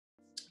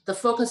The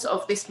focus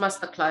of this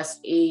masterclass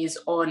is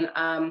on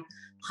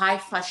high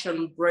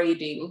fashion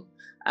braiding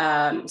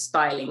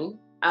styling.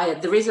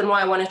 The reason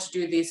why I wanted to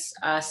do this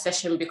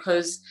session,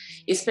 because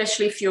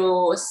especially if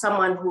you're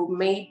someone who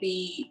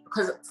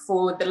because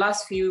for the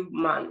last few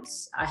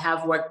months, I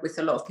have worked with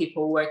a lot of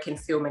people who work in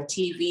film and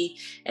TV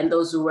and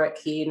those who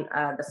work in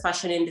the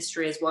fashion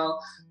industry as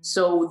well.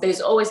 So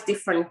there's always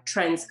different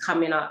trends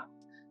coming up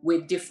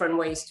with different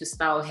ways to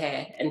style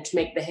hair and to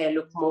make the hair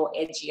look more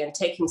edgy, and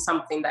taking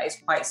something that is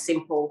quite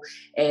simple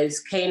as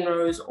cane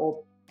rows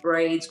or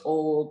braids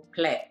or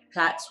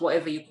plaits,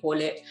 whatever you call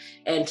it,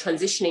 and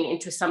transitioning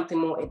into something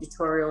more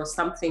editorial,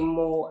 something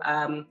more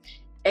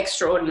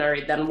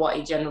extraordinary than what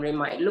it generally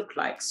might look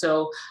like.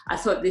 So I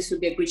thought this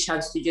would be a good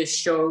chance to just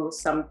show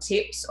some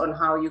tips on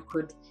how you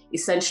could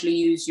essentially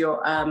use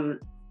your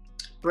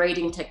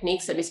braiding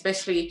techniques, and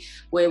especially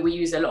where we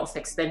use a lot of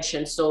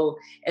extensions. So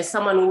as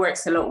someone who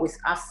works a lot with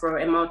afro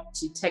and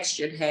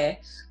multi-textured hair,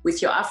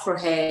 with your afro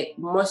hair,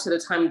 most of the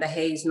time the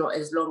hair is not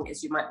as long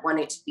as you might want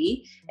it to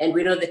be. And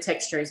we know the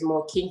texture is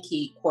more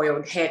kinky,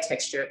 coiled hair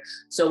texture.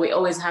 So we're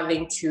always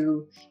having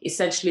to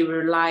essentially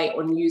rely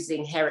on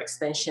using hair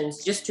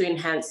extensions just to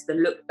enhance the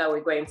look that we're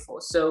going for.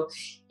 So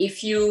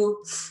if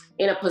you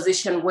in a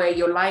position where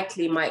you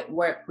likely might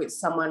work with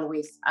someone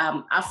with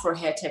afro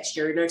hair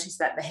texture, you notice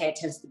that the hair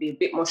tends to be a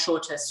bit more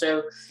shorter.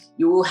 So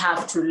you will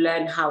have to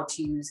learn how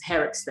to use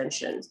hair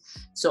extensions.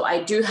 So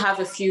I do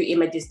have a few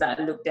images that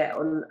I looked at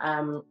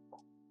on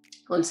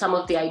some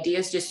of the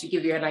ideas, just to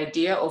give you an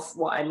idea of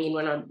what I mean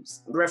when I'm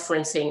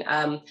referencing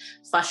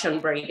fashion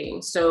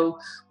braiding. So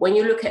when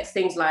you look at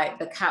things like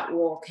the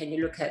catwalk and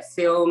you look at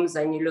films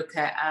and you look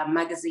at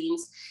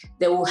magazines,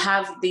 they will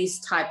have these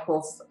type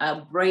of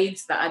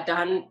braids that are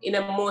done in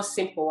a more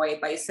simple way,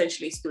 but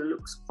essentially still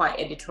looks quite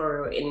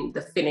editorial in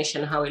the finish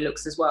and how it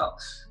looks as well.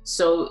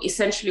 So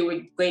essentially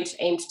we're going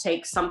to aim to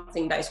take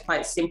something that is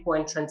quite simple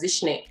and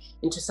transition it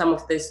into some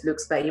of these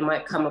looks that you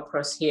might come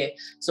across here.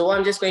 So what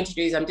I'm just going to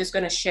do is I'm just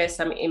going to share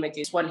some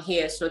images. One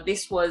here. So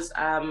this was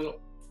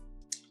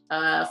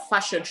a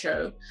fashion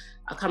show.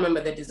 I can't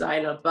remember the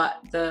designer, but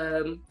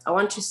I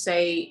want to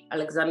say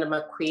Alexander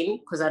McQueen,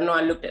 because I know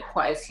I looked at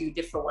quite a few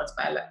different ones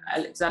by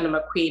Alexander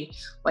McQueen,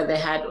 where they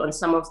had on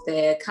some of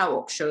their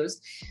catwalk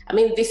shows. I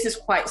mean, this is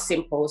quite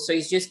simple. So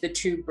it's just the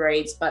two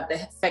braids, but the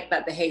fact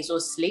that the hair is all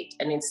slicked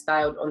and it's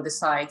styled on the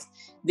sides,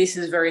 this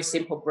is very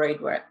simple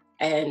braid work.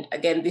 And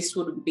again, this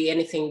wouldn't be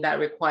anything that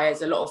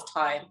requires a lot of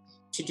time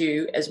to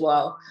do as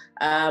well.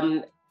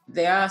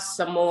 There are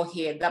some more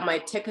here that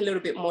might take a little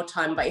bit more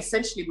time, but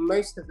essentially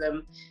most of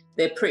them,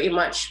 they're pretty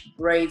much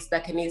braids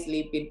that can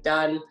easily be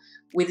done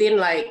within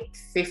like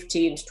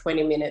 15 to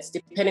 20 minutes,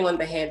 depending on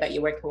the hair that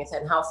you're working with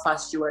and how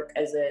fast you work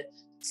as a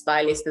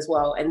stylist as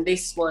well. And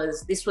this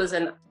was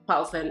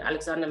part of an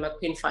Alexander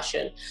McQueen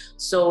fashion.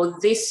 So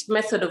this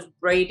method of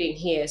braiding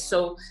here,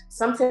 so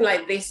something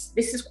like this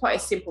is quite a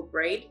simple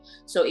braid.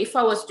 So if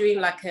I was doing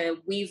like a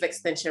weave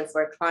extension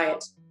for a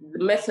client,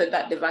 the method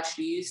that they've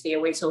actually used here,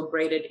 where it's all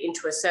braided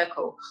into a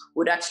circle,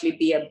 would actually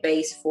be a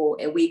base for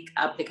a wig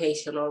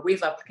application or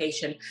weave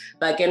application.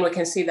 But again, we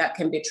can see that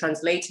can be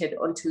translated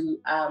onto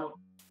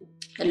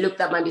a look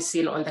that might be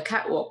seen on the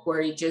catwalk,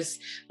 where you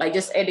by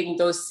just adding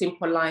those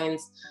simple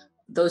lines,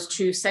 those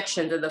two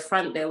sections at the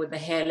front there with the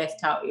hair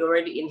left out, it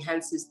already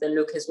enhances the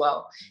look as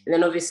well. And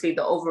then obviously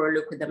the overall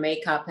look with the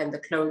makeup and the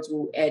clothes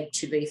will add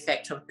to the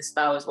effect of the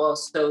style as well.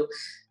 So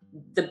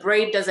the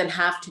braid doesn't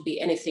have to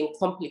be anything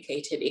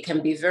complicated. It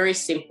can be very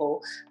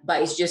simple, but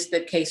it's just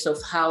the case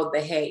of how the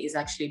hair is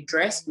actually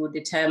dressed will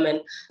determine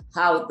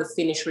how the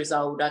finished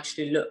result would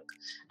actually look.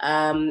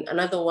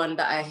 Another one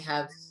that I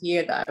have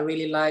here that I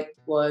really liked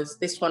was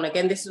this one.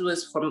 Again, this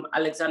was from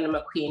Alexander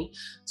McQueen.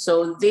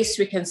 So this,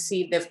 we can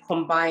see they've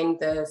combined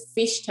the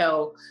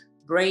fishtail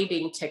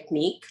braiding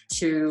technique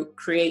to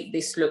create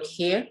this look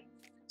here.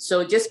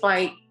 So just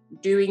by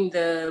doing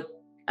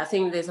I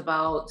think there's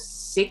about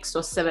 6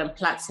 or 7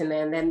 plaits in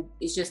there, and then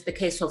it's just the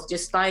case of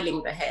just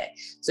styling the hair.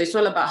 So it's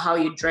all about how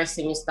you dress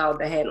and you style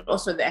the hair, and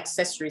also the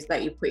accessories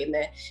that you put in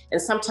there.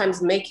 And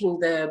sometimes making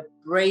the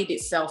braid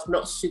itself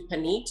not super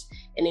neat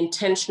and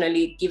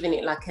intentionally giving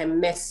it like a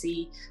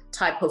messy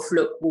type of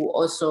look will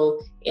also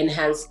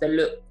enhance the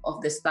look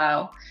of the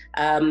style.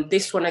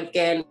 This one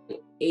again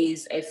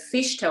is a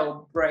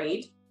fishtail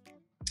braid.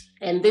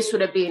 And this would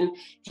have been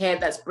hair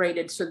that's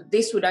braided. So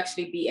this would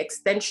actually be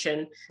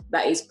extension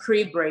that is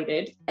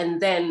pre-braided.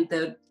 And then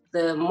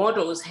the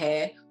model's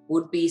hair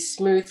would be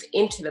smooth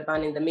into the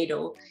bun in the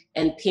middle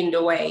and pinned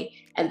away.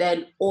 And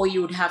then all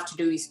you would have to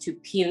do is to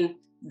pin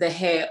the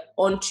hair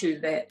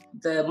onto the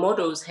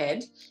model's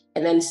head,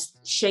 and then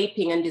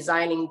shaping and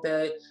designing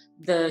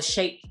the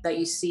shape that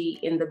you see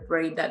in the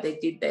braid that they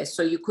did there.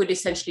 So you could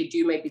essentially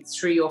do maybe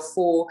 3 or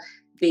 4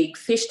 big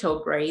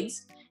fishtail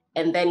braids,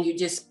 and then you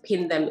just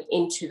pin them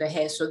into the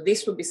hair. So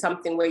this would be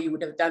something where you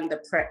would have done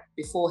the prep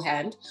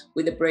beforehand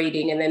with the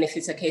braiding. And then if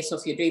it's a case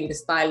of you're doing the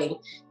styling,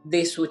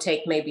 this will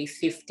take maybe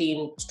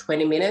 15 to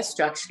 20 minutes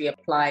to actually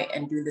apply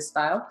and do the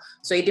style.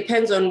 So it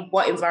depends on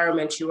what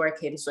environment you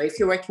work in. So if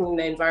you're working in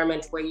an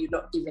environment where you're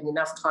not given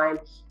enough time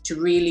to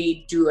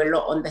really do a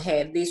lot on the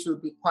hair, these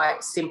would be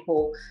quite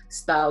simple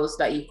styles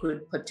that you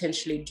could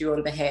potentially do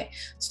on the hair.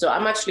 So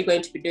I'm actually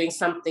going to be doing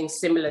something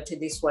similar to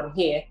this one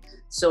here.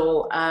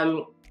 So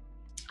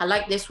I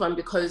like this one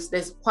because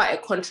there's quite a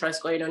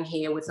contrast going on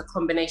here with a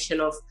combination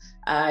of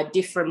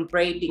different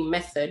braiding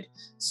method.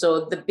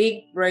 So the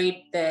big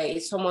braid there,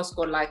 it's almost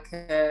got like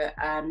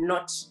a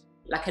knot,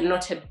 like a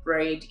knotted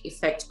braid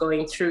effect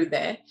going through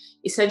there.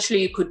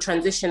 Essentially, you could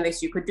transition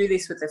this. You could do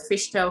this with a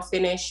fishtail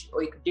finish,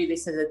 or you could do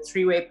this as a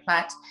three-way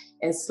plait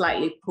and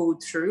slightly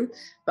pulled through.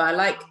 But I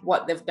like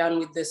what they've done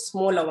with the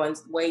smaller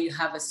ones, where you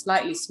have a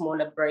slightly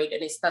smaller braid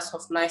and it starts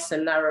off nice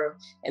and narrow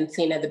and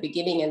thin at the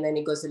beginning, and then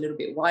it goes a little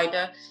bit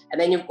wider. And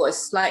then you've got a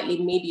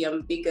slightly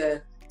medium,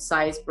 bigger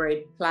size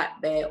braid plait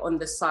there on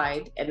the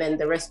side, and then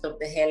the rest of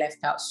the hair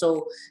left out.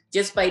 So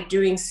just by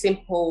doing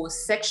simple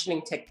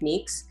sectioning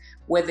techniques,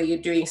 whether you're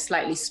doing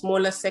slightly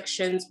smaller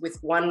sections with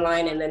one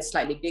line and then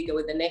slightly bigger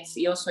with the next,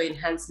 it also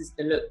enhances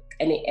the look,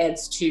 and it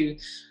adds to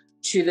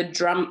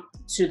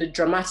the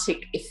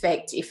dramatic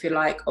effect, if you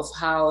like, of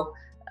how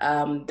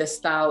the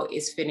style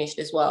is finished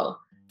as well.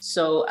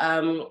 So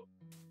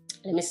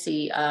let me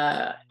see.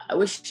 I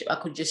wish I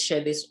could just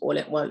share this all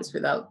at once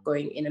without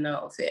going in and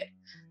out of it.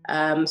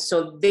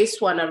 So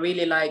this one, I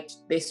really liked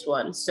this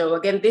one. So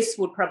again, this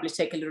would probably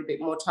take a little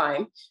bit more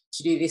time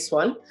to do this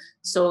one.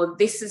 So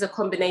this is a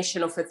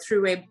combination of a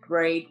three-way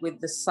braid with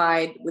the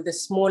side, with the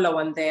smaller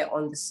one there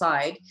on the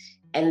side.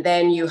 And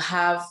then you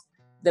have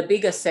the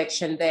bigger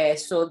section there.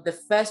 So the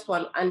first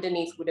one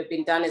underneath would have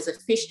been done as a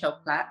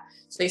fishtail plait.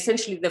 So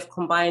essentially they've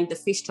combined the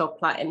fishtail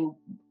plait, and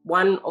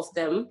one of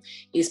them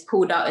is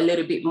pulled out a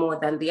little bit more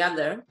than the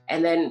other.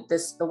 And then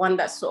the one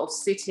that's sort of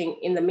sitting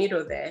in the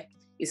middle there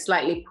is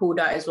slightly pulled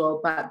out as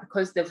well. But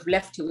because they've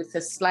left it with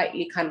a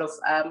slightly kind of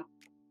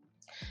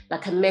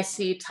like a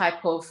messy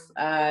type of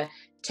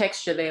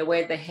texture there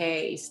where the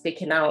hair is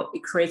sticking out,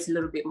 it creates a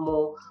little bit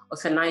more of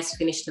a nice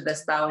finish to the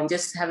style. And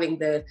just having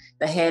the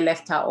hair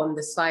left out on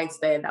the sides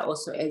there, that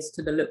also adds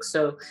to the look.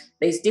 So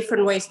there's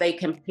different ways they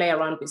can play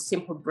around with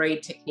simple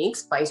braid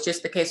techniques, but it's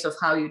just a case of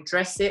how you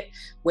dress it,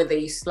 whether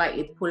you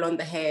slightly pull on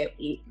the hair,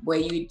 where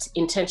you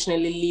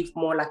intentionally leave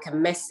more like a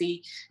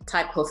messy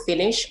type of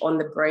finish on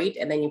the braid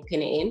and then you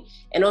pin it in,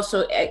 and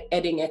also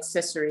adding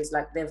accessories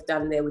like they've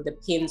done there with the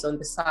pins on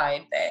the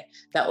side there,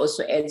 that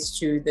also adds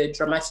to the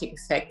dramatic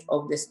effect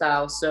of the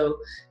style. So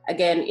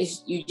again,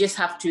 you just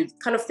have to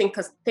kind of think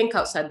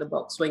outside the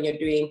box when you're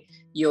doing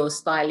your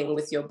styling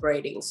with your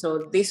braiding.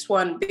 So this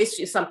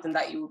is something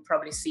that you will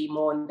probably see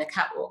more on the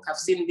catwalk. I've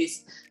seen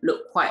this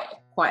look quite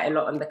a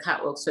lot on the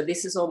catwalk. So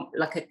this is all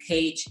like a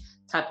cage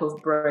type of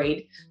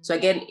braid. So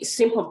again, it's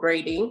simple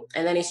braiding,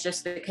 and then it's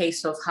just a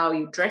case of how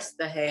you dress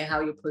the hair, how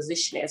you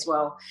position it as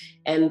well.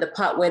 And the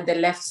part where they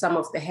left some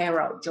of the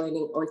hair out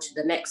joining onto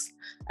the next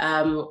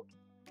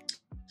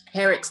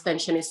hair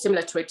extension is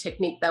similar to a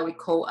technique that we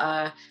call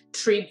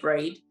tree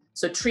braid.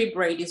 So tree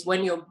braid is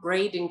when you're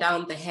braiding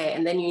down the hair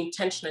and then you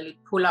intentionally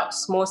pull out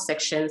small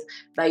sections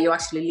that you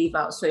actually leave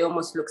out. So it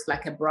almost looks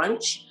like a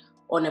branch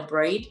on a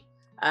braid.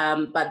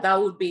 But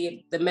that would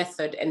be the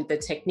method and the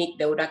technique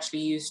they would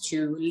actually use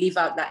to leave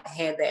out that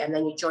hair there, and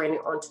then you join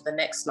it onto the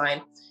next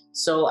line.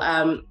 So,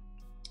 I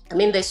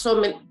mean, there's so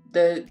many,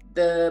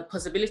 the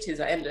possibilities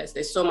are endless.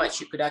 There's so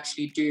much you could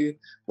actually do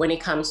when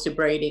it comes to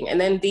braiding. And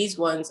then these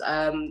ones,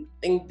 I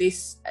think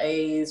this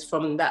is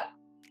from that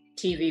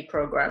TV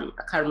program.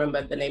 I can't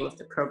remember the name of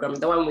the program,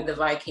 the one with the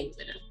Vikings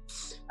in it.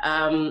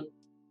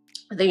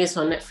 I think it's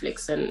on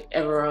Netflix and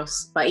everywhere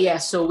else. But yeah,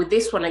 so with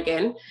this one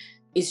again,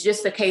 it's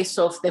just a case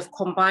of they've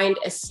combined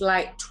a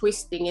slight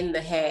twisting in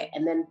the hair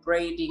and then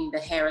braiding the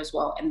hair as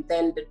well. And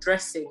then the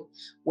dressing,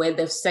 where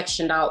they've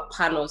sectioned out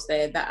panels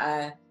there that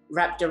are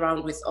wrapped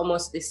around with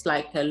almost this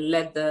like a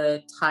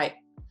leather type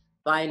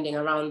binding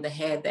around the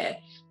hair there.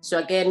 So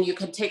again, you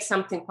can take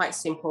something quite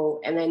simple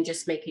and then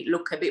just make it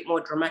look a bit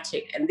more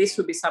dramatic. And this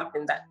would be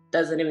something that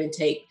doesn't even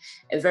take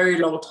a very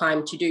long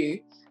time to do,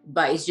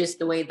 but it's just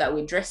the way that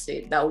we dress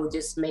it that will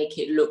just make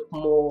it look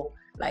more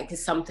like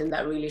it's something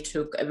that really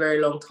took a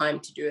very long time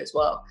to do as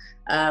well.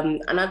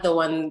 Another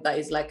one that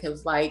is like a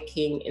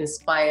Viking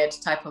inspired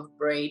type of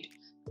braid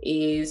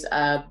is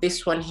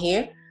this one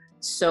here.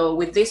 So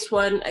with this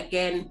one,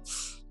 again,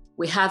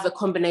 we have a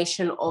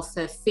combination of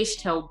a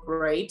fishtail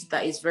braid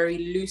that is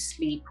very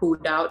loosely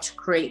pulled out to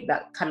create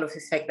that kind of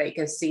effect that you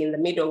can see in the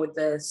middle with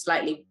the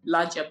slightly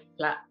larger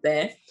plait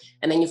there.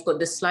 And then you've got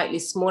the slightly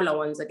smaller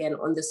ones again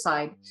on the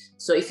side.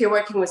 So if you're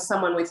working with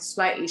someone with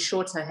slightly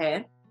shorter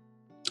hair,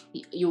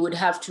 you would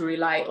have to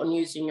rely on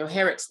using your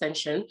hair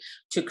extension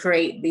to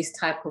create this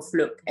type of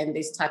look and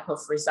this type of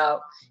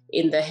result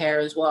in the hair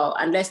as well.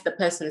 Unless the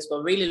person has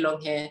got really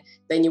long hair,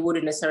 then you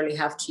wouldn't necessarily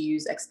have to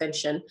use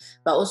extension.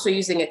 But also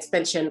using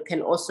extension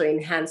can also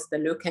enhance the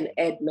look and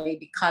add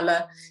maybe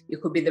color.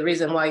 It could be the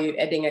reason why you're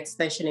adding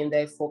extension in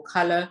there, for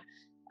color,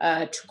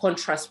 to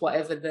contrast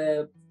whatever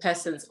the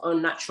person's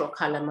own natural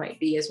color might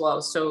be as well.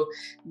 So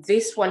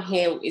this one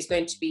here is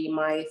going to be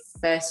my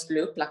first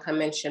look, like I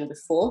mentioned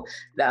before,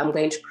 that I'm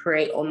going to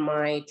create on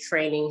my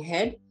training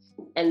head.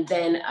 And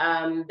then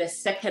the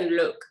second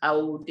look I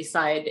will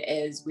decide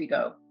as we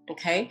go.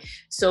 Okay,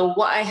 so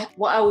what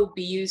I will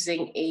be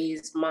using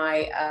is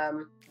my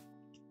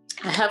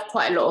I have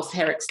quite a lot of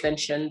hair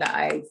extension that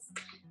I've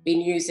been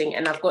using,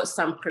 and I've got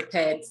some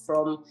prepared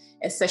from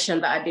a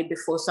session that I did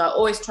before. So I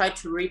always try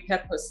to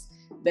repurpose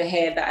the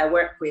hair that I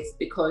work with,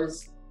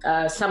 because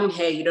some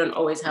hair you don't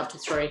always have to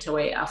throw it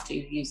away after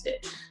you've used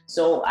it.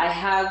 So I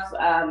have,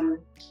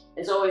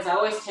 as always, I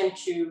always tend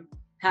to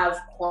have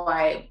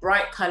quite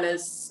bright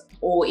colors,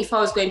 or if I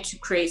was going to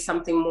create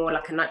something more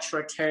like a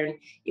natural tone,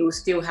 it will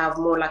still have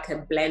more like a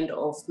blend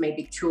of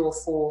maybe 2 or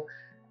 4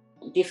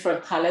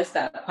 different colors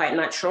that are quite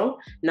natural.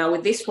 Now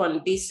with this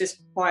one, this is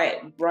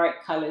quite bright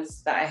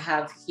colors that I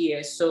have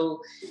here.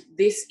 So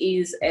this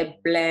is a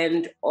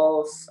blend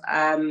of,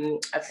 I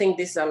think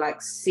these are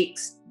like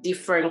 6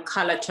 different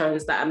color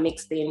tones that are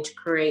mixed in to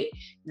create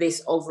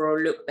this overall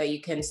look that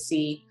you can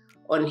see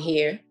on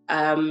here.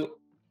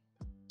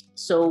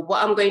 So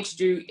what I'm going to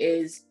do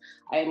is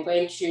I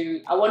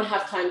won't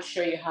have time to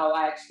show you how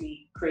I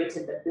actually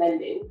created the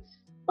blending,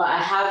 but I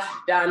have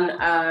done,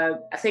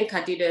 I think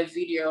I did a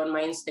video on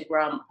my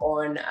Instagram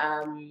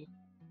on,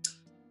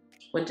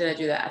 when did I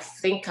do that? I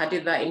think I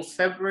did that in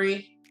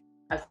February.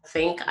 I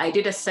think I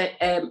did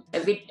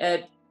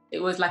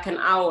it was like an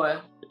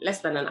hour,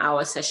 less than an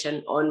hour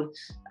session on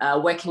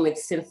working with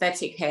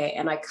synthetic hair.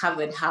 And I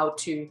covered how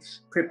to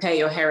prepare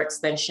your hair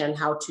extension,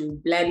 how to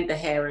blend the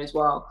hair as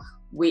well,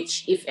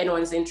 which if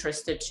anyone's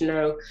interested to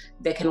know,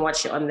 they can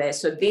watch it on there.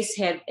 So this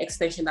hair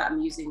extension that I'm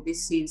using,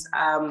 this is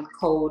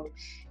called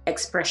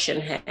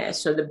Expression Hair.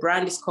 So the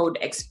brand is called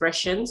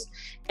Expressions,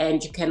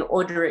 and you can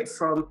order it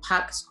from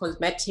Pax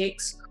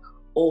Cosmetics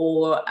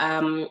or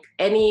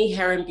any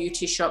hair and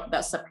beauty shop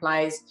that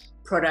supplies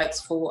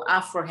products for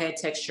Afro hair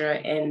texture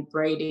and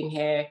braiding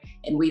hair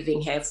and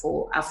weaving hair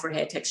for Afro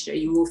hair texture.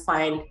 You will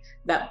find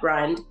that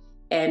brand.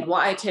 And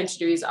what I tend to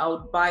do is I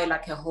would buy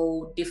like a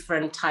whole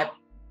different type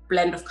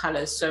blend of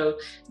colors. So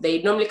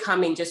they normally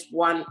come in just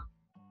one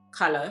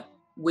color,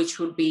 which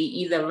would be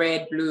either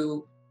red,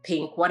 blue,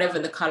 pink, whatever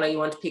the color you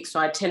want to pick. So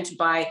I tend to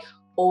buy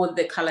all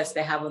the colors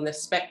they have on the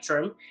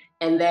spectrum.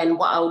 And then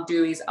what I'll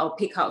do is I'll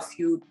pick out a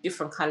few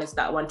different colors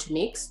that I want to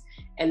mix.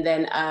 And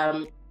then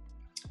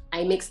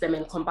I mix them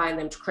and combine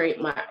them to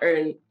create my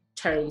own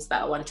tones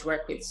that I want to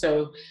work with.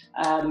 So,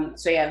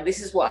 yeah,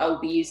 this is what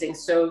I'll be using.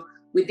 So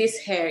with this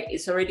hair,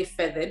 it's already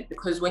feathered,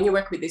 because when you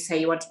work with this hair,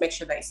 you want to make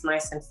sure that it's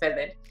nice and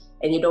feathered,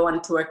 and you don't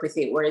want to work with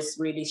it where it's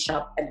really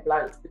sharp and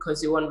blunt,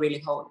 because it won't really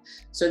hold.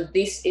 So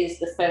this is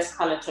the first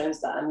color tones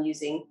that I'm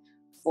using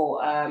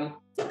for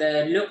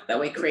the look that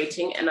we're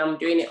creating, and I'm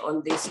doing it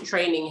on this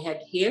training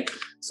head here.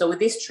 So with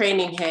this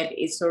training head,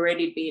 it's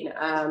already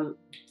been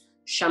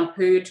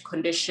shampooed,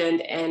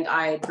 conditioned, and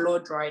I blow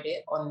dried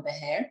it on the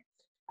hair.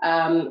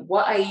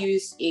 What I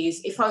use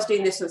is, if I was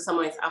doing this on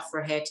someone with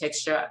Afro hair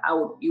texture,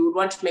 you would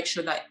want to make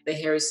sure that the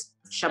hair is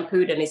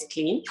shampooed and is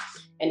clean,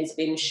 and it's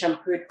been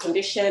shampooed,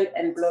 conditioned,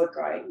 and blow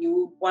dried. You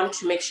would want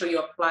to make sure you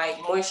apply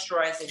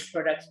moisturizing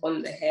product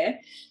on the hair.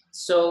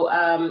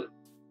 So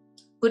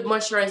good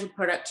moisturizing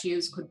product to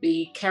use could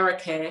be Carrot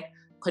Care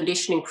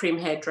Conditioning Cream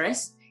Hair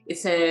Dress.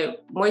 It's a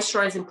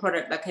moisturizing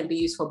product that can be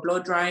used for blow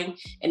drying,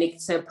 and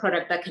it's a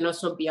product that can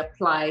also be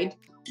applied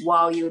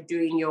while you're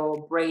doing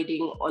your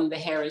braiding on the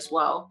hair as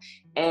well.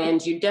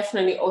 And you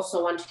definitely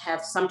also want to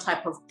have some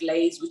type of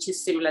glaze, which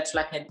is similar to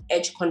like an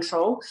edge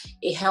control.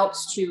 It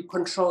helps to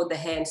control the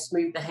hair and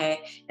smooth the hair,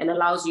 and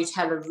allows you to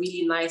have a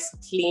really nice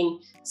clean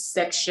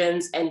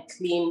sections and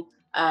clean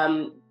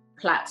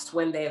plaits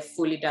when they're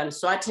fully done.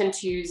 So I tend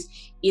to use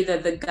either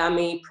the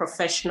Gummy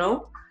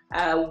Professional,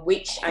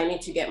 which I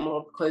need to get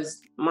more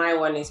because my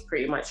one is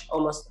pretty much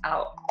almost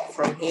out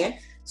from here.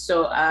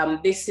 So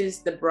this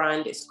is the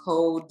brand, it's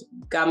called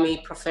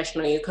Gummy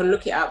Professional. You can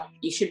look it up.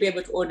 You should be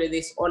able to order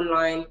this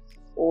online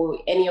or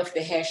any of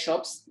the hair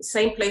shops.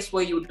 Same place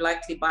where you would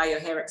likely buy your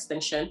hair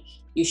extension,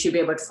 you should be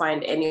able to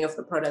find any of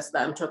the products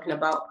that I'm talking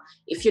about.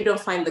 If you don't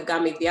find the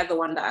Gummy, the other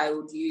one that I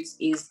would use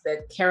is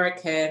the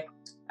Carrot Care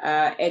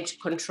Edge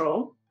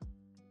Control.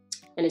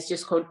 And it's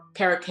just called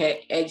Carrot Care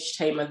Edge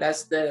Tamer.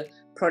 That's the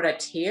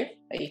product here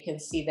that you can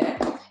see there.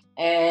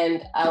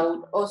 And I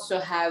would also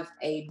have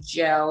a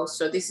gel.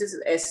 So this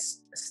is a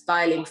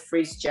styling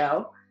frizz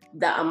gel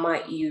that I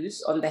might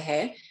use on the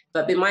hair.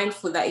 But be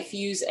mindful that if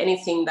you use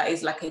anything that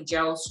is like a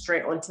gel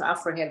straight onto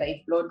Afro hair that is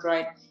blow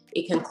dried,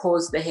 it can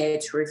cause the hair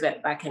to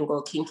revert back and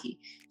go kinky.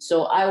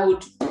 So I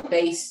would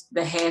base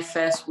the hair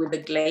first with the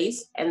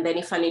glaze, and then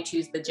if I need to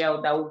use the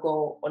gel, that will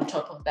go on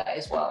top of that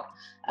as well.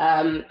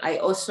 I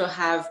also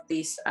have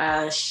this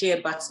shea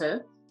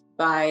butter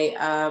by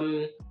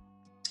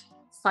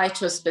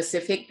Phyto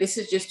Specific. This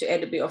is just to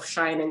add a bit of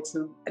shine and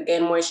to,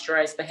 again,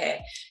 moisturize the hair.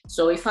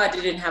 So if I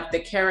didn't have the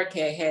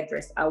Keracare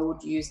hairdress, I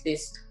would use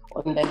this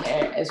on the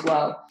hair as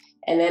well.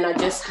 And then I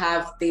just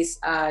have this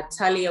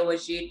Talia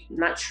Wajid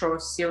natural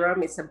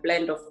serum. It's a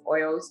blend of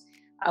oils.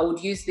 I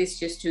would use this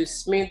just to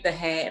smooth the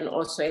hair and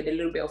also add a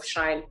little bit of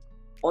shine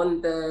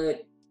on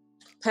the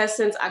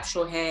person's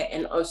actual hair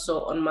and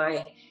also on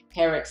my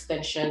hair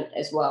extension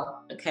as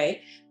well,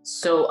 okay?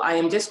 So I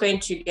am just going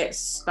to get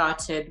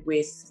started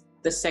with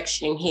the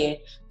sectioning here.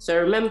 So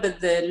remember,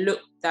 the look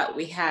that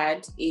we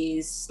had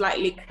is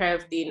slightly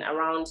curved in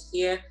around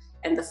here,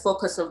 and the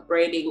focus of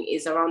braiding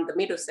is around the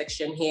middle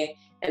section here.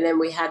 And then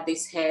we had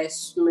this hair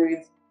smooth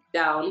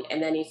down,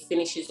 and then it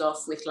finishes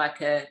off with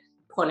like a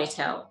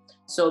ponytail.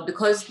 So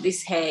because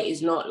this hair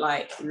is not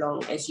like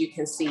long, as you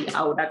can see,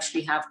 I would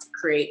actually have to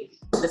create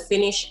the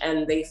finish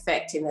and the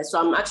effect in there. So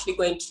I'm actually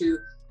going to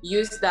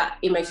use that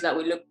image that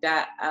we looked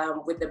at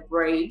with the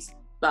braids,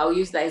 but I'll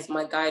use that as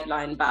my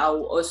guideline, but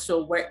I'll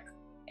also work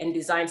and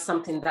design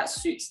something that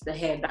suits the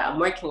hair that I'm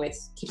working with,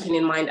 keeping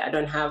in mind I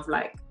don't have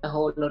like a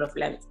whole lot of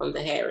length on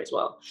the hair as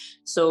well.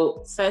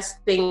 So first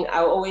thing, I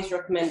always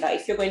recommend that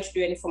if you're going to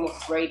do any form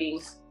of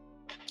braiding,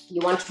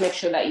 you want to make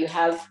sure that you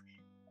have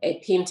a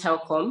pin tail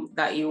comb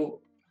that you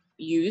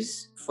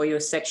use for your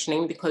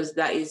sectioning, because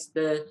that is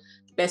the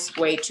best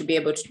way to be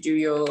able to do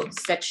your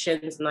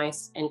sections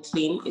nice and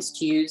clean, is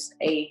to use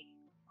a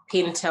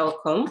pin tail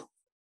comb.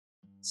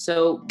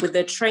 So with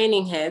the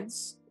training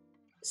heads,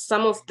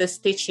 some of the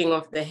stitching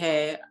of the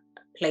hair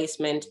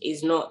placement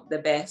is not the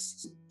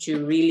best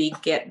to really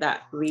get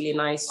that really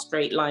nice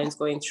straight lines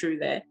going through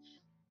there.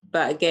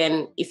 But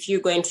again, if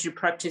you're going to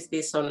practice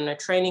this on a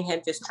training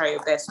head, just try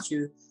your best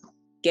to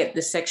get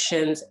the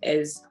sections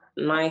as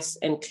nice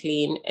and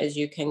clean as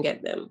you can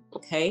get them,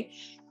 okay?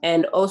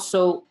 And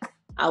also,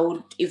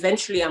 I'm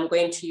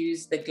going to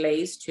use the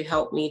glaze to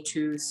help me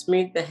to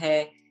smooth the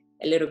hair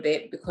a little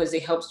bit, because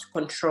it helps to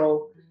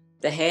control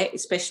the hair,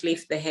 especially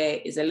if the hair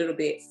is a little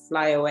bit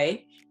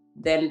flyaway,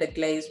 then the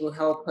glaze will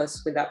help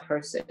us with that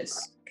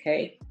process,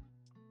 okay?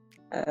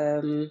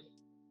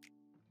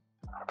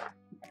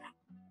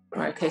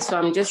 Okay, so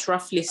I'm just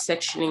roughly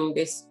sectioning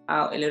this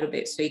out a little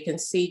bit. So you can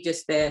see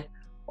just there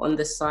on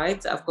the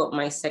sides, I've got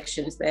my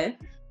sections there.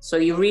 So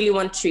you really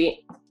want to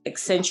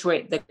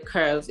accentuate the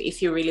curve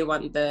if you really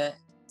want the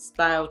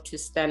style to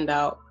stand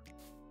out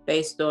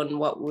based on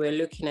what we're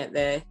looking at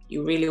there.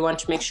 You really want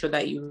to make sure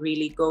that you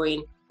really go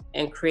in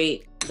and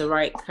create the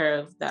right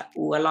curve that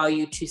will allow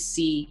you to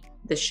see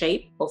the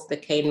shape of the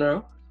cane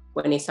row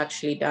when it's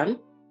actually done.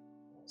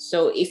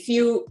 So if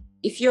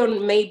you're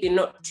maybe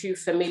not too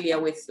familiar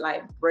with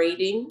like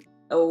braiding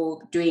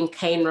or doing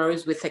cane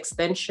rows with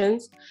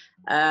extensions,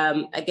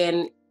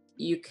 again,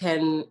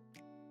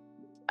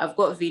 I've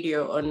got a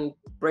video on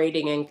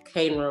braiding and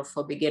cane row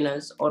for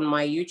beginners on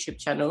my YouTube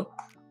channel,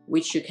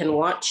 which you can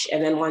watch.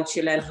 And then once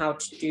you learn how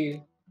to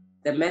do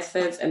the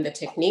methods and the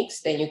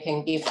techniques, then you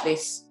can give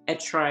this a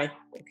try,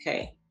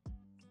 okay?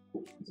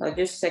 So I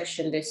just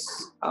section this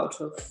out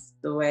of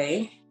the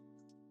way.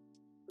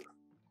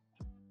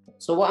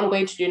 So what I'm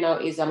going to do now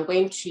is I'm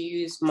going to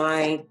use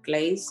my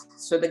glaze.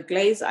 So the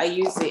glaze, I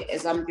use it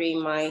as I'm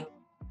doing my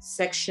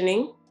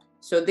sectioning.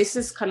 So this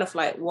is kind of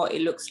like what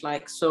it looks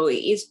like. So it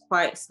is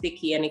quite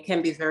sticky and it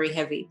can be very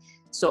heavy.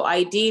 So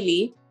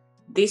ideally,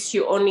 this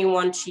you only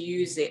want to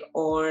use it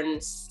on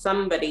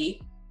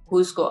somebody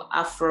who's got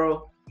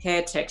Afro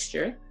hair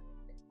texture.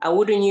 I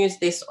wouldn't use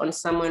this on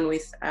someone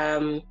with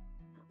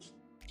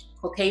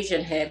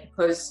Caucasian hair,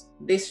 because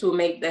this will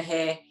make the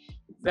hair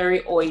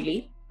very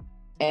oily,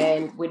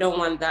 and we don't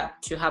want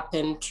that to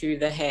happen to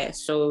the hair.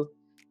 So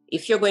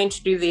if you're going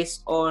to do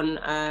this on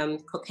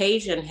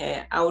Caucasian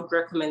hair, I would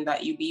recommend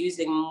that you be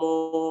using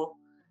more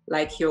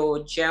like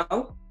your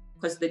gel,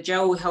 because the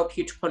gel will help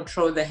you to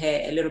control the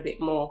hair a little bit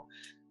more.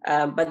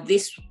 But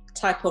this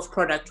type of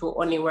product will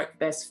only work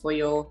best for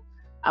your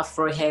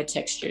Afro hair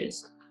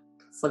textures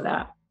for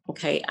that,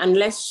 okay?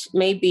 Unless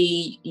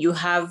maybe you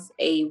have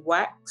a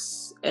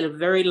wax, a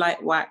very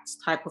light wax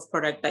type of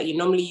product that you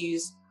normally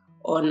use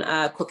on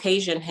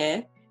Caucasian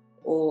hair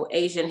or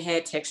Asian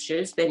hair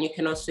textures, then you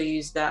can also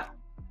use that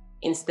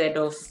instead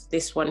of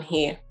this one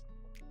here,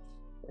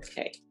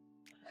 okay?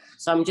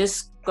 So I'm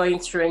just going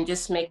through and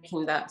just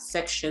making that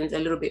sections a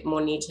little bit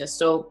more neater.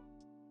 So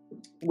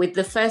with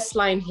the first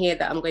line here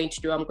that I'm going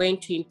to do, I'm going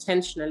to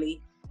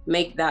intentionally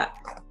make that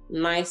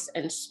nice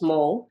and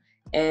small,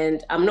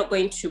 and I'm not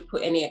going to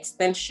put any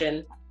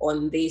extension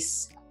on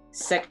this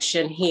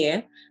section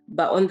here,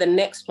 but on the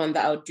next one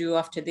that I'll do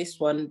after this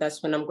one,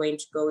 that's when I'm going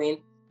to go in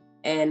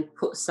and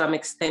put some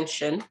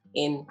extension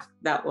in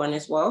that one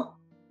as well.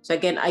 So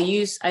again,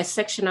 I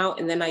section out,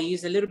 and then I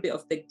use a little bit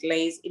of the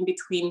glaze in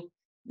between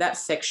that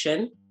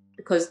section,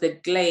 because the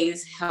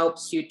glaze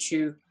helps you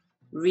to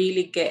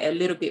really get a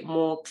little bit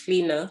more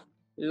cleaner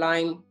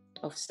line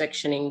of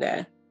sectioning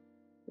there.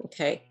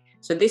 Okay,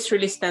 so this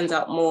really stands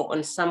out more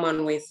on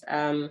someone with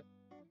on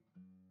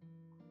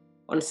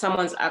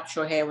someone's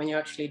actual hair when you're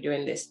actually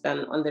doing this than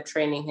on the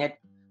training head.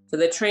 So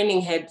the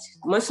training head,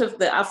 most of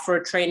the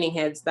Afro training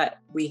heads that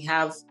we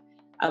have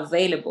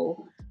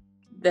available,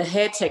 the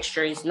hair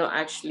texture is not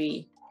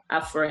actually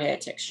Afro hair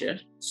texture.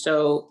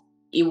 So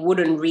it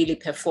wouldn't really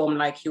perform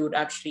like you would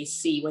actually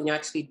see when you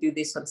actually do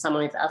this on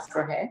someone with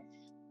Afro hair.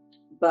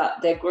 But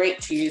they're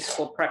great to use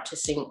for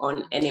practicing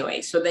on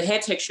anyway. So the hair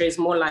texture is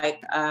more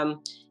like,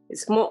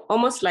 it's more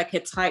almost like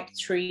a type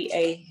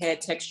 3A hair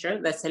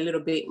texture that's a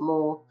little bit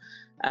more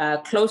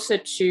closer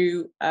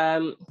to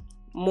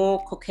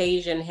more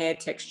Caucasian hair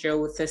texture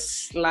with a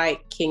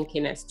slight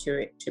kinkiness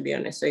to it, to be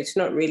honest. So it's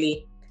not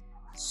really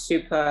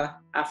super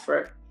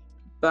Afro,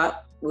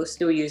 but we'll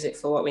still use it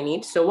for what we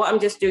need. So what I'm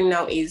just doing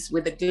now is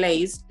with the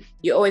glaze,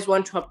 you always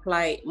want to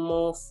apply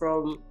more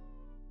from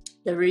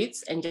the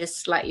roots and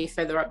just slightly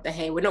further up the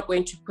hair. We're not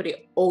going to put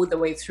it all the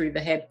way through the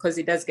head because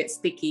it does get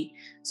sticky.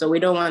 So we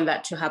don't want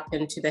that to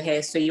happen to the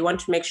hair. So you want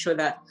to make sure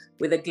that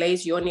with the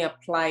glaze, you only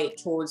apply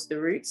it towards the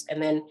roots,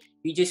 and then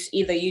you just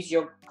either use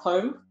your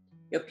comb,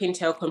 your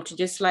pintail comb, to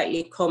just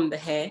slightly comb the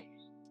hair,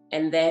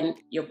 and then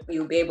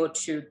you'll be able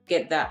to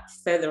get that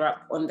further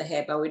up on the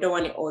hair, but we don't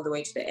want it all the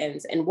way to the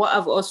ends. And what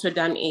I've also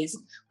done is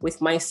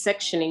with my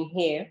sectioning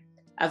here,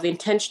 I've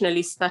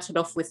intentionally started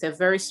off with a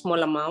very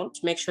small amount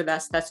to make sure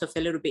that starts off a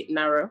little bit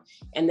narrow,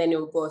 and then it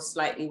will go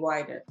slightly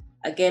wider.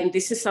 Again,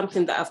 this is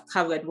something that I've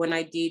covered when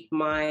I did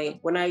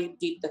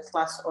the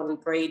class on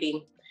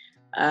braiding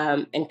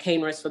and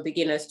cane rows for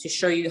beginners, to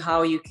show you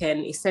how you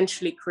can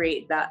essentially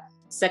create that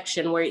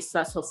section where it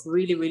starts off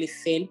really, really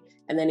thin,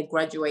 and then it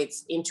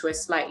graduates into a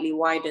slightly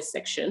wider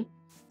section.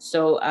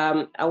 So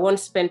I won't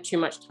spend too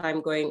much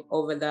time going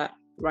over that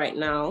right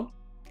now.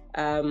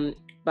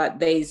 But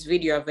there is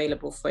video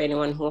available for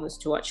anyone who wants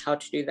to watch how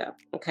to do that,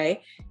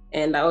 okay?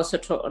 And I also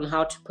taught on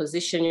how to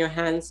position your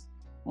hands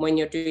when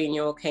you're doing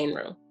your cane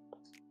row.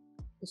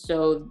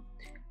 So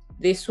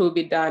this will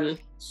be done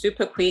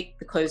super quick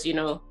because, you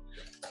know,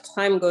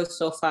 time goes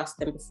so fast,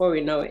 and before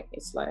we know it,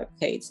 it's like,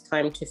 okay, it's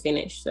time to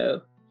finish.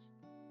 So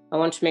I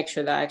want to make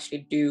sure that I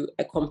actually do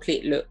a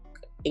complete look,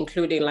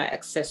 including like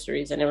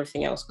accessories and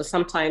everything else, because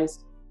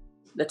sometimes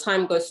the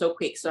time goes so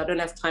quick, so I don't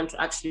have time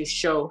to actually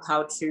show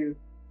how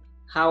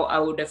I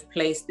would have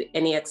placed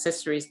any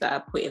accessories that I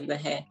put in the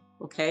hair,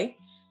 okay?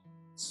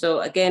 So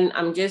again,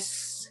 I'm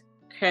just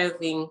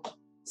curving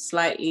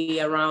slightly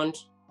around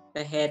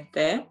the head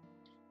there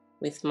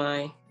with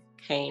my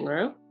cane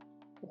row,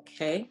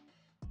 okay?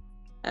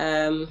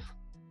 So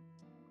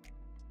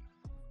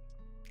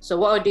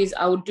what I'll do is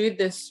I'll do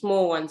the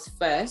small ones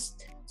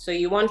first. So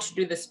you want to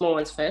do the small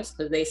ones first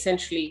because they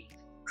essentially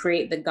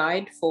create the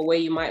guide for where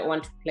you might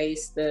want to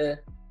place the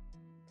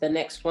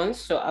next ones.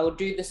 So I'll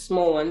do the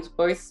small ones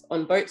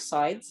on both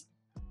sides,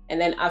 and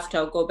then after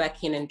I'll go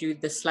back in and do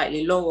the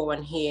slightly lower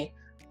one here,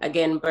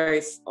 again,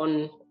 both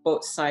on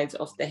both sides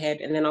of the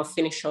head, and then I'll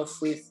finish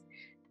off with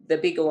the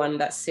bigger one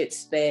that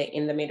sits there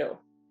in the middle.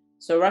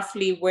 So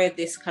roughly where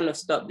this kind of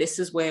stops, this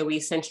is where we're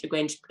essentially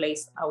going to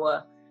place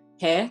our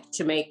hair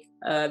to make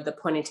the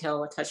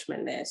ponytail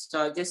attachment there.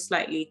 So I'll just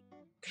slightly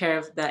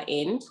curve that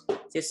end,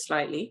 just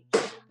slightly,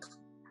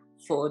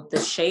 for the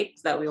shape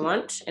that we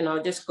want. And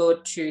I'll just go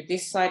to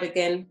this side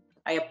again.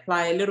 I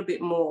apply a little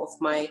bit more of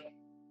my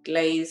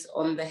glaze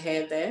on the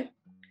hair there.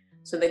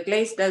 So the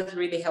glaze does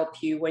really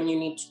help you when you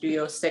need to do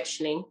your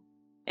sectioning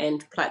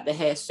and plait the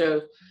hair.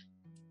 So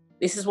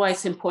this is why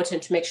it's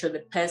important to make sure the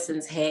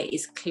person's hair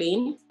is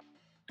clean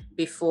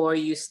before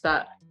you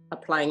start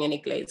applying any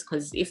glaze,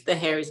 because if the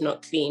hair is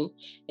not clean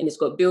and it's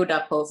got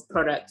buildup of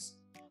products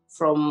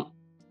from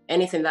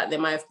anything that they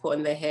might have put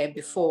on their hair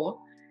before,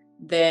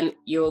 then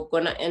you're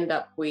gonna end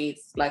up with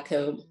like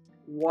a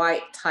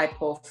white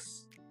type of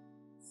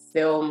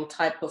film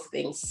type of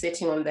thing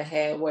sitting on the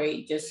hair where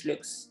it just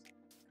looks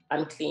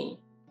unclean.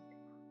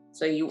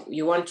 So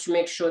you want to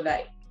make sure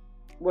that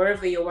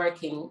wherever you're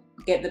working,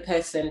 get the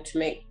person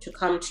to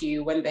come to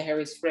you when the hair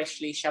is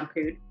freshly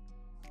shampooed.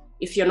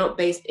 If you're not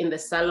based in the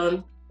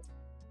salon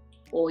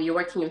or you're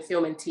working in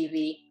film and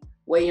TV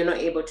where you're not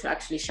able to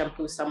actually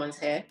shampoo someone's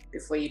hair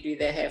before you do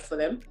their hair for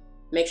them,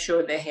 make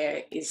sure their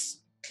hair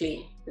is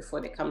clean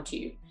before they come to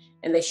you.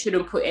 And they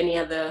shouldn't put any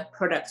other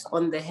products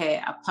on the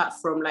hair apart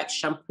from like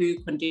shampoo,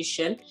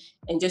 condition,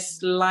 and just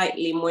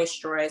slightly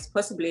moisturize,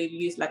 possibly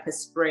use like a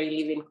spray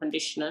leave-in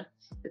conditioner,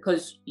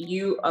 because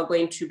you are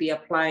going to be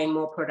applying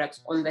more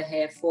products on the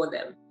hair for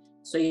them.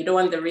 So you don't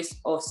want the risk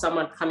of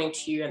someone coming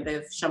to you and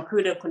they've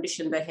shampooed and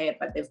conditioned their hair,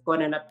 but they've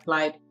gone and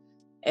applied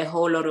a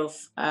whole lot of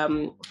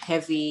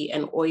heavy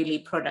and oily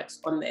products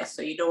on there.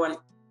 So you don't want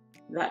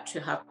that to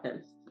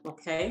happen,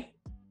 okay?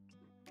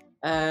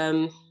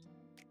 I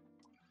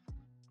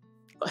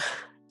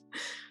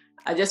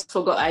just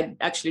forgot I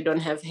actually don't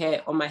have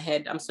hair on my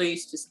head. I'm so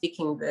used to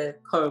sticking the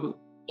comb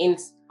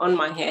on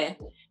my hair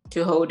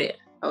to hold it.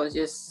 I was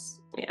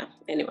just, yeah,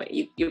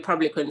 anyway, you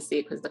probably couldn't see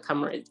it because the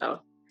camera is down.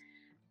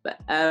 But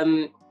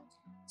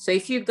so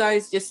if you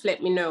guys just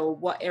let me know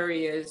what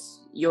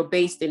areas you're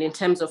based in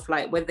terms of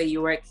like whether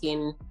you work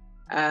in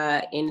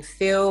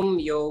film,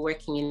 you're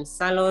working in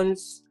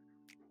salons,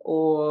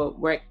 or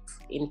work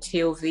in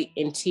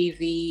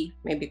TV,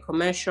 maybe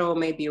commercial,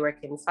 maybe you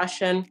work in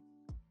fashion.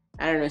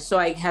 I don't know. So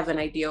I have an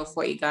idea of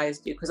what you guys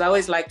do, because I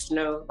always like to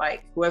know,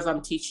 like, whoever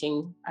I'm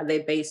teaching, are they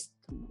based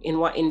in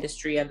what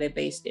industry are they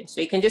based in?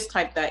 So you can just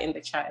type that in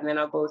the chat and then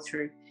I'll go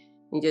through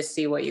and just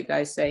see what you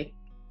guys say.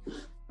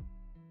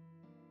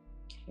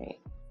 Okay.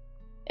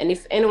 And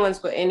if anyone's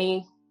got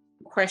any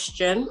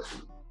question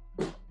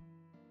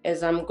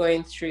as I'm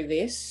going through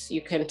this,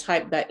 you can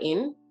type that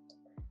in,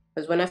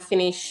 because when I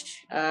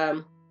finish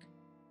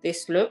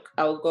this look,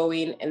 I'll go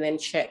in and then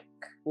check.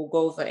 We'll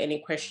go over any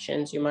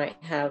questions you might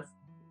have.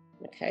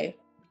 Okay.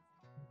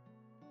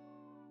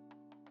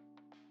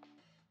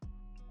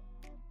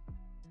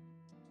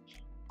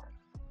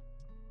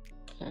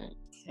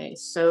 Okay,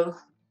 so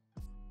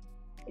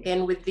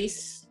again, with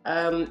this,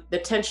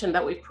 the tension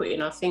that we put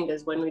in our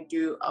fingers when we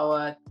do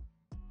our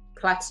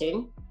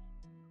plaiting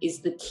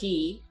is the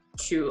key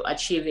to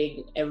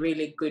achieving a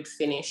really good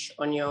finish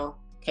on your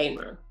cane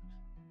row.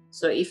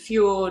 So if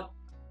you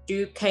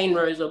do cane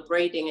rows or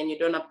braiding and you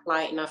don't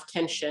apply enough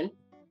tension,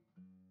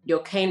 your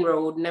cane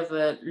row would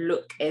never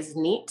look as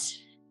neat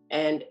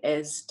and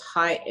as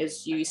tight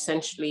as you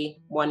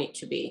essentially want it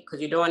to be,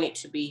 because you don't want it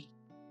to be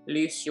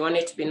loose. You want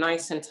it to be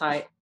nice and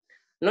tight,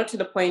 not to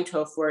the point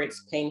of where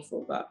it's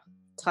painful, but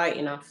tight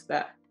enough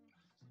that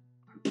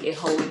it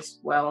holds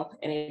well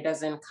and it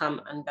doesn't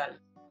come undone.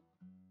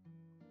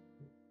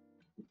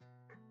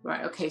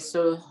 Right, okay,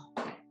 so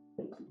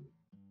you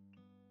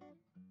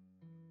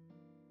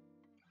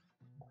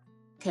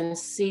can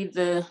see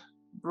the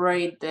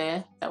braid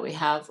there that we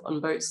have on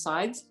both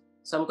sides.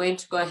 So I'm going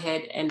to go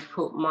ahead and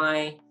put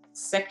my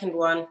second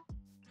one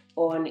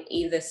on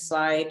either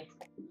side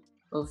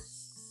of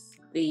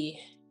the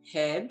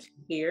head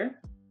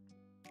here.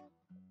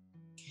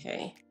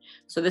 Okay,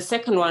 so the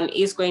second one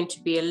is going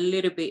to be a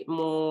little bit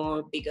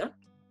more bigger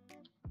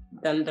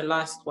than the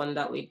last one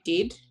that we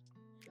did.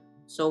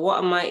 So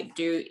what I might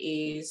do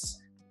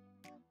is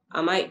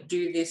I might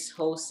do this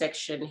whole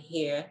section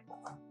here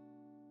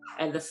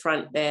at the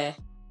front there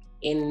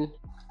in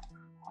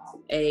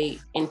a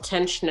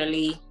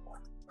intentionally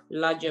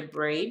larger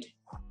braid,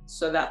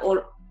 so that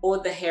all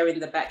the hair in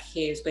the back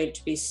here is going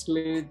to be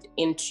smoothed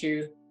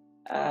into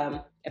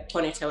a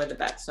ponytail at the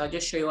back. So I'll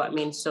just show you what I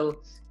mean.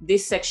 So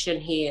this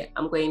section here,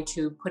 I'm going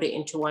to put it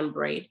into one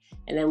braid,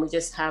 and then we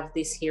just have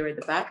this here at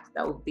the back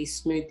that will be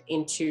smoothed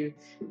into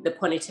the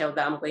ponytail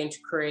that I'm going to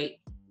create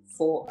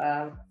for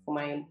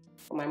my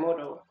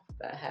model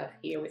that I have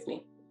here with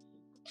me.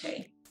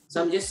 Okay,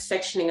 so I'm just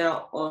sectioning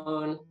out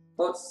on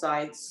both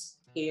sides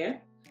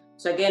here.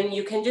 So again,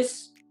 you can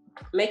just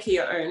make it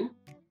your own.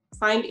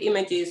 Find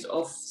images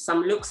of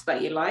some looks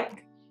that you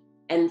like,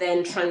 and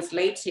then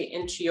translate it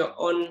into your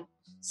own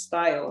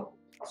style.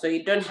 So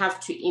you don't have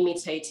to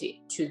imitate it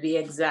to the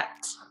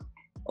exact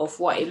of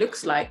what it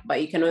looks like,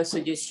 but you can also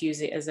just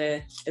use it as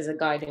a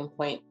guiding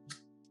point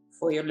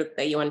for your look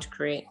that you want to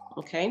create.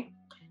 Okay.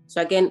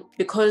 So again,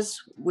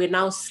 because we're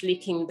now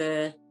slicking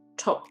the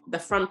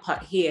front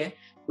part here,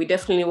 we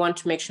definitely want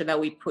to make sure that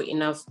we put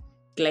enough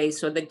glaze.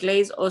 So the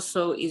glaze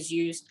also is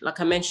used, like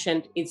I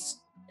mentioned, it's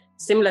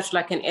similar to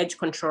like an edge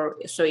control.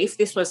 So if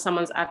this was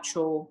someone's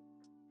actual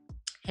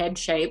head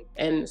shape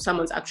and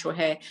someone's actual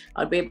hair,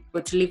 I'd be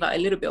able to leave out a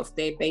little bit of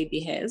their baby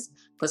hairs,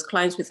 because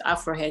clients with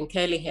afro hair and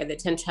curly hair, they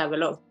tend to have a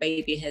lot of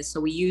baby hairs.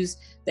 So we use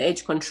the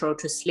edge control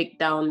to slick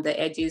down the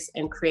edges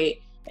and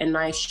create a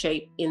nice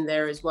shape in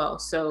there as well.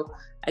 So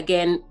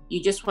again,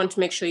 you just want to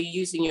make sure you're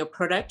using your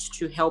product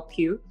to help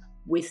you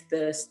with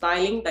the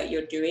styling that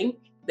you're doing.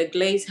 The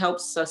glaze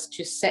helps us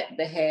to set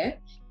the hair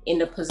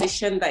in a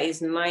position that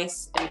is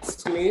nice and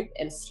smooth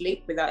and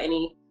sleek without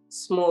any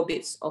small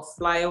bits of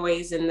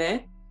flyaways in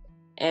there.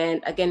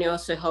 And again, it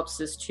also helps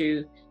us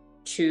to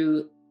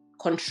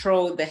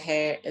control the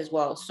hair as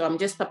well. So I'm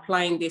just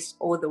applying this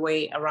all the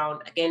way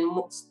around. Again,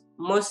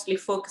 mostly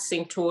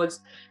focusing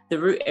towards the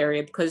root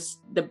area, because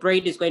the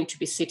braid is going to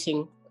be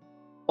sitting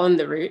on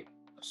the root.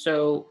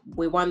 So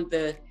we want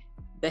the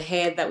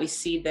hair that we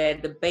see there,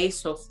 the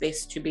base of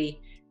this, to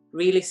be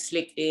really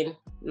slicked in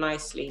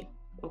nicely.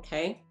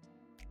 Okay.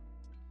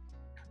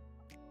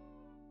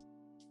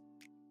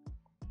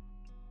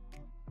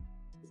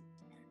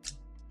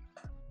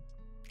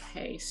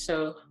 Okay,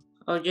 so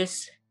I'll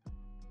just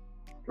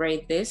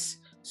braid this.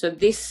 So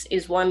this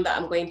is one that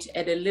I'm going to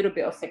add a little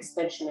bit of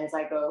extension as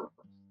I go.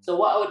 So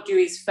what I would do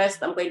is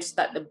first I'm going to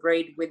start the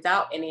braid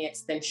without any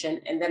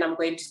extension, and then I'm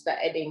going to start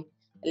adding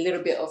a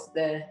little bit of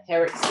the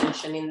hair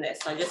extension in there.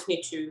 So I just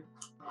need to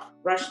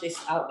brush this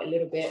out a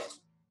little bit.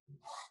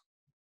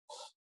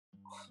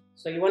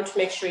 So you want to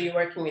make sure you're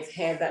working with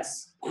hair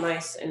that's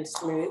nice and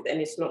smooth and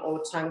it's not all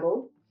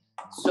tangled.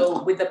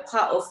 So with the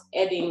part of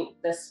adding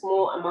the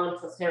small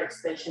amount of hair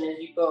extension as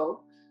you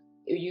go,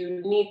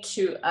 you need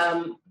to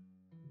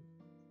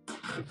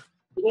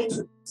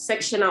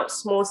section out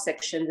small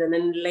sections and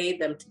then lay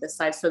them to the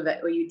side, so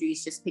that all you do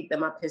is just pick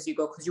them up as you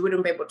go, because you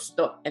wouldn't be able to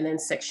stop and then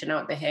section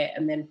out the hair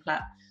and then plait.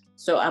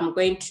 So I'm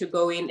going to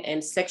go in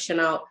and section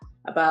out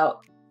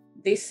about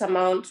this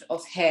amount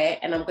of hair,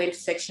 and I'm going to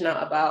section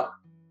out about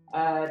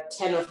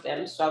 10 of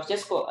them. So I've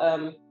just got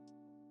a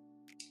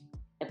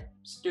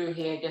stool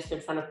here just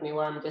in front of me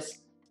where I'm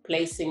just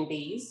placing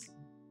these.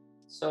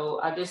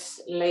 So I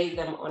just lay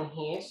them on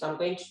here. So I'm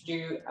going to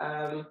do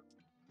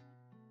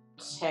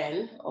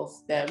 10 of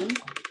them.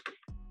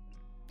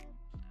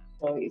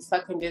 So if I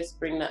can just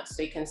bring that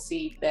so you can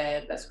see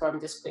there, that's where I'm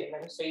just putting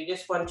them. So you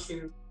just want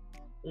to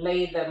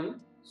lay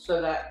them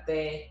so that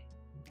they're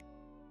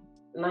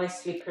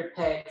nicely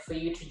prepared for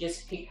you to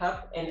just pick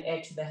up and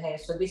add to the hair.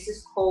 So this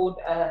is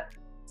called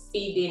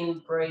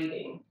feeding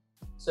braiding.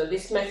 So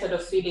this method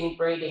of feeding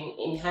braiding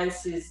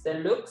enhances the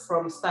look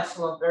from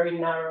starting off very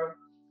narrow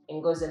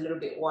and goes a little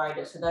bit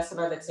wider. So that's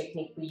another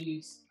technique we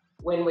use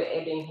when we're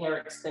adding hair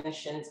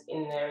extensions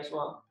in there as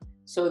well.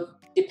 So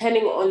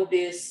depending on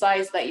the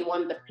size that you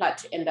want the plait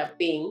to end up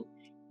being,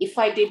 if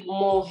I did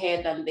more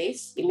hair than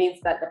this, it means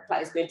that the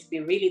plait is going to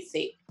be really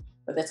thick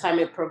by the time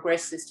it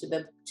progresses to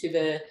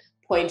the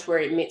point where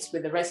it meets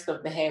with the rest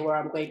of the hair where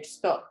I'm going to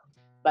stop.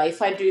 But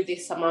if I do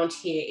this amount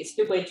here, it's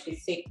still going to be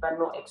thick, but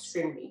not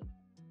extremely.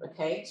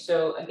 Okay,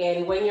 so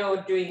again, when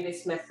you're doing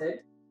this method,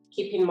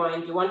 keep in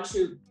mind, you want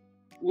to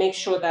make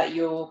sure that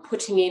you're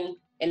putting in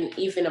an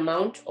even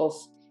amount of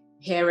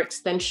hair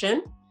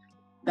extension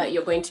that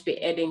you're going to be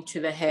adding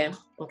to the hair,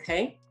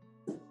 okay?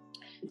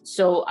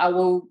 So I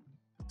will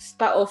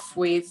start off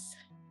with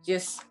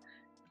just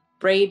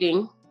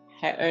braiding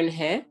her own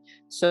hair.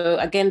 So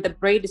again, the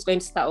braid is going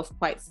to start off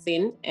quite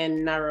thin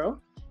and narrow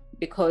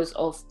because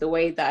of the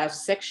way that I've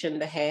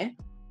sectioned the hair.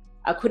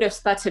 I could have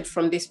started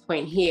from this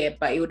point here,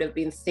 but it would have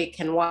been thick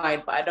and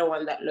wide, but I don't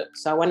want that look.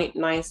 So I want it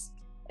nice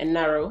and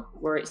narrow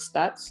where it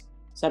starts.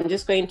 So I'm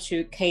just going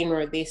to cane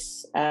row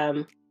this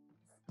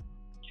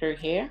through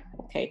here.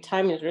 Okay,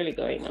 time is really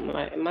going. I'm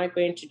like, am I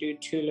going to do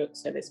 2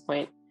 looks at this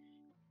point?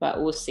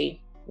 But we'll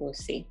see, we'll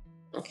see.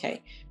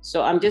 Okay,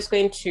 so I'm just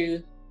going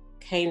to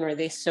cane row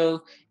this.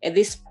 So at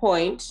this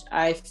point,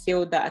 I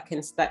feel that I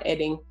can start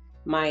adding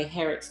my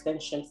hair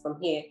extension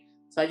from here.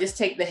 So I just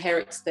take the hair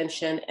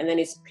extension and then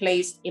it's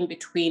placed in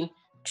between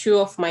 2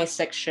 of my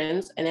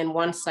sections, and then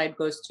one side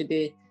goes to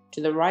the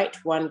right,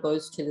 one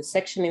goes to the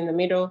section in the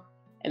middle,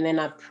 and then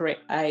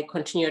I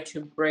continue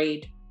to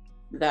braid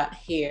that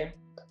here.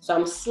 So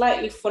I'm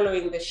slightly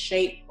following the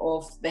shape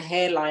of the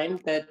hairline,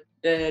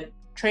 the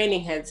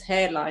training head's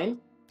hairline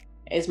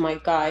is my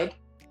guide,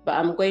 but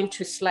I'm going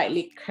to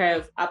slightly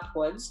curve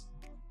upwards.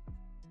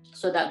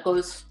 So that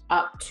goes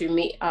up to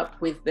meet up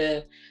with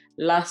the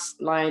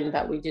last line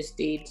that we just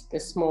did, the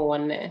small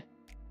one there.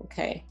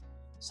 Okay,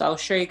 so I'll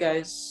show you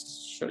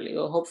guys shortly,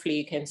 or hopefully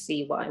you can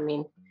see what I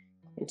mean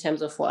in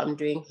terms of what I'm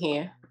doing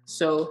here.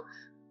 So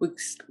we're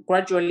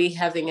gradually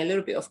having a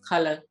little bit of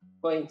color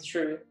going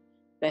through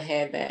the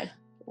hair there.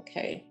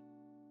 Okay.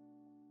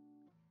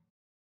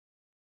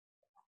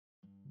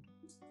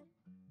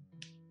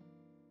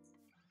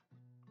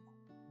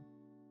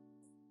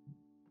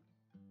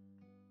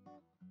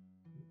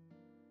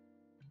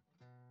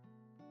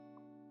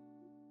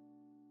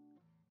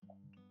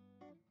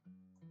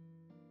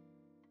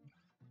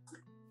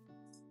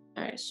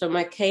 All right, so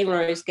my cane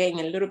row is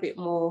getting a little bit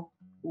more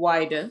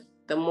wider.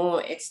 The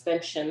more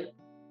extension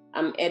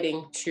I'm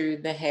adding to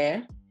the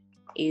hair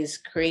is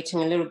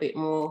creating a little bit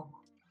more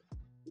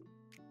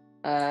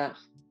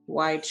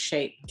wide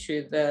shape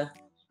to the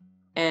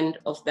end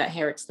of that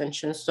hair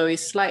extension. So it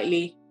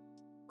slightly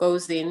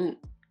goes in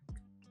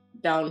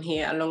down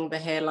here along the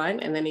hairline,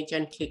 and then it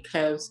gently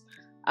curves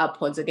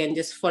upwards, again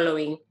just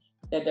following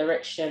the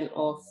direction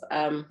of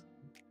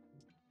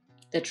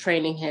the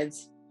training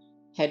head's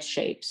head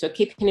shape. So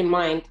keeping in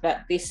mind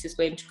that this is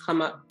going to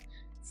come up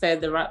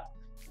further up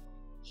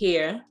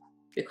here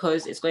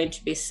because it's going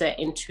to be set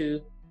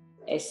into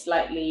a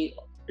slightly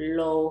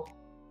low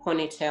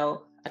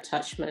ponytail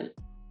attachment.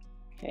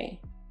 Okay.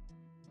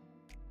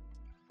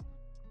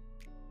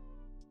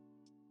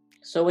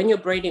 So when you're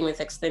braiding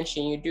with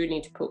extension, you do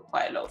need to put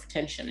quite a lot of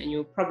tension, and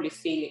you'll probably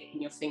feel it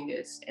in your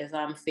fingers as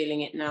I'm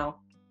feeling it now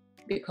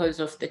because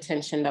of the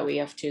tension that we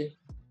have to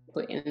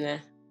put in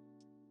there.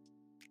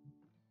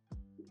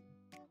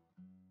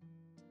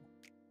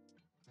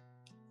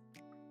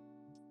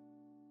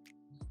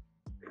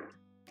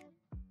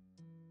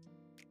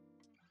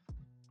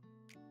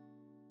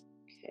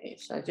 Okay,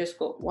 so I just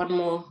got one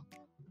more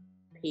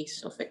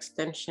piece of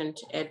extension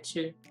to add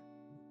to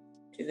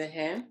the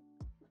hair.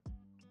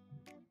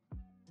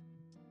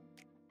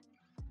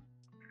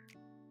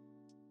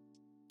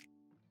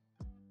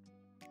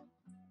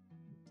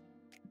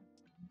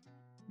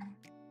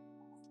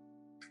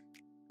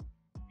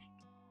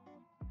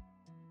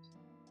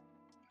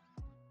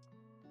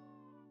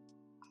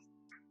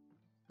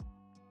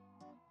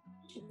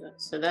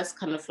 So that's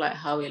kind of like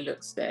how it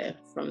looks there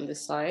from the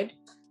side.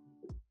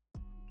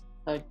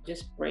 I'll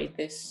just braid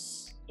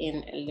this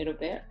in a little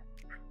bit.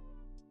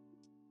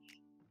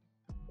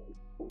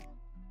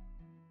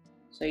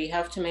 So you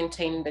have to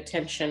maintain the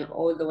tension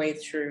all the way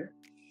through.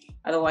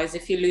 Otherwise,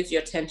 if you lose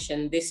your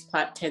tension, this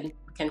part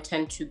can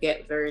tend to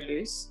get very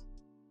loose.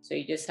 So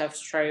you just have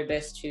to try your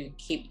best to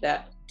keep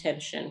that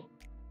tension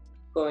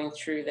going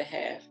through the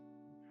hair.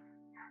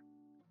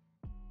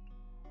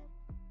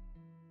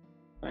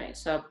 Right,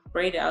 so I'll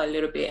braid it out a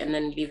little bit and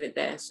then leave it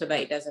there so that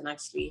it doesn't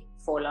actually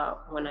fall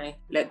out when I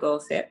let go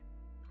of it.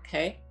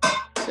 Okay,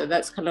 so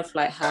that's kind of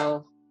like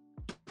how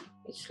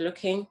it's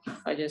looking.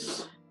 If I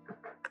just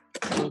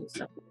move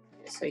this up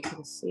so you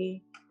can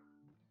see.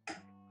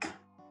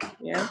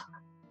 Yeah.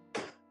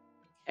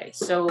 Okay,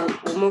 so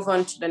we'll move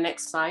on to the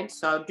next side.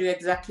 So I'll do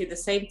exactly the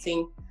same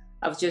thing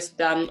I've just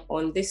done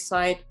on this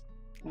side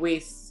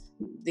with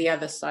the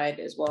other side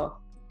as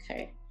well.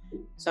 Okay,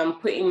 so I'm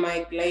putting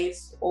my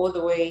glaze all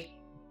the way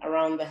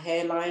around the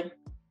hairline,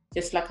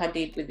 just like I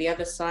did with the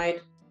other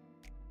side,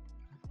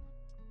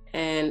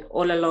 and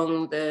all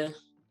along the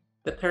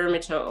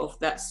perimeter of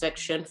that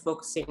section,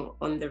 focusing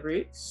on the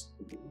roots.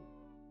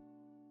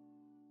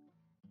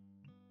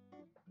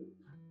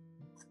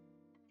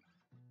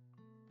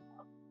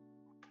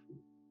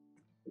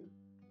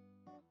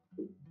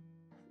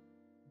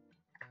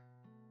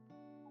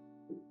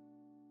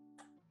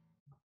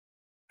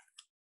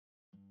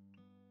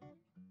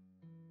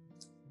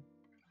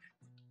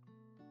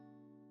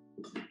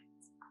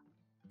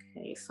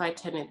 Okay, if I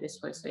turn it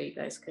this way so you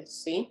guys can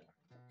see.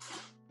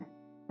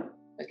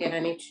 Again, I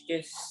need to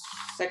just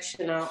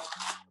section out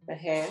the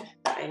hair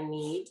that I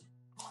need.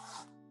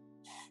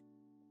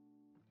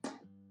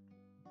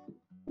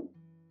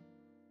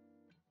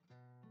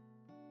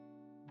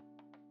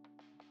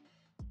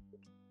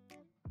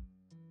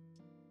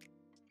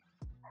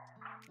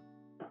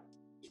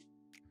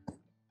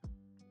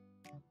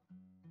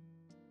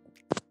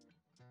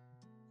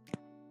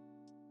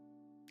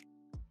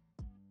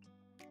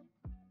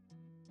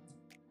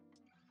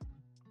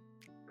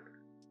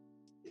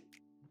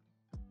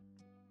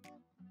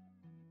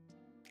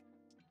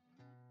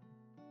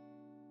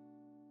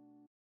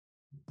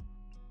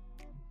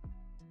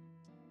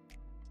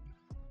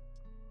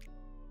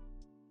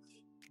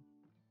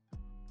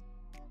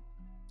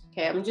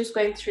 Okay, I'm just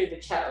going through the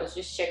chat. I was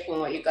just checking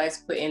what you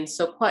guys put in.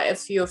 So quite a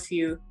few of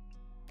you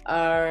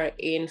are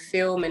in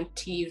film and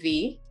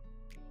TV,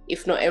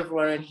 if not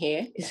everyone in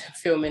here is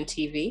film and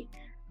TV.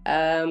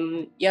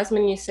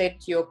 Yasmin, you said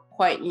you're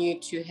quite new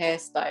to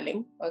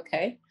hairstyling.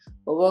 Okay,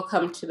 well,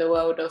 welcome to the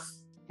world of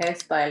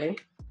hairstyling.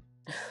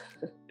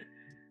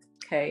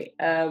 Okay,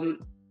 let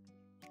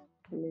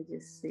me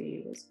just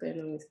see what's going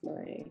on with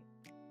my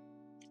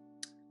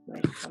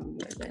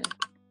camera there.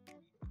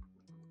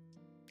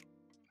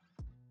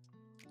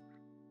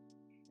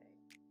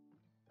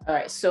 All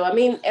right, so I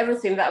mean,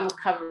 everything that I'm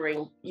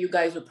covering, you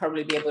guys will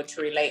probably be able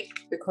to relate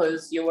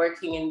because you're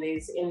working in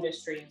these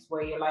industries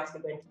where you're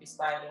likely going to be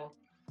styling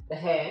the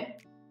hair.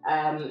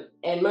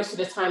 And most of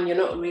the time, you're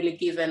not really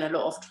given a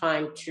lot of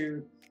time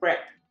to prep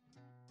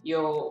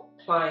your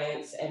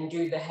clients and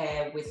do the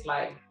hair with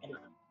like,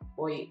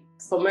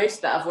 for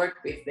most that I've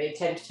worked with, they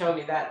tend to tell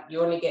me that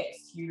you only get a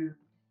few,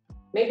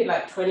 maybe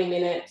like 20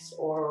 minutes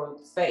or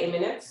 30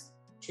 minutes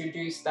to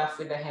do stuff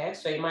with the hair.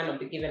 So you might not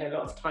be given a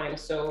lot of time.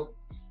 So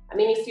I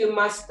mean, if you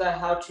master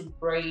how to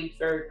braid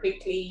very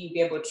quickly, you'll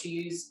be able to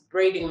use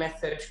braiding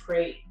method to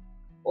create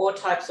all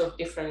types of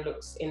different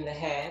looks in the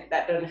hair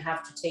that don't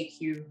have to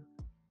take you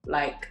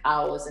like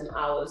hours and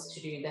hours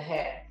to do the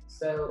hair.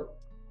 So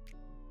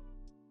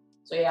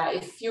yeah,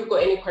 if you've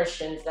got any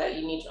questions that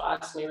you need to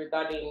ask me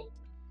regarding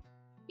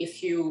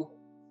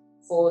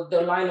for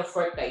the line of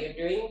work that you're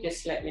doing,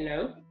 just let me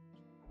know.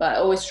 But I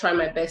always try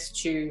my best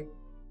to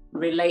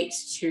relate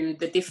to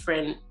the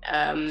different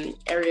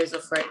areas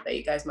of work that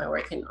you guys might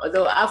work in.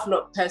 Although I've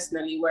not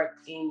personally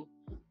worked in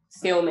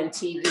film and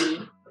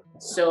TV,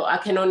 so I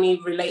can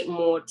only relate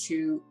more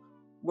to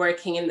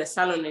working in the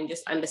salon and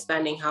just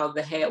understanding how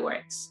the hair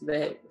works,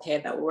 the hair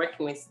that we're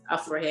working with,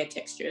 Afro hair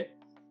texture.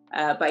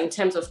 But in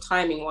terms of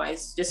timing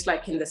wise, just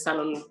like in the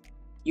salon,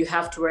 you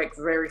have to work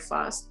very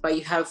fast, but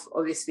you have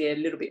obviously a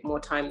little bit more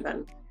time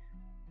than,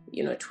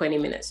 20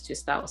 minutes to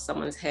style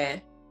someone's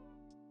hair.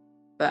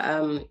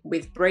 But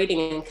with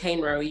braiding and cane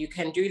row, you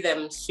can do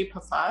them super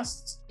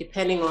fast,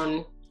 depending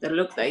on the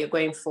look that you're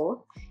going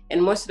for.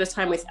 And most of the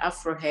time with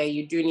Afro hair,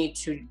 you do need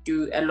to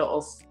do a lot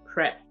of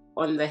prep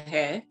on the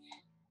hair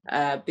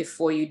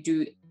before you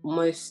do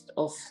most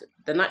of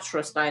the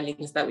natural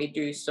stylings that we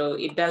do. So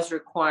it does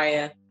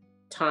require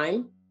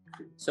time.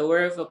 So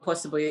wherever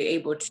possible, you're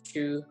able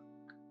to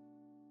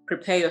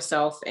prepare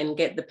yourself and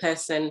get the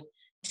person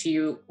to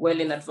you well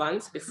in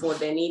advance before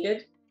they're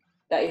needed.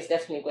 That is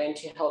definitely going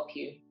to help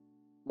you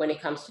when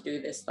it comes to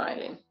do this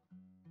styling.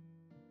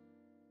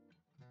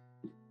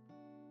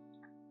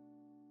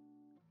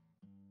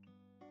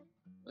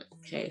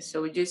 Okay,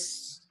 so I'm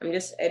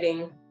just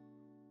adding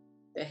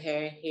the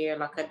hair here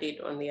like I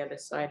did on the other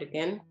side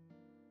again.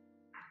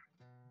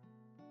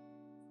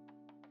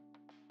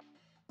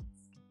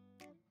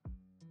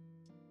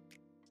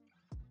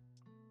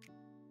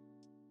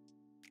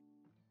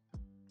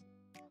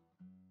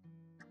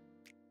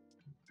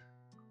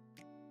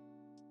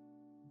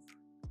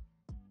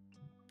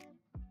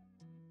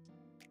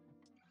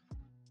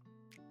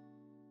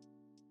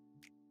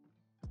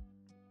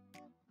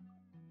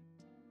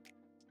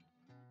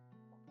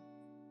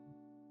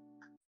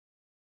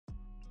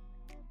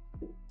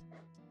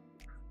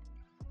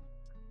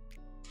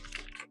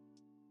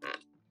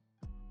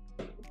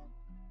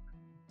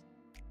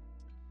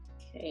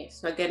 Okay,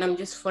 so again, I'm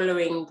just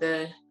following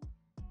the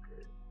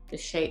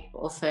shape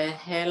of a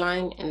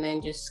hairline and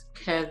then just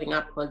curving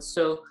upwards.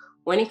 So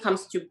when it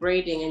comes to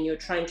braiding and you're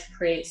trying to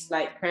create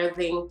slight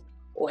curving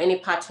or any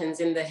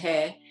patterns in the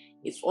hair,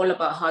 it's all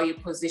about how you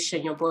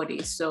position your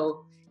body.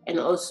 So, and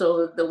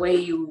also the way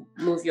you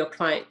move your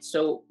client.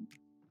 So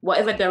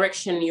whatever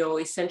direction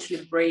you're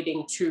essentially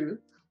braiding to,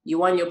 you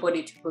want your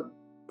body to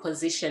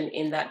position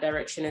in that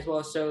direction as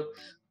well. So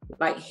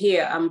like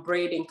here, I'm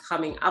braiding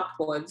coming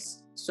upwards.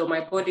 So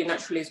my body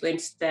naturally is going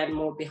to stand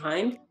more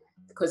behind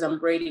because I'm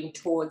braiding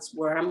towards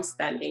where I'm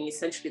standing.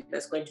 Essentially,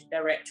 that's going to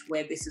direct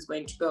where this is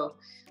going to go.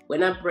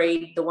 When I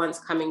braid the ones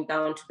coming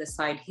down to the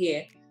side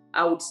here,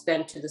 I would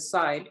stand to the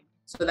side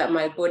so that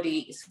my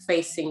body is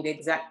facing the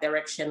exact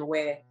direction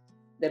where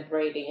the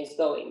braiding is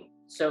going.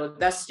 So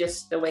that's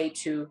just the way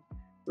to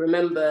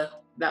remember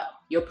that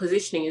your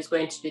positioning is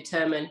going to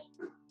determine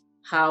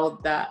how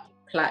that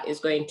plait is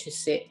going to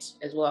sit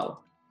as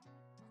well.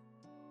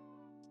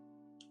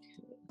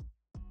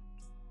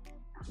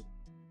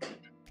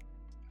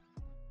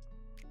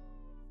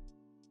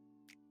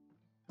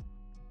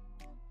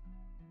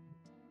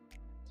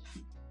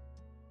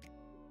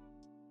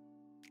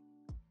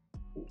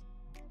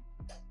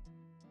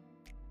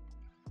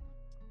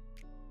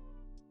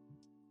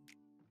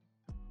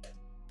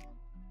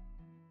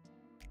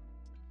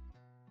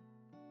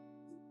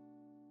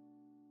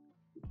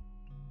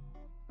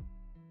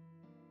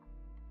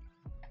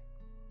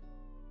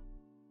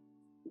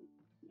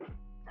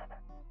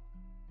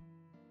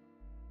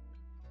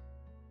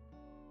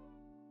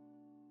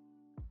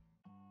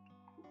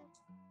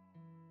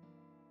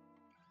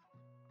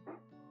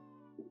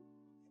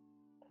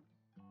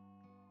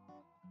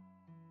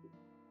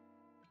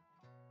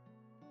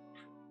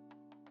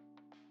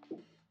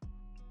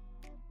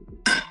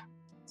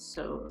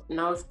 So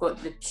now I've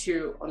got the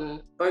two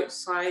on both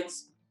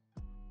sides,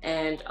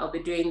 and I'll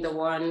be doing the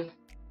one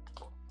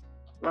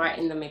right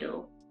in the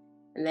middle.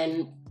 And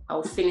then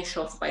I'll finish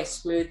off by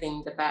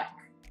smoothing the back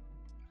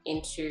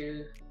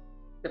into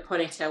the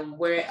ponytail,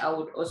 where I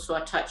would also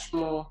attach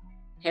more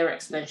hair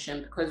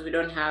extension because we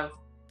don't have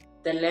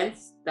the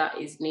length that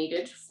is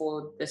needed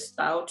for the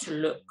style to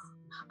look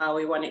how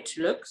we want it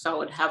to look. So I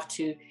would have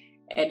to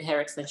add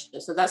hair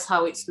extension. So that's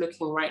how it's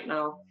looking right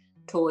now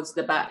towards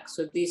the back.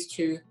 So these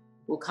two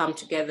will come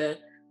together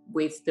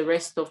with the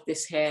rest of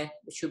this hair,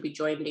 which will be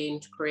joined in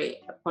to create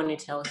a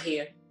ponytail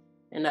here.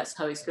 And that's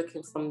how it's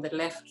looking from the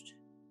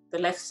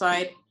left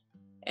side.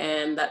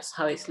 And that's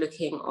how it's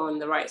looking on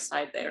the right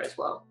side there as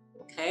well.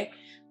 Okay,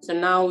 so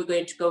now we're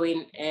going to go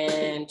in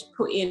and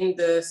put in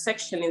the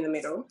section in the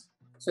middle.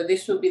 So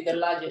this will be the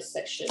largest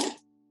section.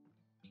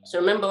 So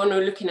remember, when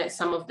we're looking at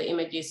some of the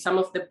images, some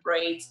of the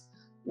braids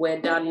were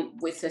done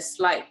with a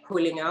slight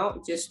pulling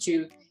out just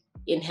to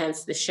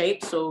enhance the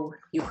shape. So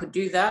you could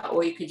do that,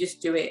 or you could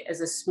just do it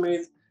as a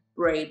smooth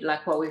braid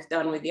like what we've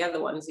done with the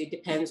other ones. It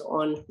depends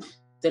on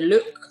the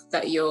look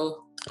that you're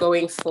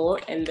going for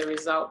and the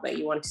result that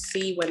you want to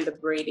see when the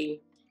braiding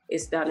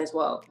is done as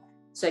well.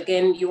 So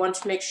again, you want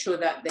to make sure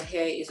that the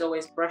hair is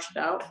always brushed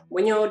out.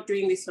 When you're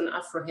doing this on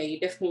Afro hair, you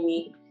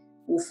definitely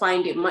will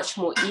find it much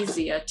more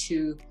easier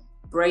to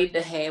braid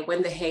the hair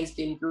when the hair has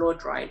been blow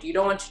dried. You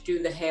don't want to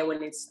do the hair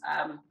when it's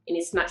in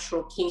its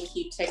natural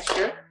kinky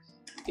texture,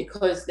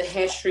 because the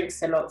hair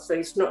shrinks a lot. So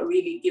it's not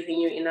really giving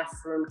you enough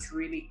room to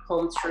really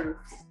comb through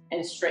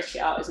and stretch it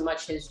out as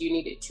much as you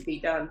need it to be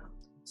done.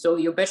 So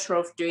you're better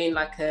off doing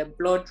like a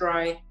blow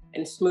dry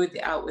and smooth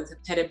it out with a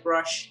petted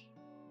brush,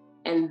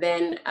 and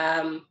then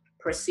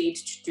proceed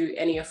to do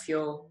any of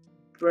your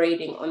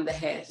braiding on the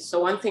hair.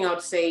 So one thing I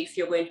would say, if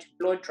you're going to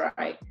blow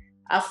dry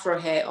Afro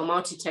hair or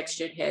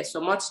multi-textured hair,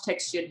 so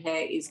multi-textured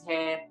hair is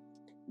hair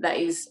that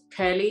is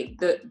curly.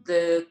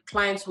 The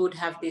clients would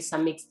have this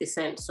mixed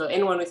descent. So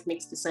anyone with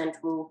mixed descent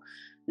will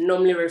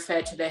normally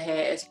refer to the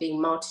hair as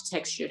being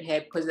multi-textured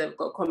hair because they've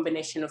got a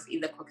combination of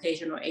either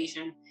Caucasian or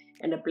Asian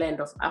and a blend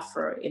of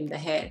Afro in the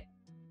hair.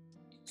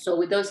 So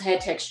with those hair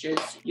textures,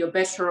 you're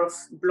better off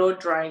blow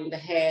drying the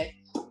hair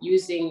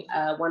using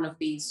one of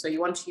these. So you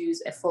want to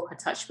use a fork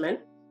attachment.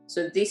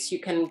 So this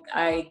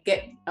I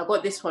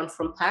got this one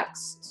from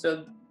PAX.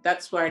 So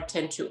that's where I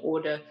tend to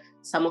order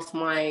some of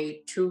my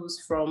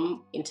tools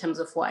from in terms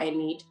of what I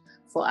need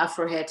for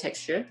Afro hair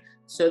texture.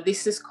 So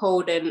this is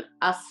called an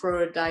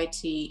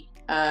Aphrodite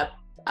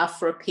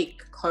Afro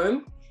Pick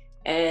comb.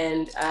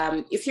 And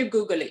if you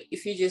Google it,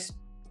 if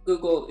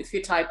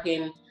you type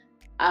in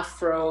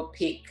Afro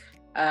Pick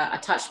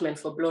attachment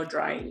for blow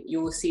drying, you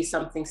will see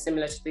something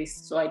similar to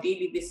this. So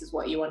ideally, this is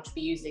what you want to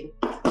be using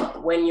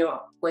when you're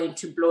going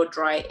to blow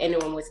dry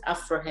anyone with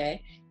Afro hair.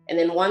 And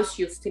then once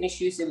you've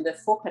finished using the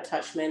fork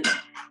attachment,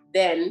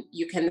 then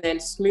you can then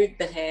smooth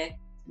the hair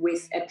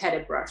with a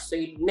petted brush. So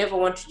you never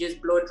want to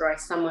just blow dry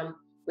someone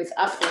with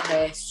Afro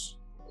hair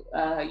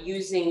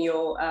using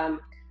your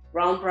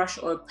round brush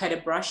or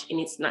petted brush in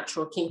its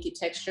natural kinky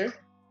texture.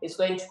 It's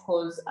going to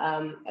cause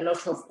a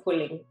lot of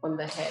pulling on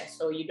the hair.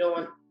 So you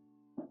don't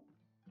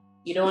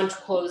want to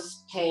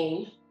cause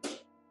pain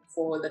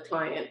for the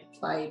client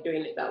by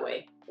doing it that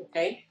way,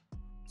 okay?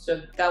 So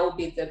that will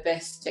be the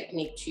best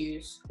technique to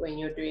use when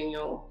you're doing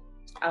your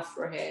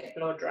afro hair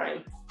blow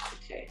drying.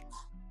 Okay.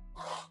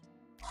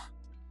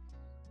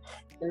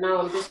 And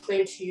now I'm just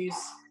going to use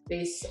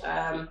this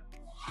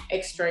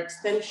extra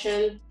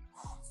extension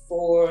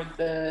for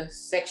the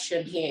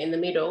section here in the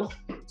middle.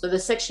 So the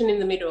section in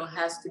the middle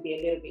has to be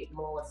a little bit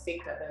more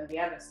thicker than the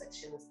other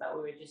sections that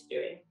we were just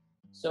doing.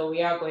 So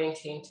we are going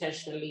to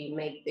intentionally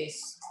make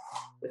this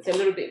with a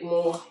little bit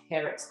more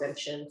hair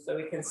extension so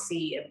we can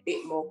see a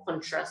bit more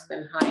contrast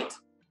and height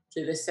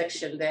to the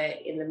section there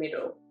in the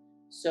middle.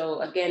 So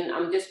again,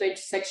 I'm just going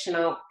to section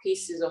out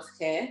pieces of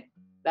hair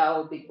that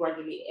will be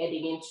gradually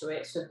adding into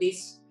it. So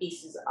these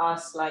pieces are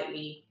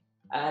slightly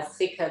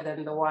thicker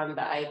than the one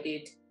that I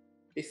did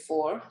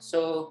before.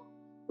 So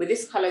with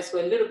this color, it's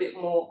got a little bit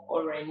more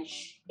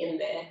orange in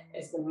there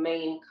as the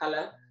main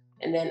color.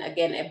 And then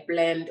again, a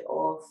blend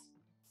of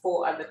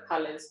 4 other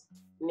colors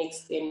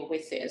mixed in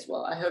with it as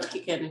well. I hope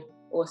you can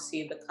all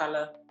see the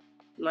color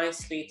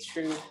nicely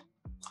through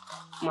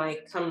my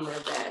camera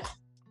there.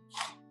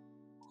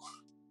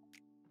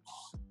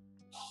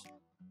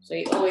 So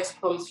you always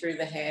comb through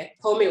the hair.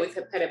 Comb it with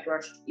a petted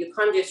brush. You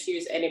can't just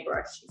use any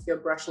brush if you're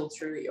brushing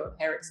through your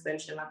hair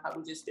extension like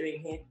I'm just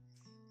doing here.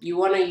 You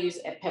want to use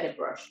a petted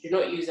brush. Do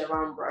not use a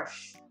round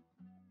brush,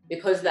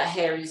 because that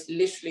hair is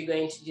literally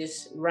going to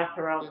just wrap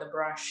around the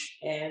brush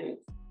and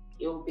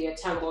it will be a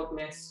tangled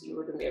mess. You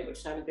wouldn't be able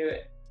to undo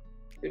it.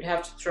 You'd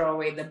have to throw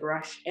away the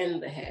brush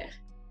and the hair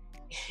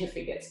if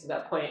it gets to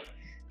that point.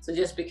 So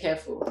just be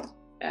careful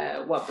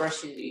what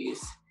brushes you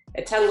use.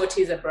 A tangle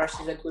teaser brush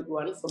is a good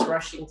one for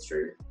brushing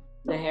through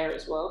the hair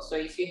as well. So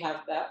if you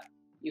have that,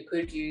 you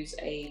could use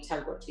a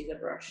tangle teaser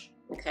brush.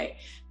 Okay,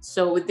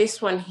 so with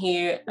this one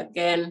here,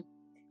 again,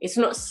 it's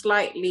not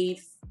slightly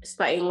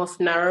starting off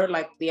narrow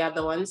like the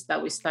other ones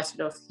that we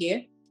started off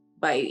here,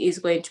 but it is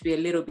going to be a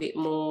little bit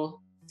more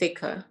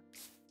thicker.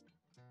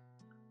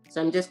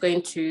 So I'm just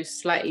going to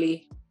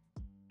slightly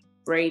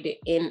braid it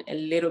in a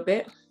little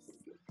bit,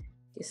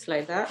 just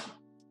like that.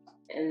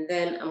 And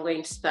then I'm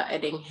going to start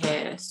adding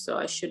hair. So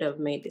I should have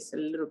made this a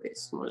little bit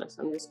smaller.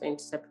 So I'm just going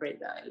to separate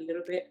that a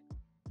little bit.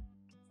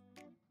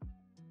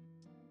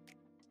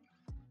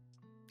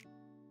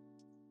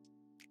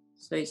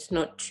 So it's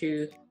not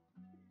too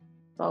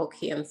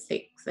bulky and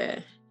thick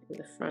there in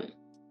the front.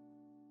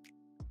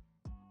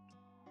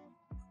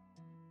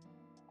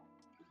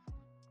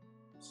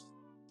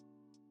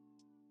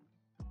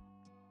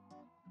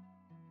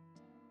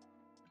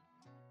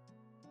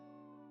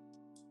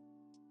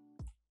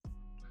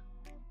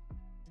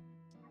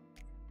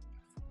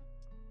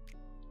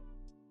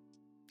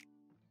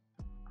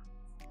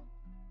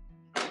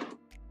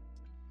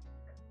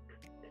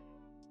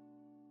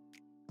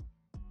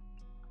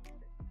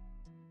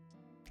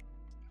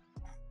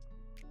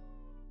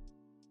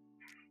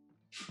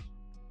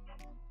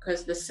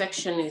 Because the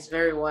section is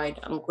very wide,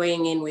 I'm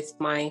going in with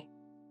my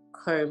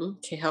comb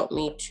to help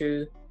me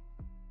to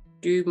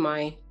do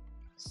my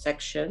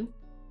section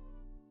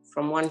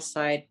from one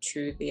side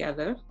to the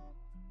other.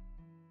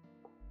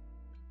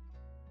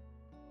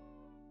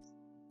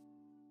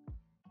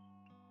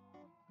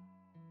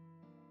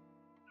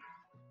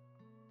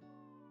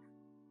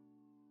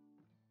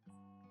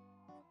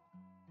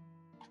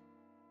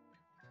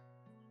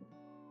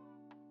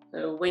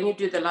 So when you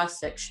do the last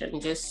section,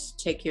 just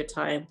take your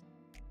time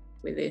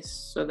with this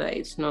so that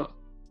it's not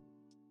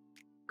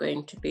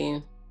going to be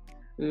a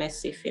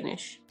messy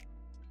finish.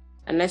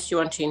 Unless you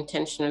want to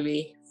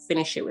intentionally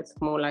finish it with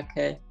more like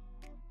a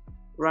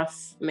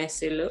rough,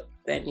 messy look,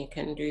 then you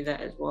can do that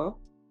as well.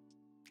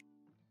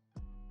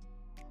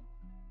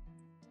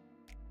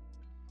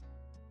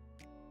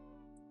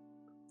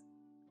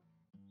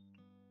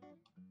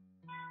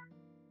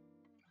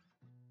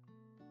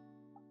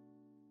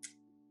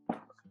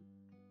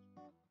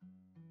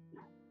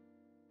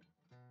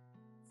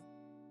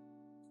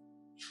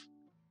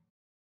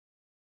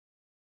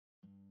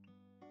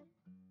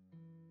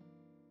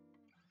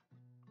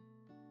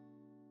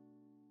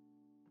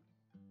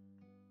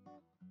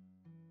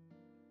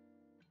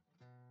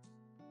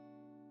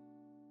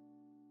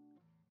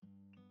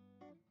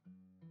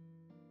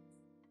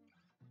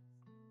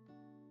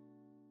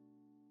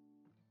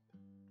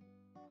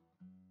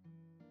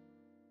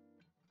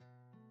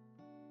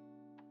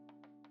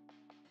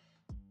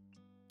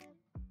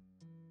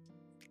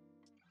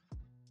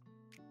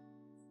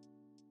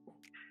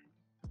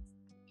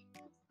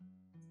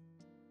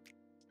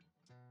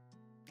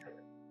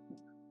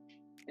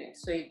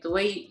 So the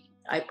way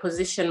I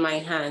position my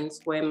hands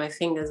where my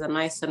fingers are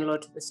nice and low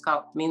to the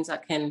scalp means I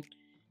can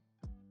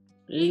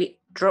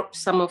drop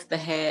some of the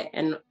hair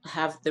and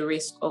have the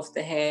risk of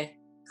the hair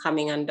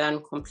coming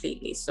undone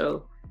completely.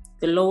 So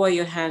the lower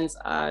your hands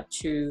are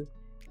to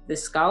the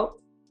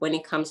scalp when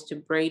it comes to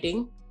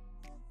braiding,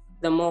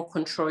 the more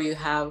control you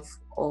have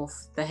of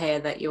the hair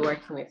that you're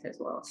working with as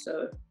well.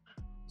 So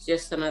it's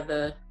just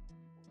another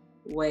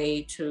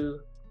way to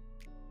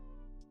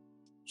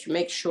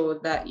make sure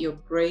that your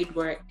braid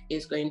work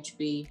is going to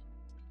be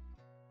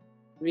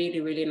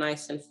really, really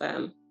nice and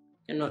firm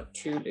and not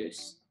too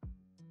loose.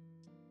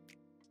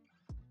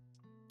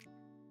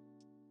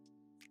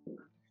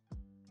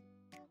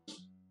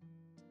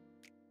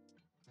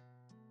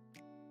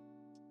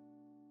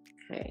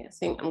 Okay, I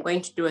think I'm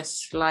going to do a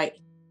slight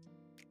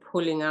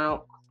pulling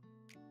out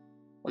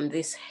on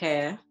this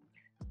hair.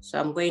 So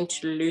I'm going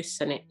to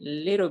loosen it a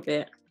little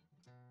bit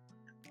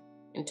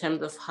in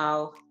terms of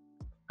how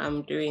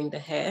I'm doing the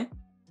hair,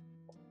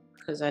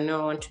 because I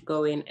know I want to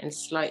go in and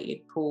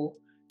slightly pull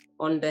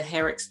on the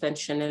hair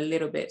extension a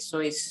little bit, so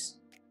it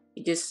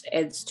just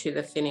adds to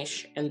the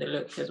finish and the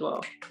look as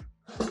well.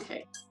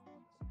 Okay.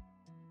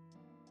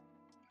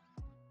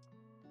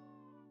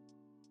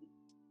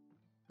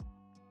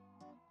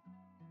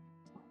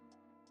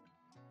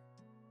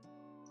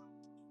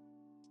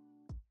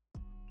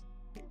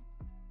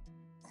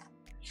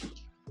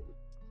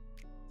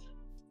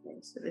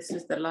 So this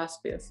is the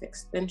last bit of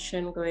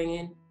extension going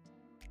in.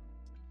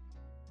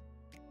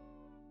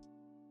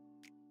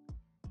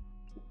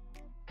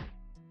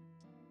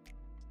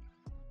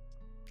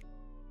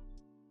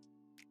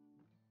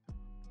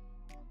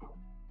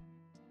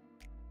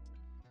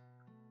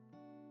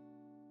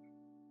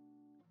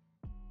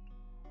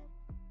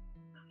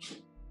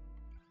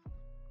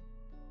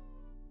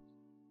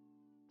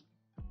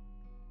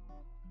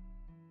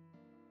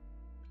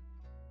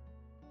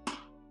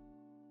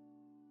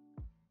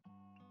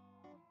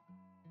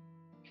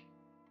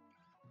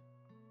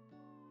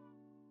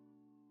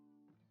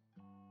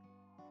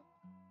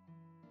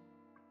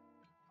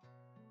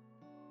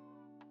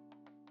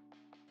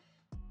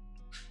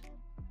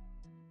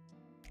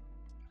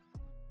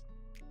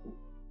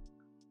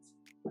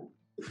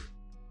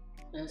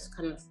 That's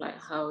kind of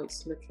like how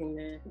it's looking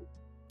there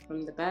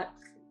from the back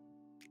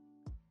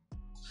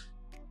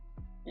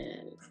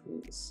and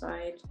from the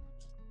side.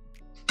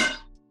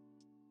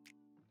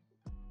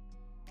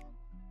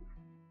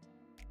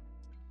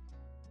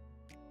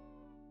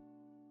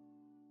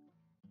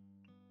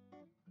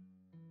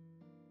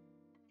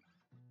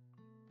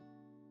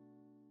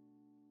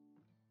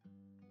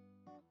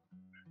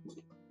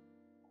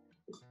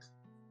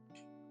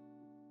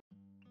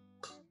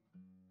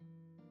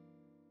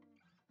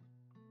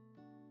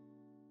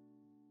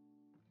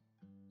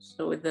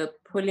 So with the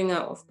pulling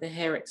out of the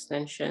hair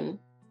extension,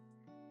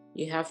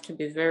 you have to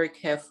be very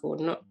careful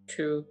not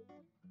to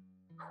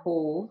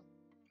pull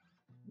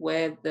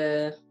where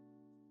the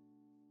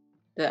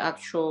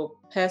actual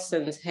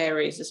person's hair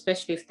is,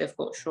 especially if they've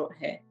got short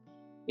hair.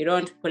 You don't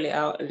want to pull it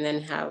out and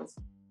then have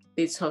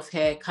bits of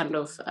hair kind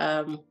of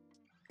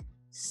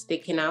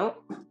sticking out.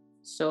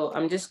 So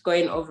I'm just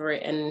going over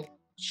it and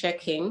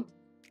checking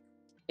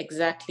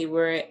exactly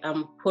where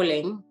I'm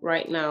pulling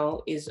right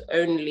now is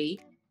only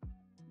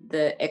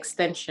the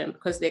extension,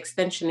 because the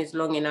extension is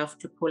long enough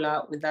to pull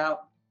out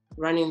without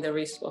running the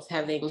risk of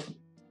having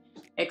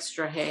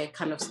extra hair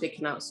kind of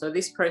sticking out. So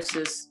this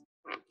process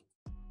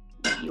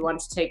you want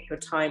to take your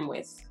time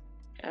with.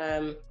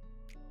 So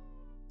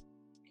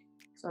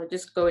I'll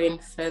just go in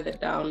further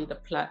down the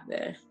plait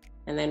there,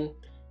 and then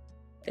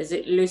as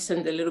it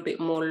loosens a little bit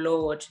more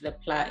lower to the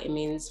plait, it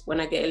means when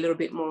I get a little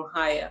bit more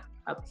higher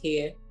up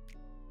here,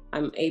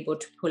 I'm able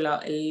to pull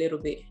out a little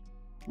bit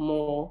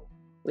more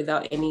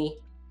without any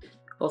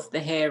of the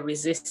hair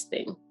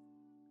resisting,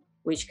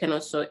 which can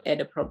also add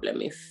a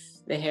problem if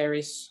the hair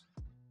is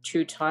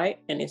too tight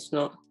and it's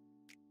not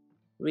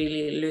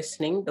really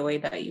loosening the way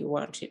that you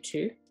want it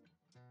to.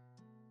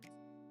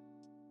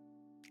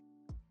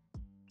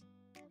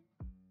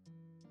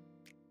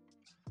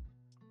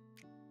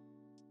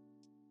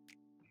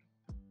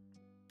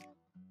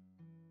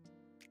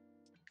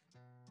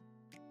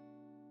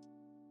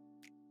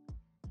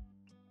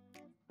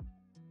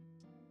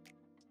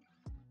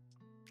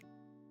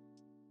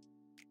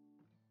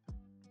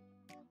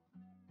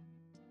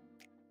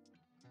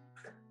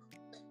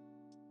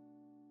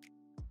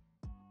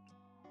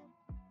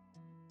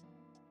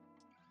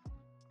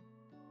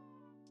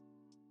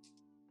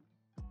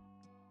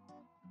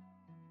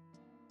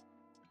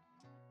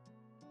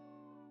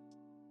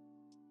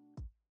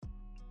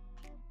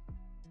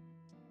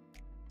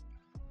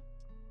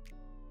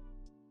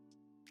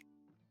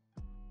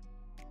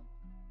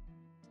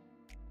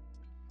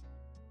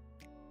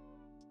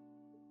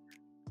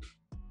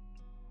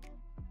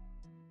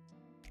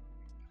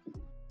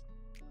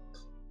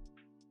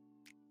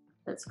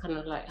 That's kind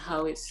of like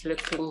how it's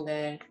looking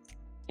there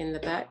in the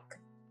back.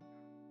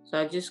 So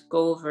I just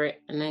go over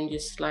it and then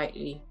just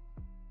slightly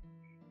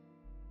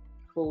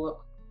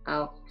pull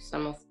out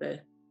some of the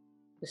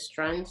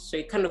strands. So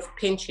you kind of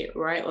pinch it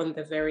right on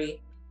the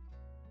very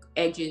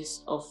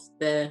edges of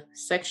the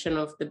section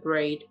of the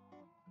braid,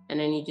 and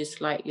then you just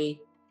slightly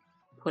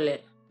pull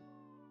it.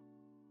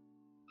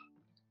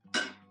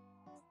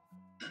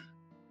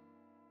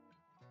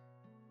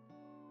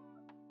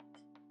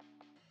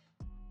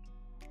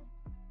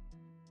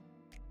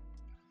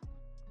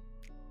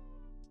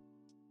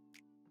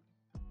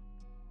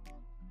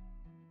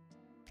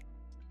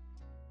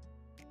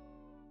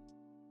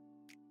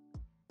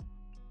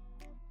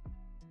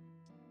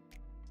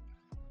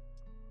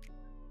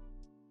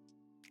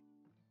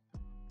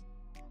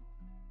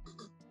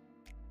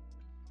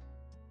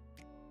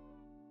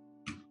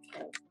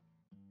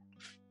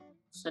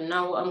 So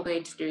now what I'm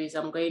going to do is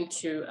I'm going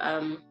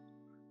to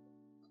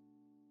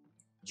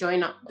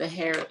join up the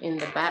hair in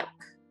the back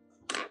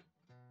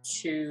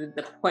to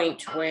the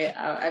point where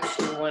I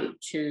actually want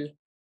to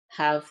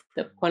have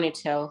the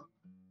ponytail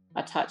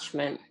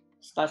attachment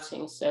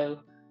starting.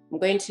 So I'm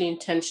going to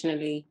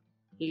intentionally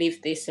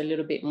leave this a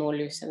little bit more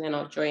loose, and then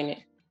I'll join it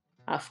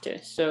after.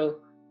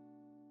 So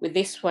with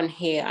this one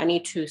here, I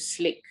need to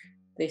slick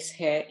this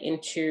hair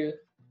into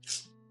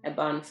a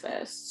bun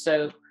first.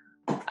 So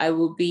I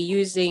will be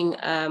using,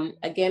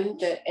 again,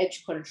 the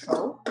edge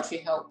control to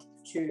help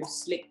to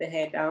slick the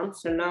hair down.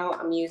 So now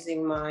I'm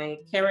using my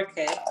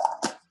Kerake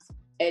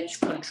edge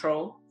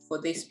control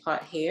for this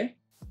part here.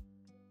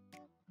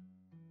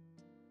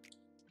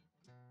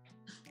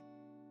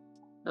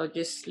 I'll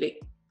just slick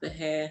the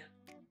hair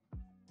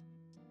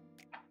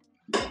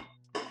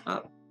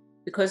up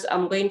because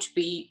I'm going to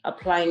be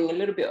applying a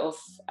little bit of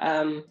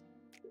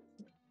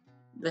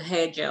the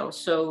hair gel.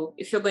 So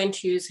if you're going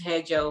to use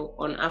hair gel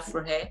on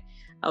Afro hair,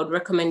 I would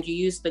recommend you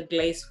use the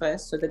glaze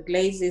first. So the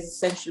glaze is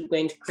essentially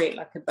going to create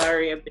like a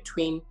barrier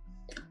between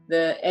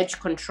the edge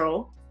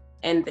control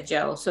and the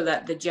gel, so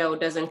that the gel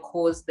doesn't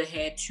cause the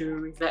hair to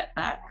revert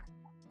back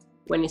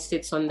when it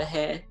sits on the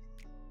hair.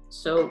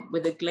 So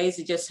with the glaze,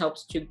 it just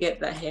helps to get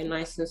that hair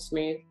nice and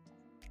smooth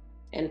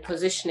and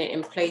position it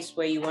in place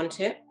where you want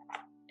it.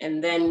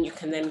 And then you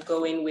can then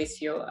go in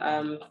with your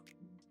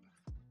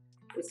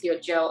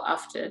gel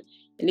after.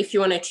 And if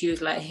you wanted to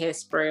use like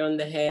hairspray on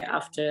the hair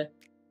after,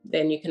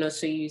 then you can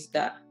also use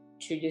that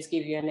to just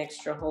give you an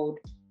extra hold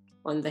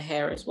on the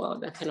hair as well.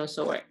 That can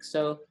also work.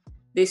 So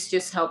this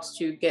just helps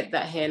to get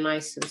that hair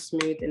nice and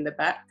smooth in the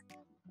back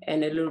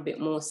and a little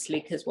bit more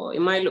sleek as well. It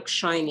might look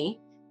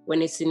shiny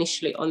when it's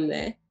initially on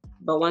there,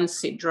 but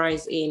once it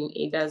dries in,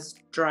 it does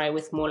dry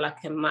with more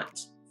like a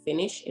matte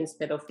finish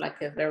instead of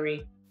like a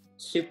very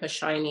super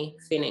shiny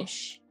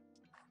finish.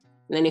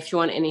 And then if you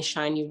want any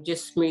shine, you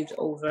just smooth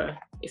over.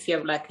 If you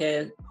have like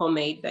a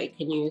pomade that you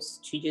can use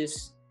to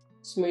just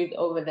smooth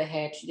over the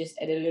hair to just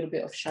add a little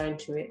bit of shine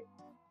to it,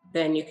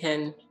 then you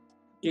can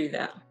do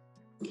that.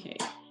 Okay.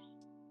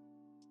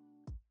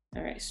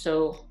 All right,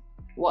 so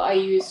what I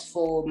use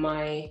for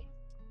my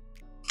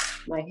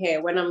hair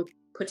when I'm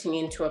putting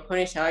into a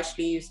ponytail, I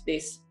actually use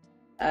this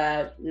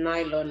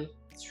nylon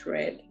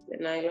thread. The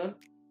nylon,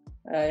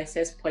 it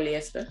says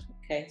polyester.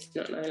 Okay, it's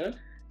not nylon,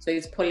 so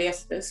it's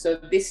polyester. So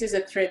this is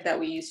a thread that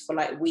we use for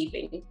like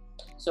weaving.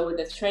 So with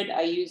the thread,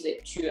 I use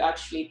it to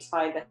actually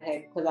tie the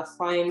hair because I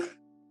find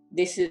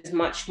this is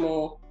much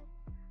more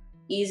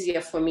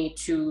easier for me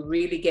to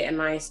really get a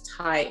nice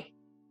tight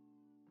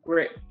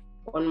grip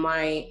on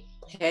my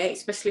hair,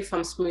 especially if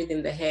I'm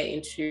smoothing the hair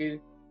into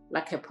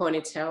like a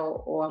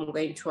ponytail or I'm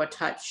going to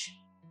attach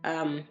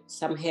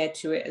some hair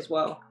to it as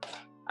well.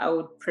 I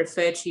would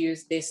prefer to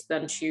use this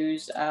than to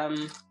use,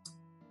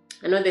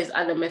 I know there's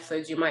other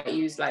methods. You might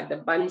use like the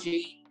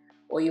bungee,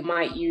 or you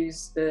might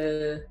use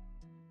the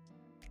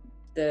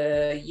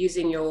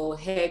using your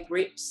hair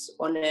grips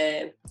on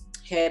a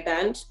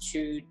hairband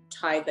to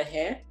tie the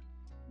hair.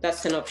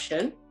 That's an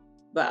option,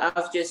 but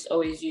I've just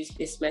always used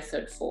this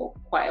method for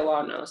quite a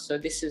while now. So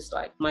this is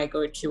like my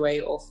go-to way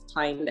of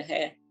tying the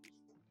hair.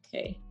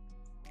 Okay,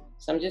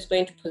 so I'm just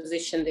going to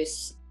position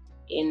this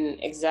in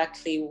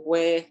exactly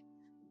where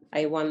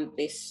I want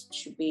this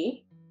to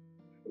be.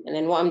 And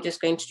then what I'm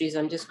just going to do is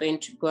I'm just going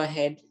to go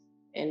ahead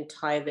and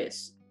tie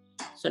this.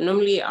 So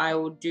normally I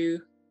would do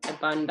a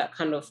band that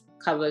kind of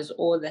covers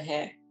all the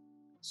hair.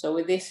 So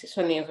with this, it's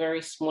only a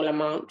very small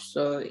amount,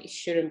 so it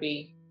shouldn't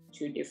be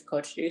too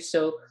difficult to do.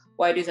 So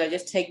what I do is I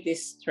just take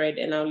this thread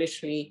and I'll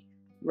literally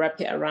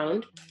wrap it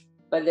around.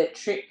 But the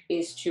trick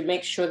is to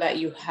make sure that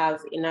you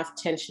have enough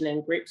tension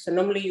and grip. So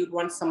normally you'd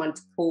want someone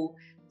to pull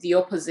the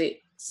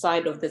opposite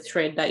side of the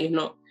thread that you're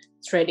not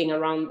threading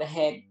around the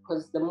head,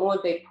 because the more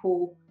they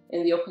pull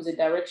in the opposite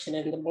direction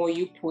and the more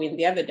you pull in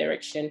the other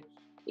direction,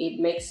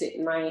 it makes it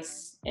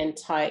nice and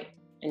tight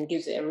and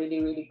gives it a really,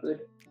 really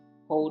good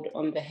hold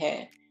on the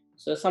hair.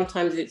 So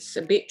sometimes it's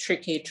a bit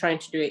tricky trying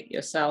to do it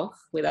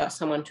yourself without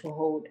someone to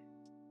hold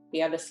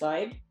the other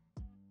side.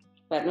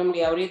 But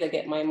normally I would either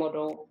get my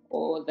model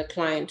or the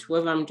client,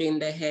 whoever I'm doing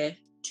their hair,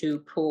 to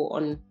pull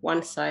on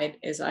one side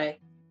as I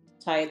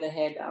tie the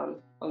hair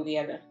down on the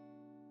other.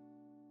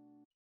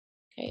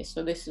 Okay,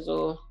 so this is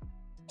all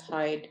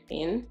tied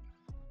in.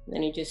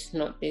 Then you just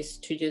knot this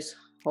to just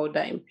hold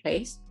that in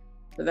place.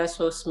 So that's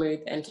all smooth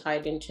and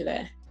tied into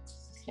there.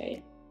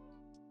 Okay,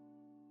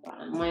 but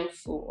I'm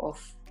mindful of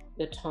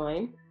the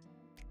time.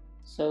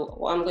 So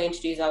what I'm going to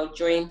do is I'll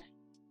join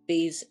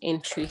these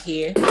into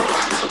here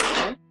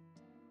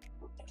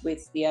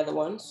with the other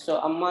ones. So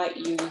I might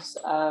use,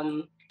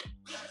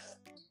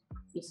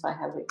 if I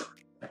have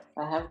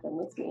them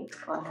with me,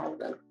 I have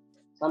them.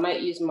 So I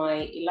might use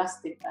my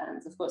elastic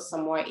bands. I've got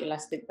some white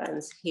elastic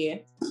bands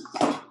here.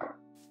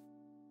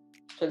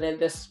 So they're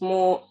the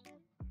small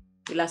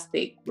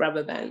elastic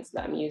rubber bands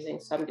that I'm using.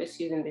 So I'm just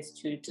using this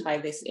to tie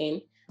this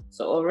in.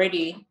 So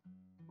already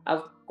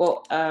I've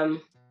got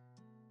the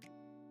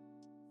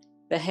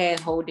hair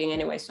holding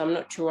anyway, so I'm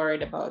not too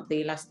worried about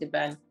the elastic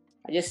band.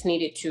 I just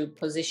needed to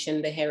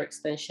position the hair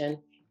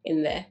extension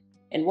in there.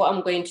 And what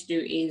I'm going to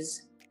do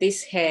is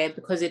this hair,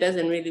 because it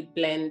doesn't really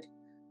blend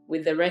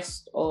with the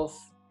rest of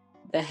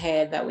the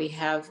hair that we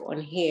have on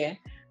here,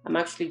 I'm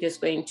actually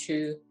just going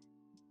to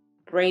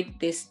braid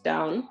this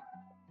down.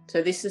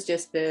 So this is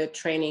just the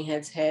training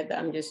head's hair that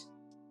I'm just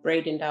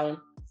braiding down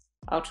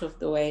out of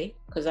the way,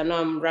 because I know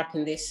I'm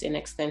wrapping this in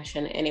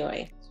extension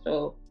anyway,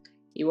 so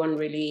you won't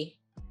really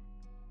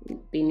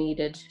be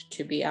needed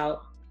to be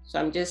out. So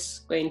I'm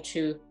just going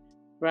to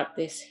wrap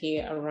this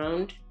here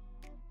around,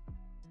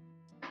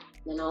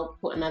 then I'll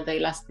put another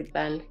elastic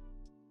band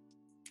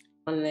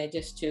on there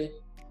just to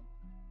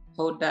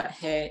hold that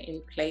hair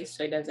in place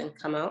so it doesn't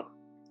come out.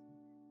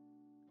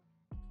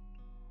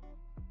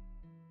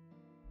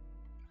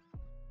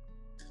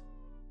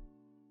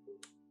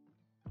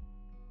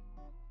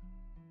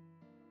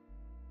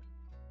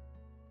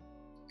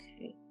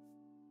 Okay,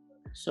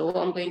 so what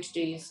I'm going to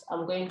do is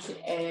I'm going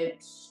to add,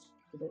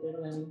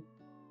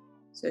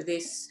 so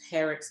this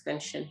hair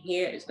extension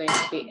here is going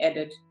to be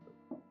added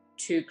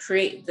to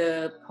create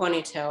the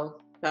ponytail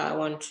that I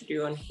want to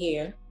do on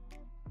here.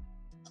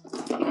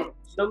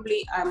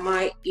 Normally I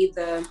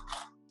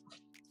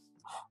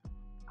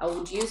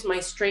would use my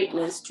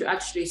straighteners to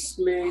actually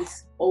smooth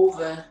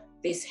over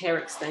this hair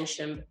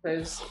extension,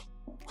 because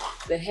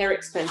the hair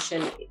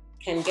extension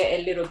can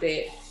get a little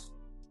bit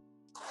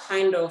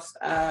kind of,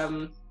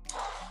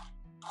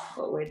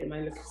 what word am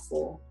I looking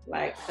for?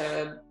 Like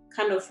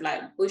kind of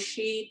like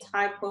bushy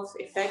type of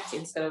effect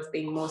instead of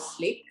being more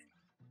sleek.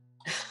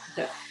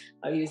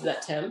 I'll use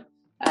that term.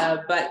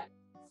 But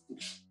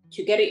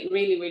to get it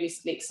really, really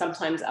sleek,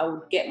 sometimes I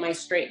would get my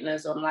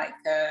straighteners on like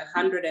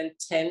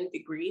 110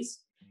 degrees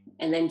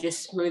and then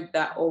just smooth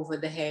that over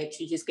the hair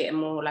to just get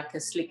more like a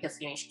slicker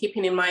finish.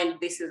 Keeping in mind,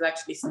 this is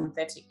actually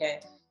synthetic hair.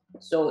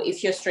 So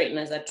if your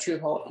straighteners are too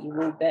hot, you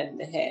will bend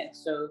the hair.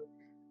 So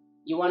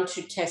you want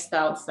to test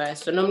out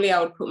first. So normally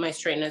I would put my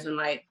straighteners on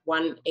like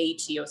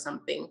 180 or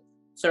something.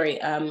 Sorry,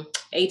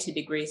 80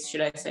 degrees,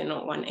 should I say,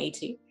 not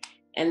 180.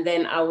 And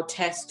then I will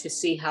test to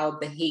see how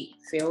the heat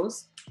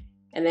feels.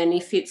 And then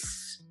if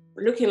it's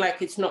looking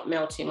like it's not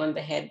melting on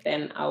the head,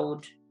 then I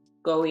would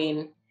go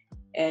in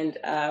and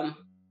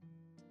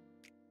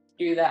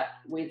do that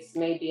with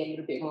maybe a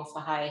little bit more of a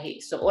higher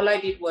heat. So all I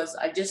did was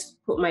I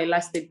just put my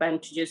elastic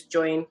band to just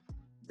join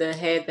the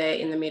hair there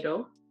in the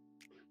middle.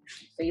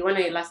 So you want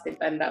to elastic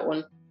band that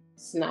one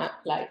snap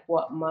like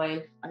what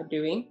mine are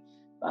doing.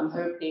 But I'm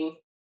hoping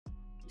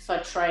if I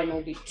try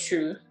maybe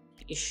 2,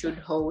 it should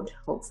hold,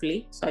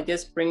 hopefully. So I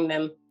just bring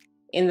them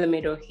in the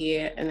middle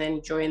here and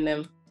then join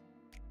them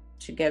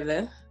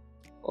together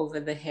over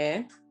the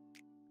hair.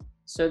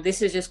 So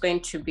this is just going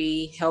to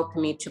be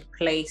helping me to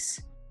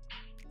place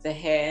the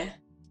hair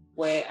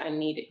where I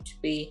need it to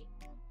be,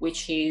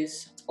 which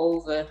is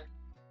over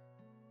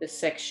the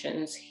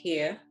sections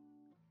here.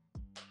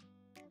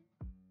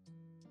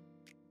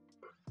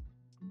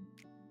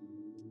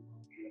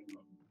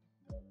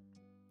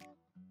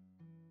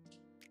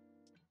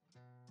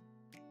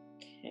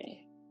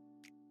 Okay.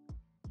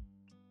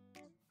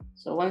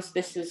 So once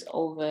this is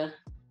over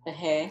the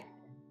hair,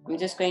 I'm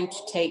just going to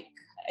take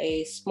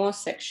a small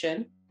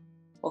section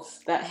of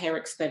that hair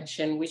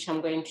extension, which I'm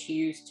going to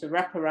use to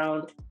wrap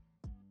around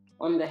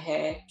on the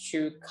hair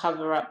to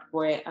cover up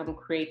where I'm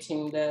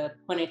creating the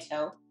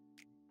ponytail.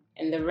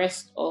 And the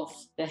rest of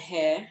the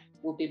hair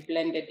will be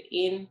blended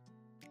in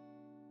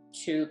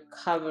to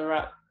cover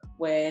up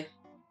where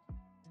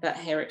that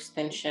hair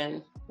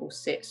extension will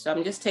sit. So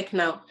I'm just taking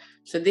out,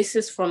 so this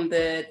is from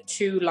the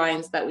 2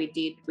 lines that we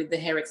did with the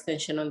hair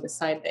extension on the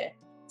side there.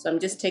 So I'm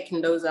just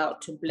taking those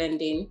out to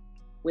blend in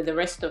with the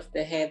rest of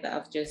the hair that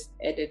I've just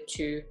added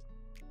to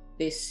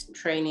this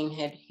training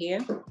head here.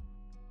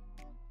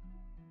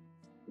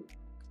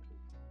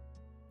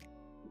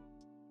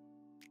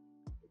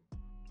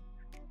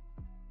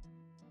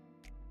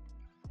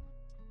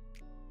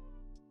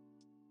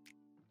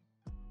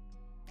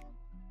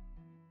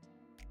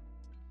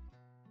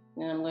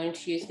 And I'm going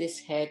to use this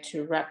hair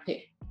to wrap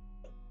it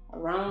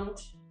around.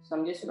 So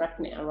I'm just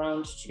wrapping it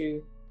around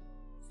to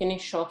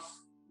finish off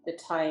the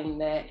tying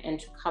there and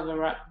to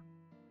cover up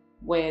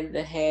where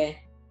the hair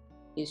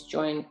is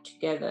joined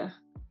together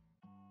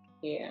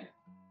here.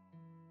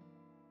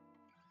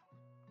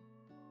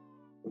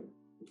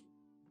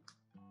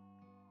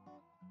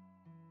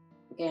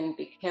 Again,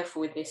 be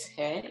careful with this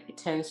hair. It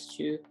tends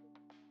to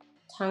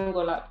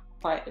tangle up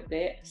quite a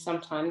bit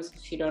sometimes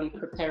if you don't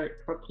prepare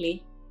it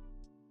properly,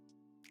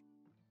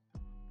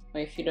 or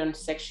if you don't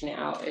section it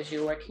out as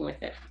you're working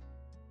with it.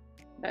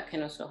 That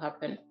can also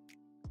happen.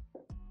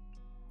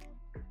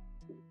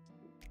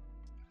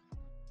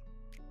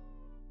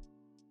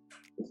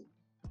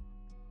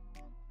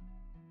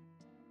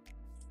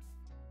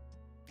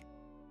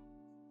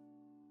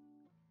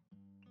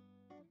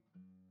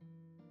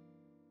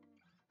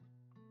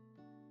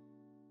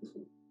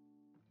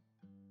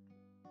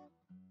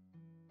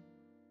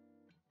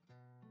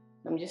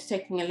 I'm just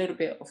taking a little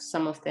bit of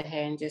some of the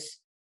hair and just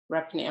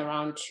wrapping it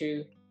around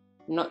to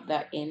knot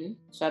that in.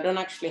 So I don't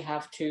actually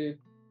have to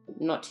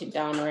knot it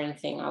down or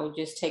anything. I will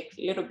just take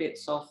little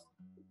bits of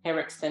hair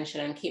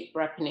extension and keep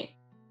wrapping it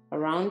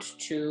around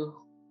to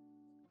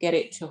get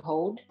it to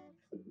hold.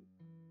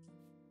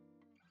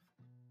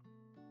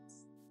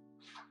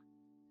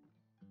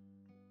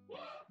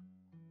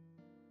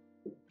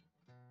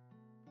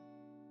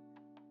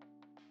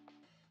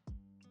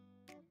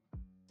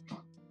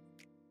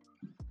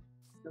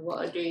 So what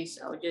I'll do is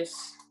I'll just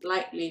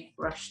lightly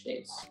brush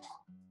this.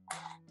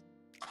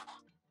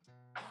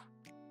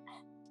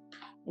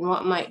 And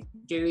what I might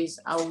do is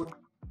I would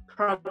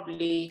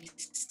probably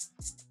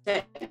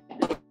set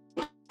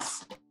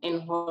this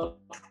in hot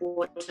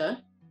water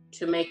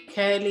to make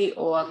curly,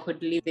 or I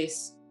could leave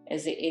this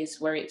as it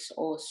is where it's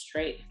all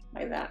straight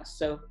like that.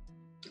 So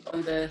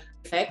on the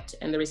effect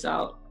and the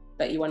result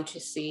that you want to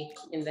see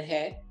in the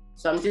hair.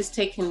 So I'm just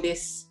taking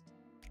this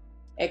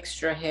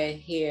extra hair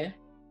here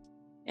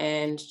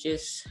and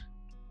just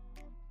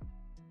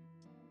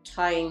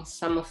tying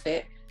some of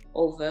it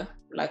over,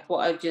 like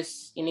what I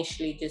just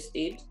initially just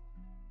did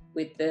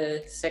with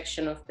the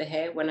section of the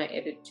hair when I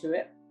added to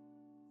it.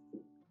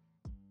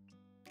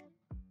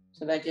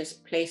 So that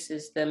just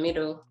places the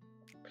middle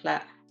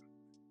plait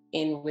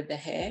in with the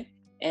hair.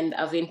 And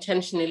I've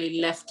intentionally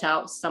left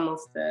out some of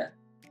the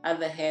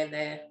other hair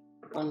there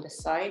on the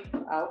side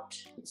out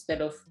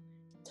instead of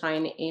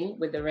tying it in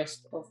with the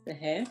rest of the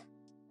hair.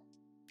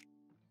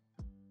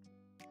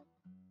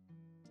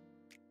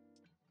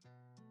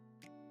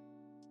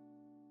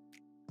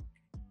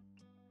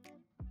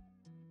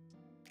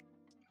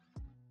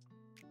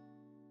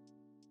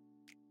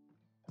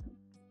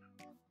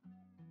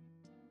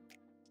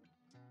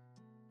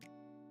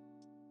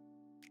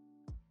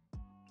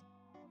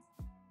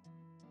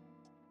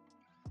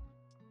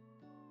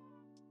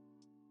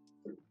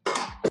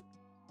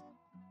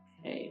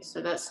 Okay,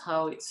 so that's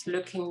how it's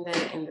looking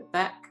there in the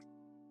back.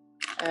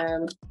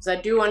 So I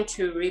do want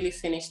to really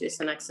finish this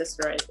and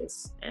accessorize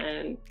this,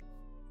 and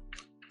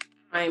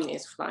time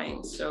is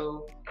flying,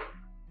 so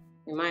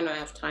we might not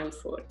have time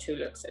for 2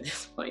 looks at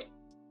this point.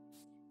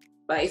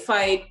 But if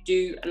I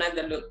do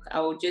another look, I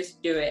will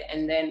just do it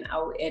and then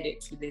I'll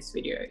edit to this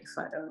video if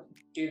I don't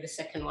do the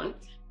second one,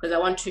 because I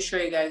want to show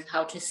you guys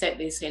how to set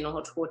this in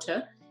hot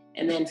water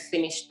and then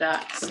finish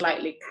that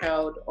slightly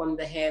curled on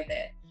the hair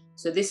there.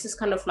 So this is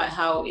kind of like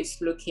how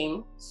it's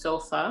looking so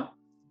far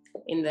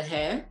in the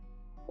hair.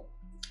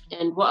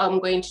 And what I'm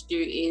going to do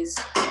is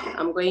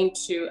I'm going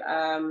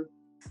to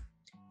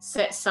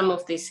set some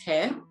of this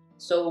hair.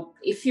 So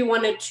if you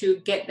wanted to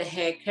get the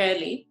hair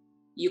curly,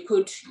 you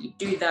could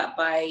do that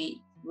by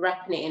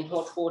wrapping it in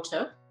hot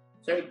water.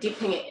 So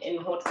dipping it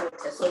in hot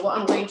water. So what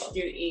I'm going to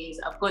do is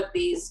I've got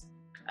these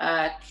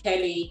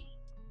curly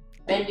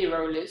bendy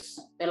rollers.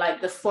 They're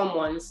like the foam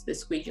ones, the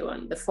squeegee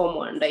one, the foam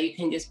one that you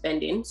can just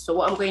bend in. So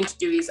what I'm going to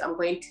do is I'm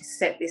going to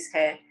set this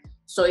hair.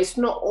 So it's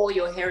not all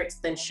your hair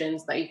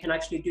extensions that you can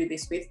actually do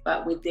this with,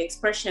 but with the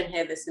expression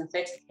hair, the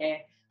synthetic hair,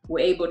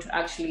 we're able to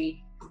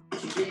actually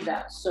do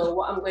that. So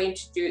what I'm going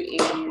to do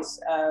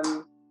is,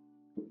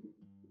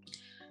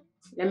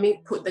 let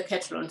me put the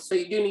kettle on. So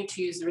you do need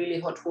to use really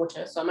hot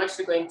water. So I'm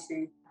actually going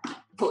to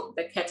put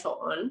the kettle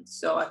on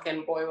so I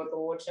can boil the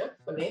water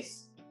for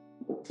this.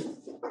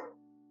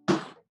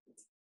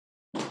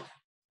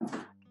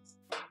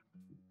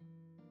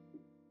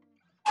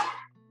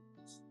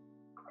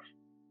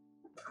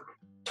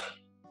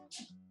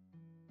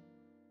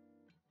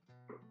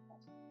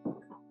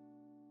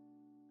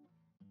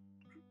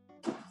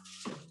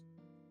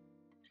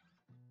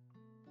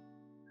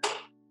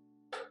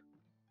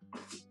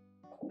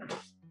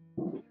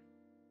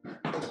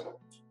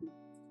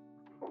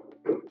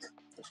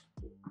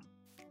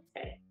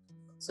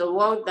 So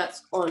while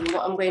that's on,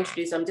 what I'm going to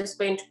do is I'm just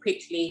going to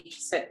quickly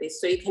set this.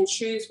 So you can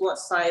choose what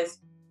size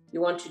you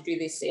want to do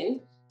this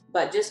in,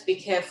 but just be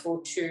careful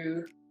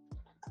to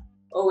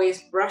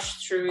always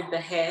brush through the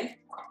hair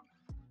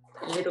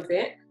a little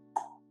bit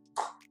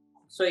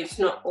so it's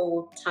not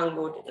all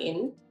tangled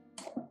in.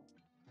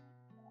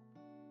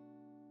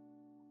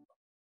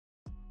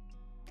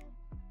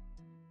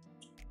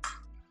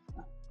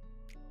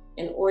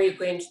 And all you're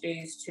going to do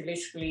is to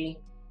literally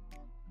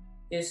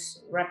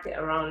just wrap it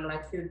around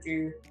like you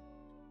do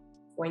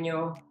when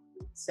you're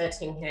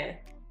setting hair.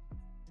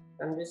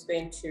 I'm not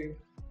going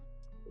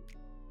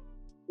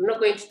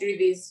to do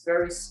these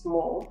very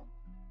small,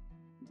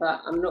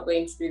 but I'm not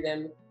going to do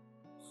them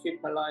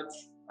super large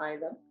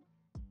either.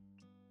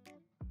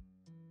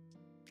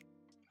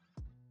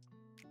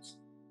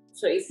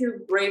 So if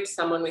you braid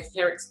someone with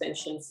hair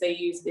extensions, say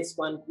use this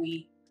one,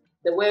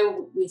 the way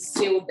we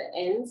seal the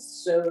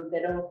ends so they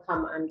don't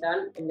come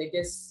undone and they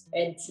just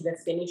add to the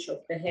finish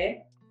of the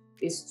hair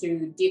is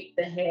to dip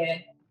the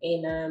hair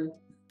in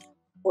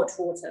hot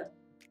water,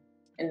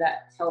 and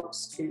that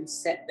helps to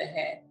set the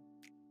hair.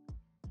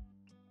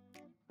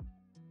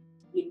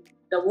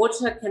 The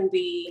water can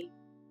be,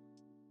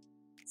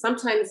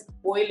 sometimes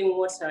boiling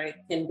water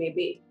can be a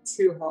bit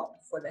too hot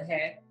for the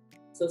hair.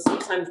 So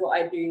sometimes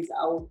what I do is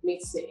I'll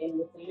mix it in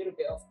with a little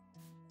bit of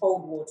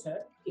cold water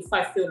if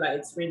I feel like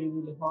it's really,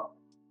 really hot.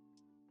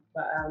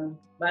 But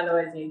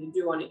otherwise, yeah, you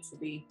do want it to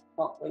be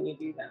hot when you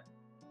do that.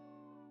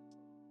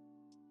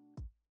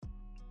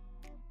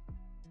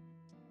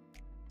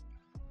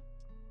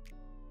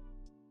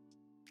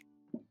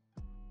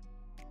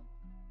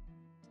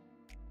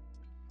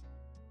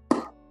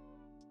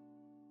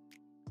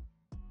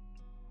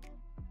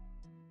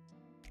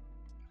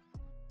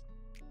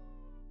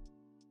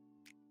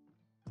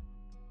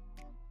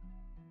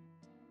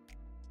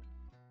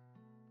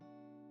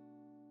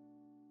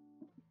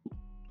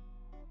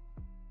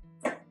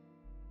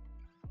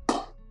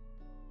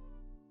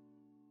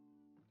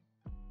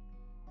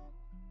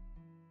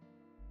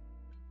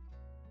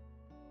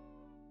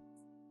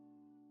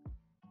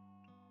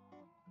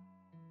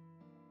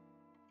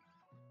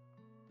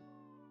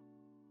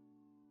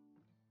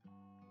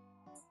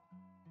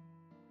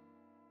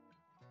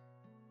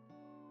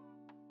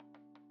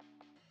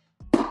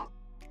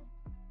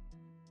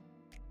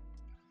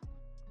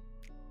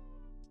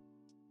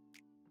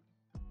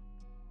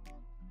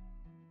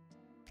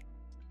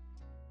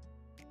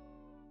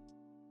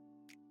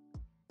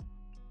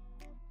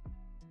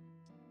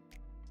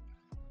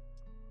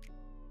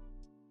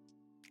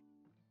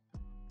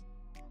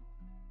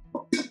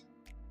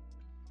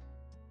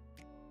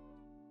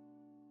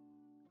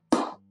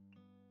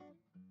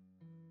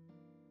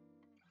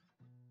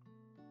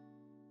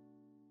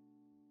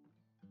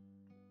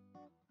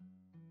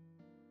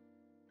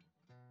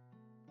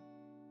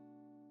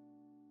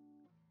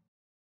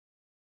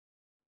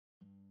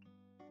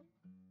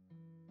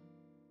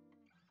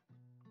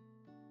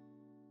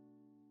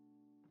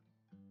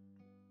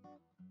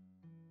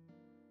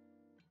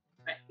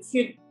 If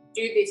you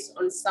do this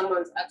on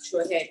someone's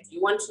actual head,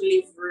 you want to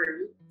leave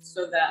room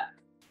so that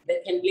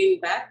they can lean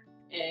back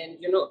and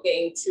you're not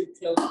getting too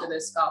close to the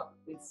scalp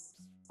with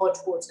hot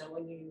water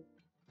when you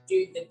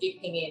do the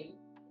dipping in.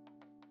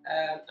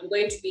 I'm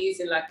going to be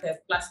using like a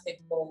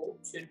plastic bowl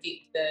to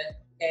dip the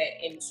hair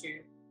into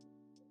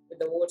with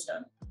the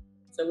water,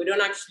 so we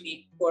don't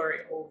actually pour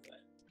it over.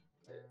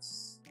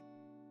 Because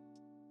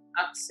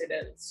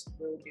accidents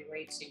will be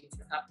waiting to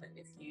happen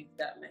if you use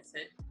that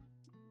method.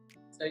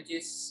 So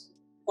just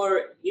pour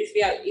it.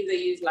 Usually I either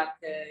use like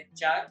a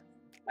jug,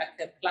 like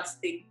a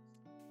plastic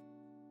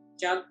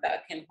jug that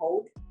I can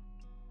hold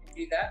and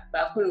do that,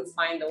 but I couldn't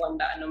find the one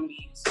that I normally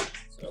use,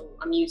 so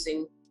I'm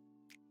using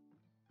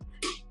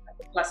like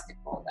a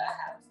plastic bowl that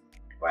I have.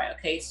 Right,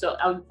 okay, so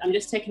I'm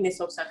just taking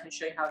this off so I can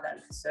show you how that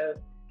looks. So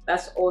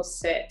that's all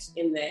set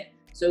in there.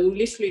 So we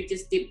literally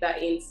just dip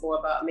that in for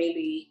about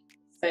maybe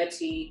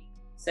 30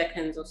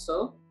 seconds or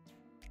so,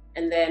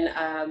 and then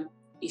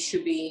it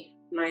should be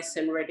nice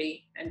and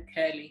ready and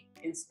curly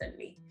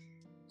instantly.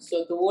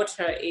 So the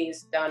water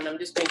is done. I'm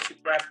just going to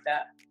grab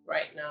that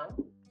right now.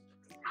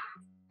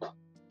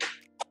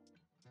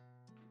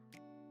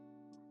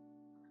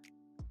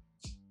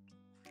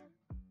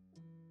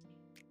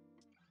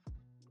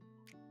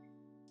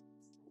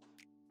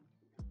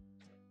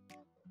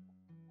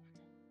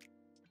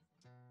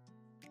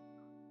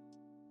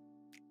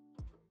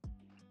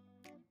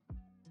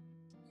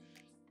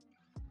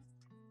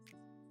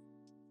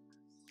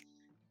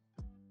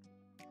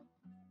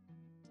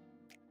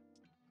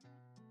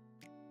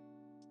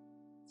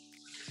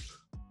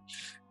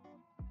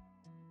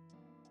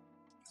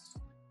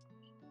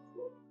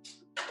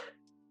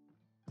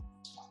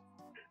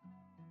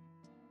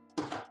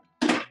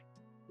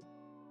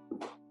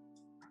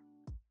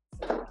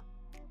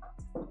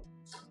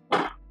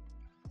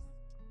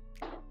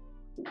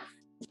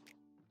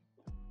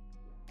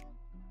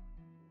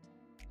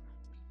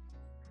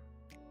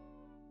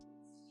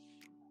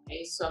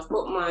 Okay, so I've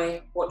got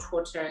my hot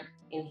water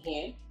in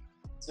here.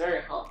 It's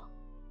very hot,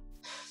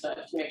 so I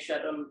have to make sure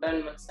I don't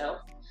burn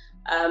myself.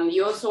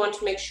 You also want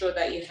to make sure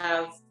that you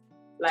have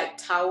like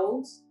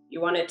towels.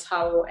 You want a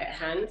towel at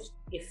hand,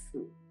 if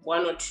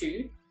one or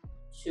two,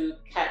 to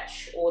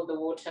catch all the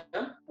water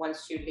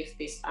once you lift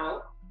this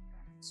out.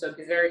 So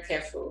be very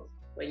careful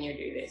when you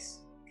do this,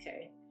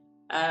 okay?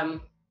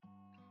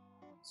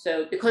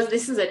 So because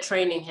this is a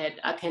training head,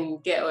 I can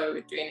get away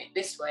with doing it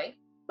this way.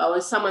 But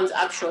on someone's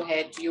actual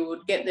head, you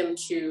would get them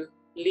to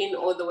lean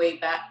all the way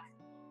back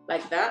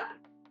like that.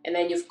 And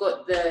then you've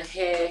got the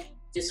hair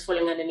just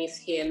falling underneath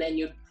here, and then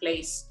you'd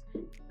place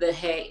the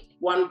hair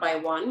one by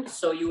one.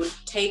 So you would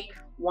take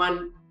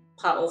one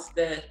part of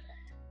the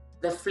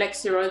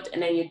flexi rod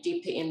and then you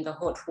dip it in the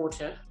hot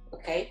water,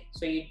 okay?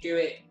 So you do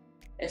it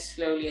as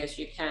slowly as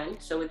you can.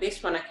 So with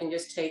this one, I can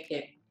just take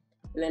it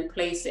and then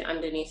place it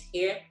underneath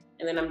here.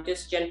 And then I'm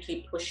just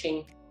gently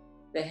pushing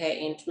the hair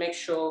in to make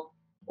sure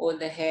all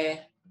the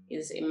hair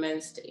is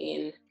immersed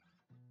in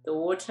the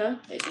water,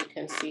 as you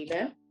can see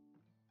there.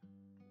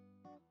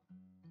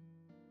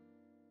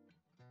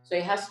 So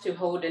it has to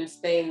hold and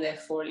stay in there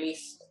for at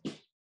least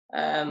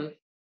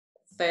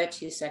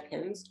 30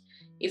 seconds.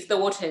 If the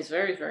water is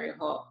very, very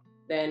hot,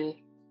 then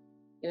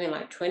even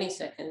like 20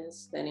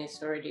 seconds, then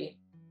it's already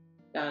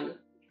done.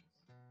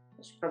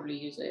 I should probably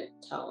use a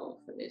towel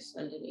for this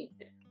underneath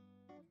it.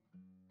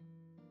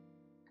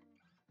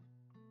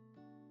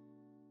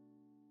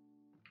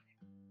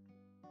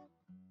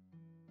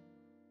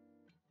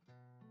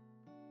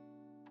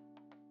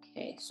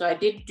 Okay, so I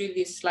did do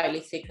this slightly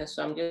thicker,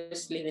 so I'm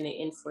just leaving it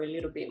in for a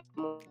little bit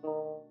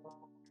more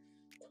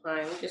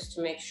time, just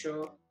to make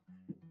sure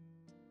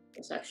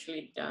it's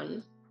actually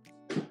done.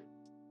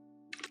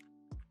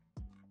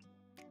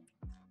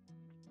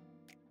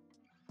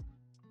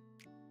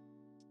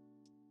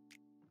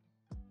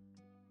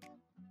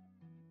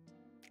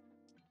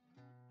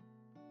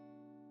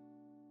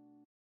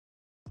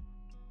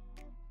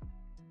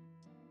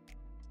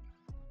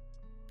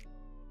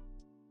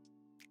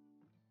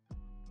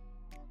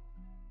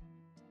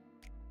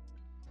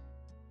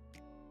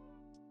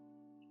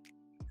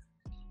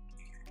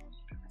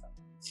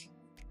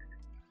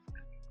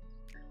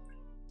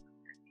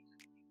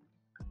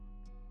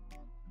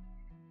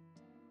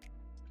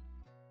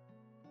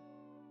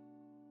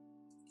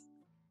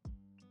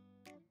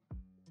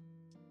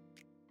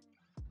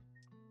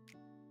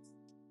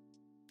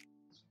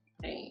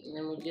 And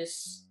then we'll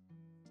just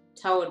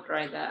towel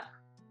dry that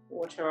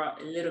water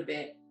out a little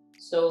bit.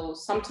 So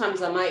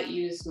sometimes I might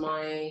use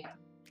my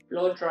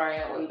blow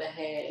dryer on the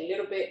hair a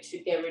little bit to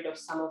get rid of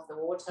some of the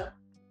water,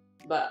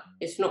 but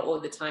it's not all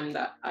the time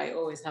that I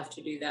always have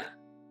to do that.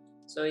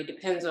 So it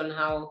depends on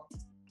how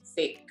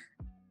thick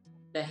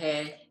the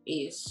hair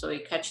is, so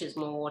it catches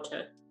more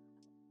water.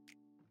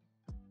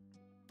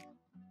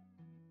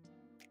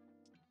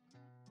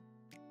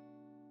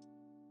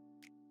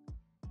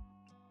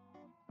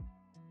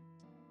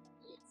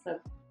 So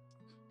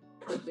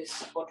put this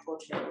hot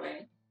water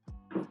away.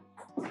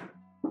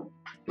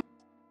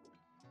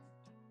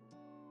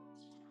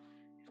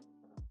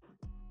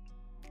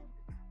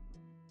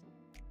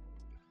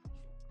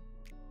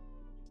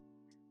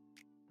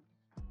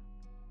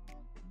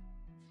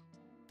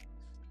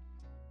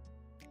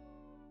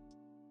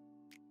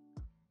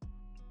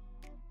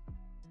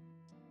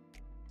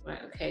 Right,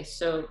 okay,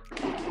 so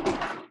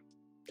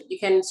you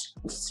can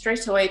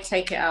straight away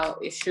take it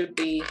out. It should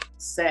be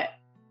set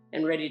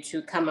and ready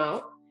to come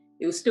out.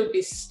 It will still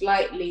be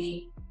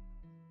slightly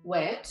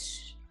wet.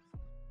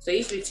 So it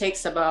usually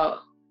takes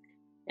about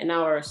an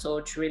hour or so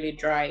to really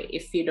dry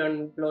if you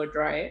don't blow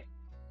dry it.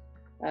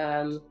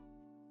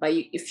 But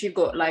if you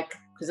got like,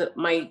 because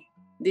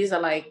these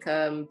are like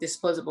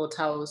disposable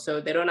towels,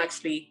 so they don't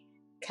actually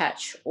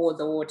catch all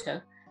the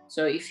water.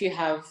 So if you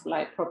have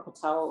like proper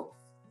towel,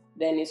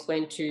 then it's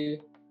going to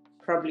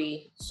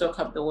probably soak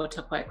up the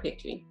water quite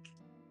quickly.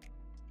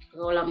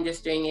 All I'm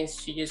just doing is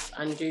to just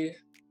undo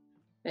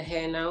the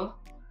hair now.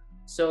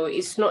 So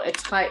it's not a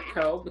tight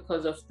curl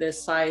because of the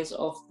size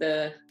of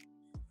the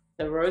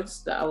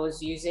rods that I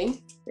was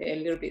using. They're a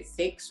little bit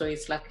thick, so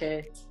it's like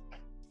a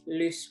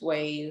loose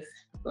wave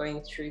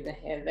going through the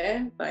hair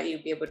there, but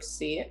you'll be able to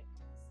see it.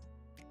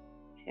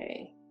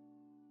 Okay.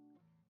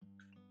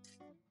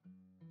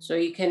 So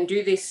you can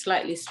do this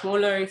slightly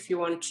smaller if you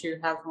want to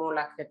have more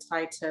like a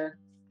tighter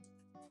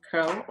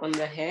curl on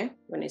the hair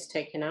when it's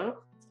taken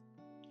out.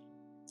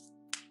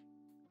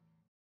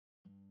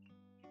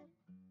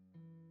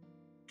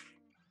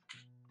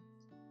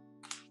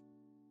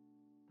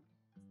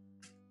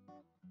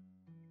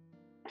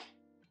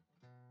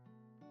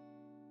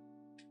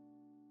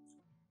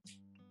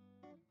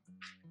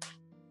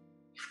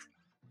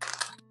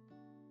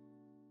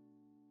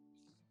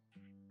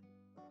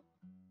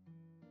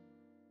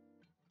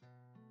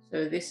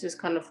 So this is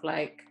kind of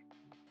like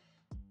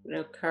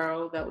the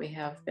curl that we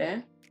have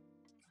there.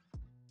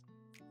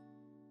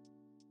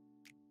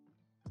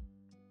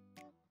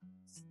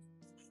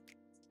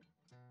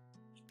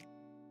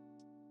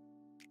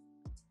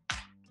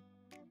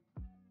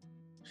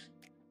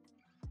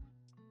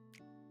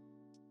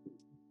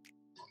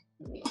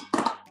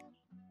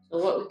 So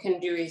what we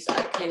can do is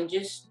I can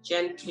just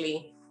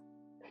gently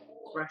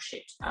brush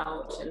it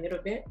out a little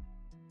bit.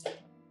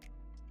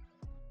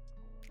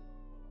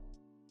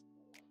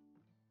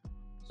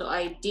 So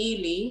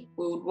ideally,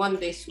 we would want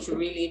this to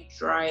really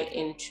dry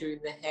into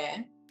the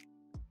hair,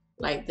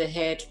 like the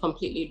hair to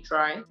completely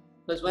dry,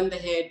 because when the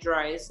hair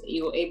dries,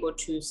 you're able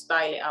to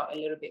style it out a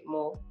little bit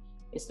more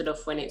instead of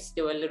when it's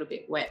still a little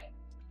bit wet.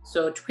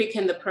 So to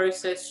quicken the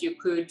process, you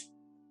could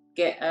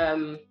get,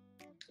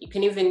 you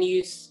can even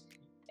use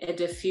a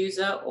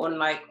diffuser on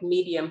like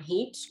medium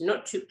heat,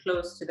 not too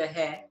close to the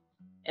hair,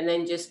 and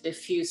then just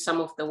diffuse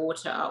some of the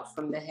water out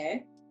from the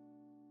hair.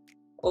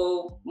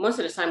 Or most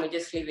of the time we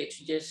just leave it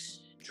to just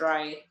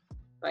dry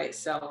by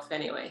itself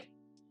anyway.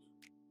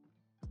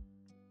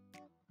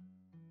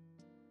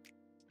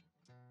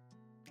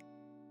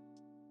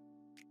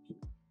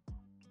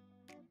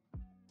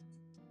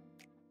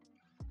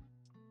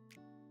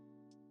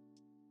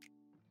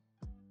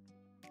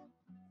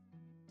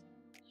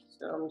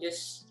 So I'm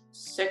just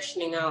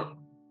sectioning out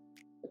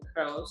the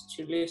curls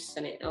to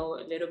loosen it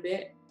out a little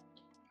bit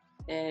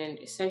and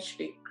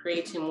essentially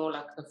creating more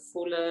like a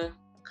fuller,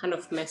 kind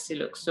of messy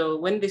look. So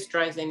when this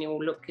dries, then it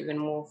will look even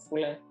more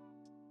fuller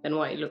than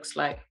what it looks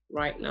like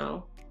right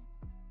now.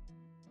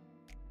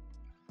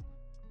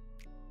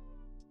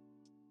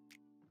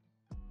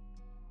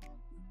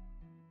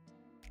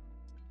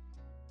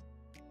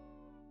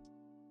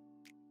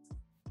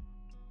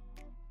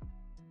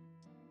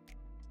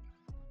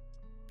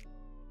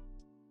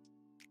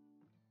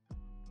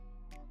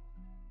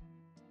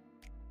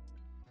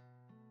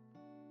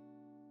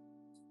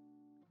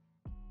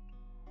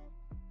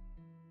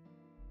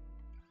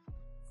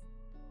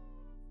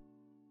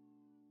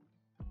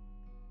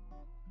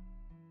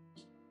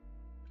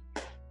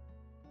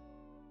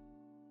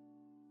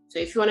 So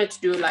if you wanted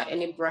to do like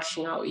any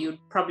brushing out, you'd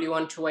probably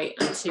want to wait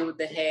until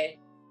the hair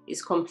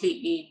is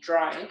completely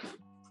dry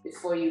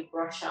before you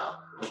brush out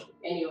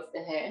any of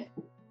the hair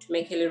to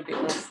make it a little bit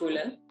more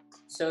fuller.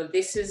 So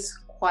this is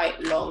quite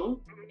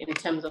long in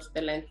terms of the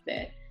length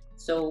there.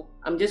 So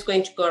I'm just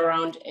going to go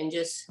around and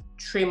just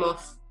trim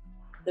off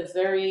the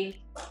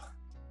very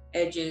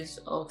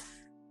edges of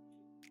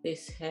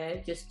this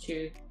hair just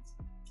to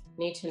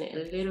neaten it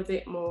a little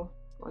bit more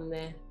on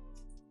there.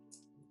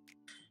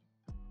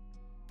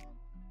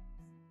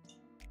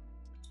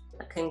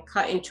 I can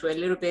cut into a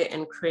little bit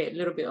and create a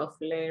little bit of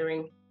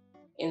layering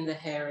in the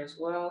hair as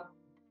well.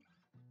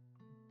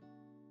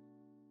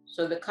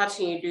 So the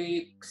cutting you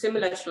do,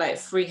 similar to like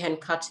freehand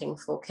cutting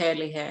for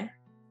curly hair,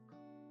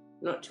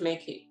 not to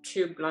make it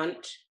too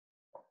blunt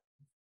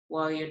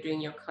while you're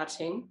doing your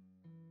cutting.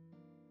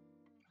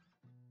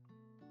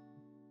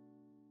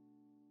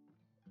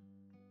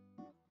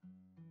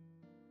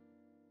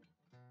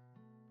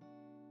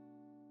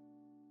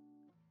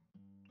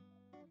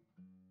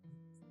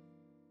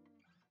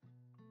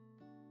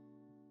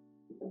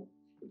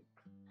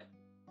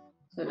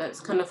 So that's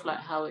kind of like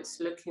how it's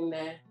looking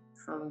there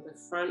from the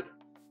front.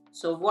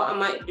 So what I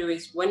might do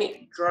is when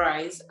it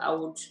dries, I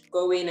would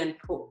go in and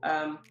put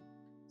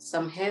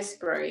some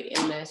hairspray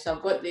in there. So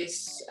I've got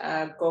this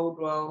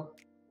Goldwell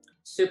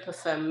Super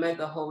Firm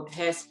Mega Hold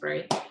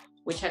hairspray,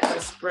 which I can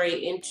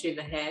spray into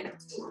the hair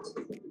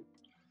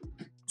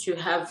to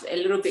have a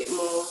little bit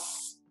more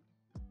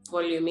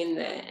volume in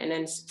there, and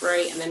then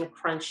spray and then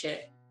crunch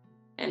it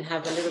and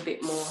have a little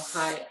bit more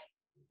height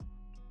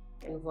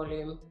and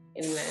volume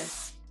in there.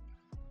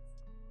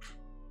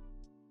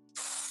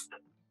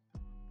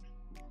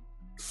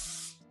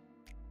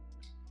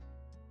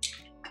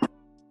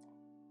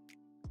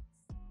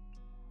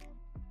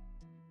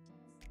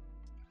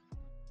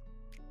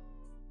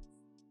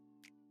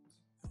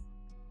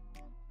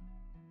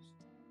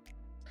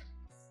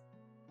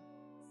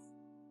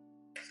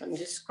 So I'm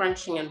just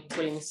scrunching and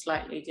pulling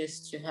slightly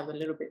just to have a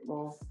little bit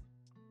more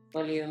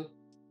volume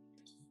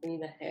in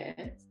the hair.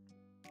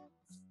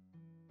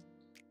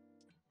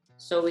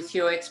 So with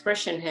your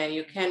expression hair,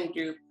 you can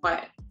do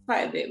quite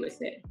a bit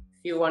with it.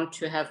 If you want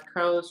to have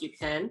curls, you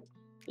can.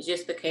 It's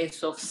just a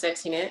case of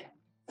setting it.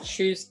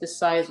 Choose the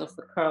size of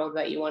the curl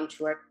that you want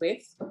to work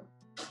with,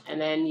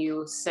 and then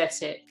you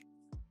set it,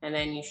 and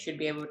then you should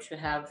be able to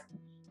have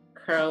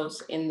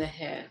curls in the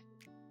hair.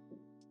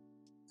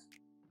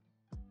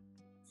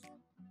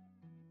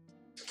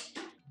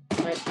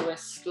 I might do a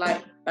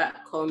slight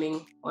back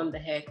combing on the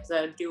hair because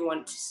I do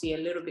want to see a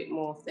little bit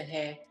more of the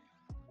hair.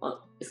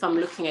 If I'm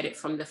looking at it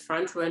from the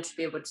front, we're going to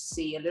be able to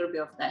see a little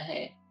bit of that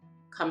hair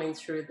coming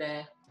through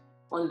there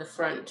on the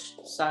front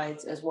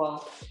sides as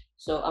well.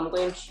 So I'm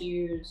going to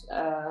use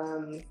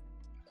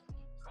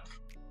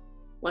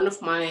one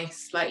of my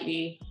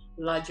slightly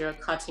larger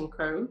cutting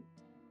comb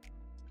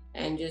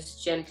and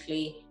just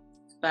gently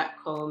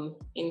back comb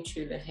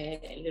into the hair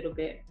a little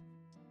bit.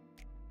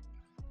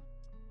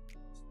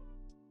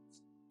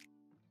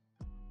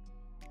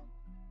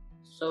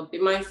 So be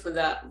mindful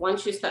that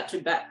once you start to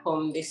back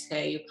comb this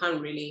hair, you can't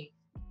really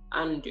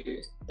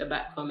undo the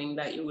back combing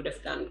that you would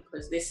have done,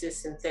 because this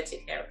is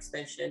synthetic hair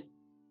extension.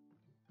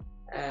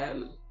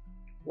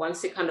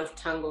 Once it kind of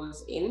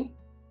tangles in,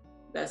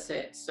 that's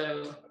it.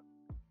 So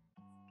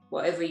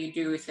whatever you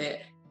do with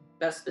it,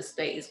 that's the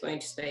state it's going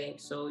to stay in.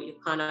 So you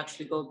can't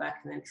actually go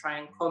back and then try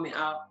and comb it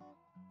out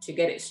to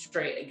get it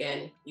straight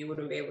again. You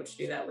wouldn't be able to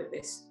do that with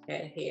this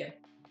hair here.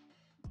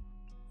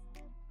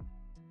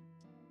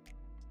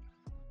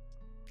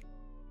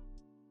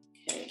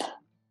 Okay.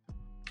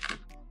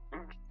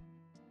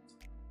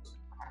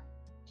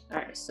 All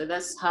right, so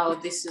that's how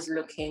this is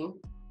looking.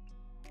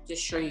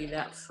 Just show you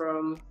that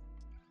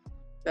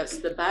that's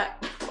the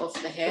back of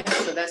the hair.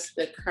 So that's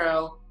the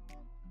curl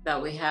that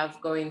we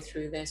have going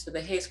through there. So the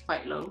hair is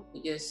quite long,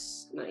 you're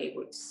just not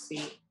able to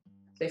see.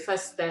 So if I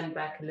stand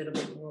back a little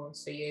bit more,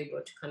 so you're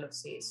able to kind of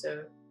see it.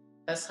 So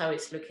that's how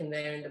it's looking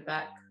there in the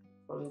back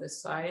from the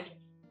side,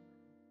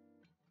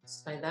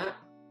 just like that.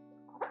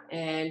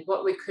 And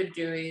what we could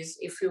do is,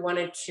 if we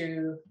wanted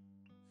to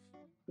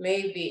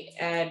maybe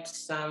add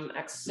some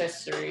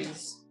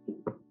accessories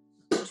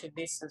to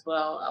this as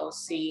well, I'll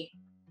see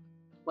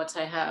what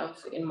I have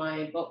in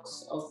my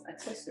box of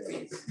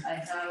accessories.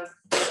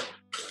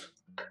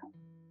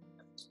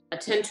 I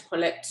tend to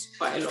collect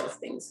quite a lot of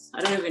things.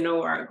 I don't even know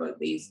where I got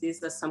these.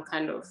 These are some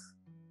kind of,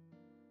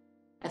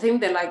 I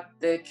think they're like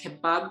the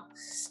kebab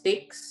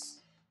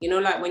sticks. You know,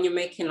 like when you're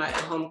making like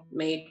a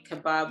homemade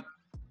kebab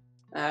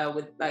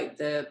with like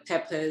the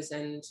peppers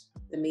and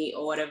the meat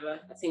or whatever.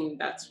 I think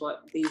that's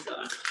what these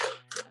are.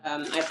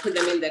 I put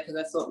them in there because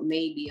I thought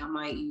maybe I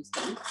might use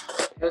them.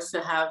 I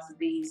also have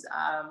these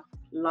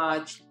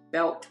large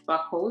belt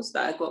buckles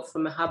that I got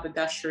from a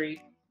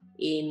haberdashery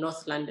in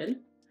North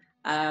London.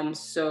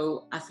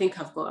 So I think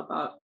I've got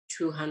about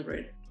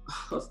 200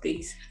 of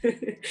these,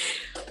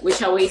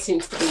 which are waiting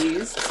to be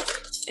used.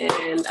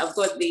 And I've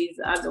got these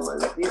other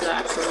ones.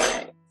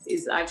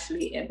 These are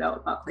actually a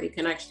belt buckle. You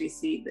can actually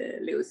see the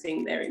little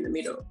thing there in the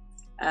middle.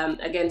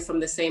 Again, from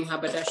the same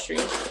haberdashery,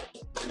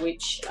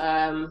 which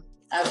I've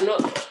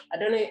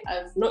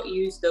not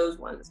used those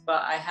ones,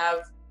 but I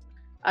have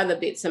other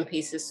bits and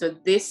pieces. So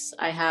this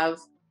I have,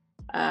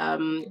 I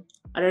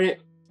don't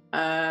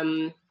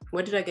know,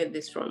 where did I get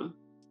this from?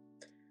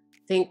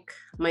 I think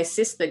my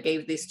sister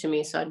gave this to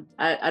me, so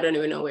I don't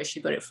even know where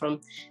she got it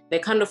from. They're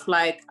kind of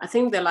like, I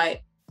think they're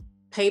like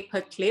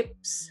paper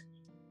clips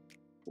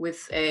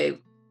with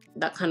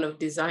that kind of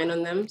design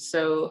on them.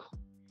 So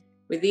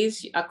with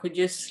these, I could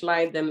just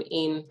slide them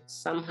in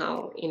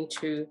somehow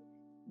into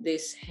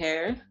this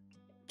hair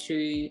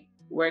to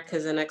work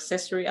as an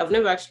accessory. I've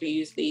never actually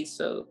used these,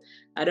 so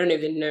I don't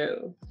even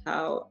know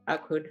how I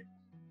could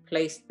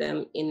place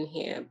them in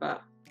here,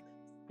 but I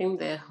think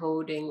they're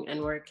holding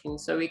and working.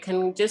 So we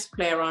can just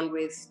play around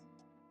with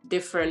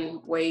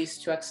different ways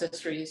to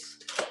accessorize,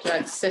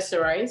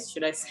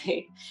 should I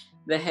say,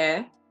 the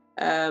hair.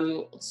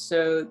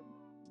 So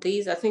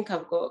these, I think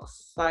I've got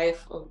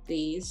 5 of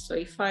these. So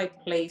if I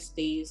place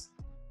these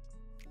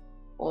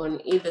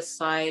on either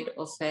side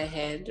of her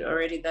head,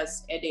 already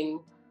that's adding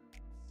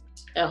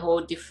a whole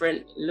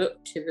different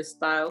look to the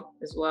style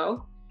as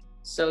well.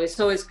 So it's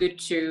always good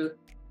to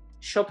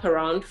shop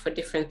around for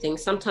different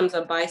things. Sometimes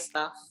I buy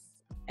stuff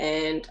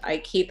and I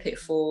keep it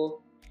for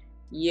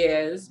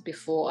years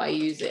before I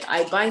use it.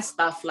 I buy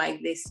stuff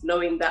like this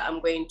knowing that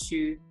I'm going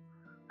to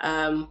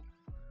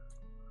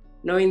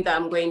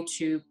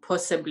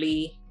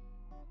possibly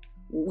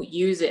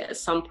use it at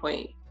some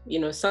point. You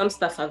know, some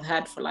stuff I've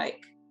had for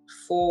like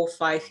 4 or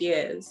 5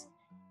 years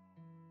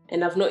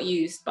and I've not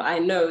used, but I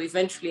know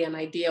eventually an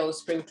idea will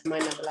spring to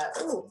mind and I'll be like,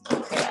 oh,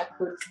 okay,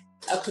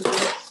 I could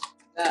use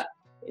that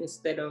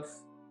instead of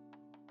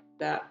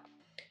that.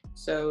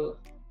 So,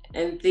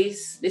 and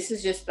this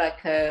is just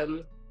like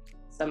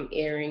some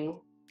earring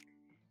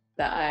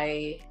that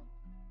I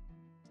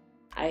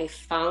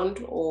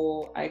found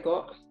or I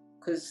got,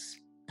 because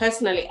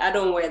personally I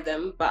don't wear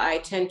them, but I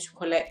tend to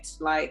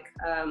collect like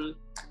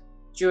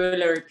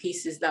jewelry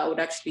pieces that I would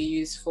actually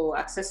use for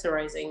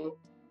accessorizing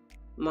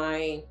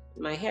my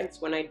heads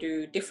when I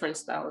do different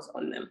styles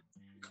on them.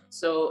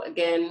 So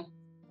again,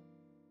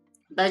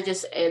 that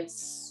just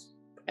adds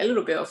a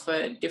little bit of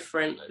a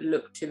different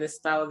look to the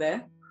style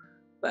there.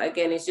 But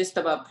again, it's just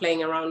about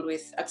playing around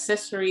with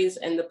accessories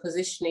and the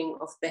positioning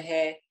of the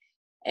hair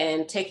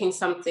and taking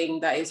something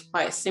that is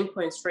quite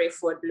simple and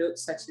straightforward look,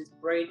 such as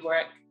braid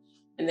work,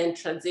 and then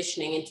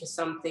transitioning into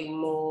something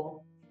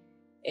more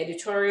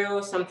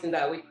editorial, something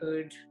that we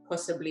could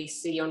possibly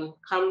see on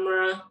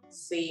camera,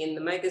 see in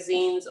the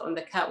magazines, on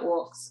the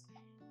catwalks.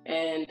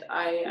 And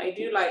I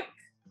do like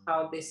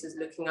how this is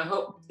looking. I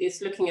hope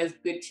it's looking as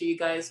good to you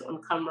guys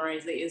on camera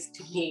as it is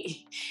to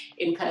me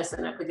in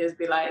person. I could just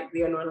be like,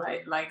 you're not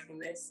liking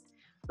this.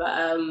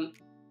 But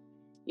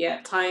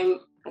yeah,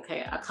 time,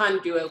 okay, I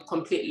can't do a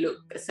complete look,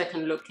 a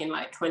second look in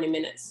like 20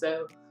 minutes.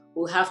 So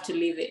we'll have to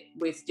leave it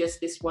with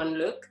just this one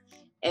look.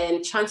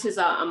 And chances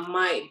are I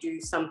might do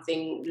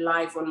something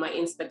live on my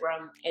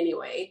Instagram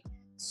anyway.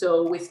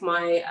 So with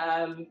my,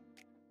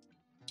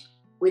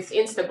 with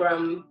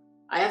Instagram,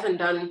 I haven't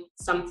done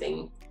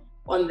something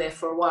on there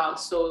for a while.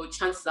 So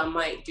chances I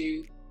might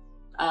do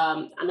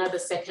another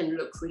second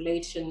look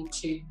relation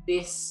to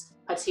this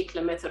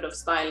particular method of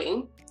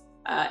styling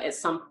at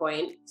some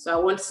point. So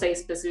I won't say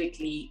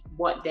specifically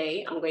what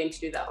day I'm going to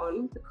do that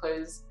on,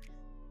 because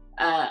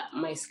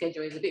my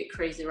schedule is a bit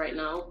crazy right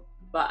now,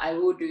 but I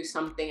will do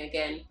something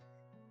again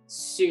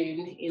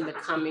soon in the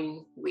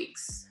coming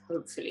weeks,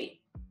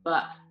 hopefully.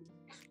 But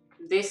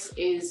this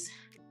is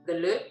the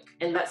look,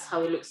 and that's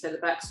how it looks at the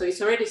back. So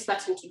it's already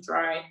starting to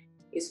dry.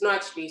 It's not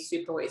actually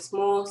super wet. It's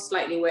more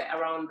slightly wet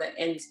around the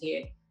ends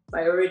here,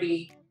 but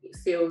already it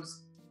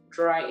feels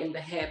dry in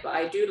the hair. But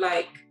I do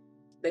like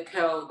the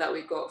curl that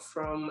we got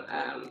from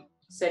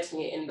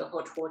setting it in the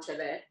hot water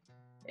there.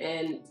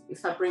 And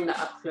if I bring that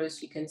up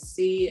close, you can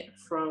see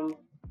from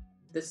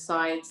the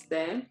sides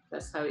there,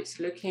 that's how it's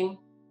looking.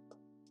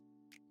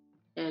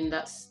 And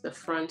that's the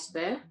front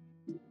there.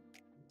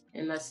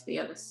 And that's the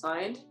other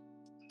side.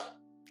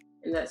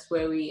 And that's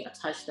where we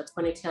attach the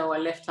ponytail. I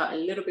left out a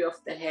little bit of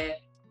the hair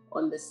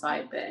on the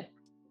side there,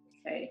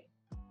 okay?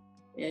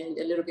 And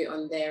a little bit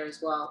on there as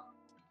well.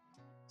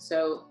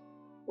 So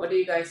what do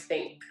you guys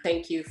think?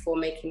 Thank you for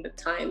making the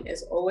time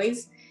as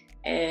always.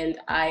 And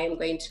I am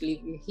going to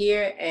leave you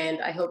here,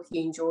 and I hope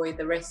you enjoy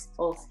the rest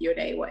of your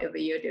day, whatever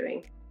you're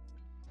doing.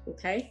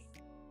 Okay,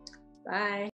 bye.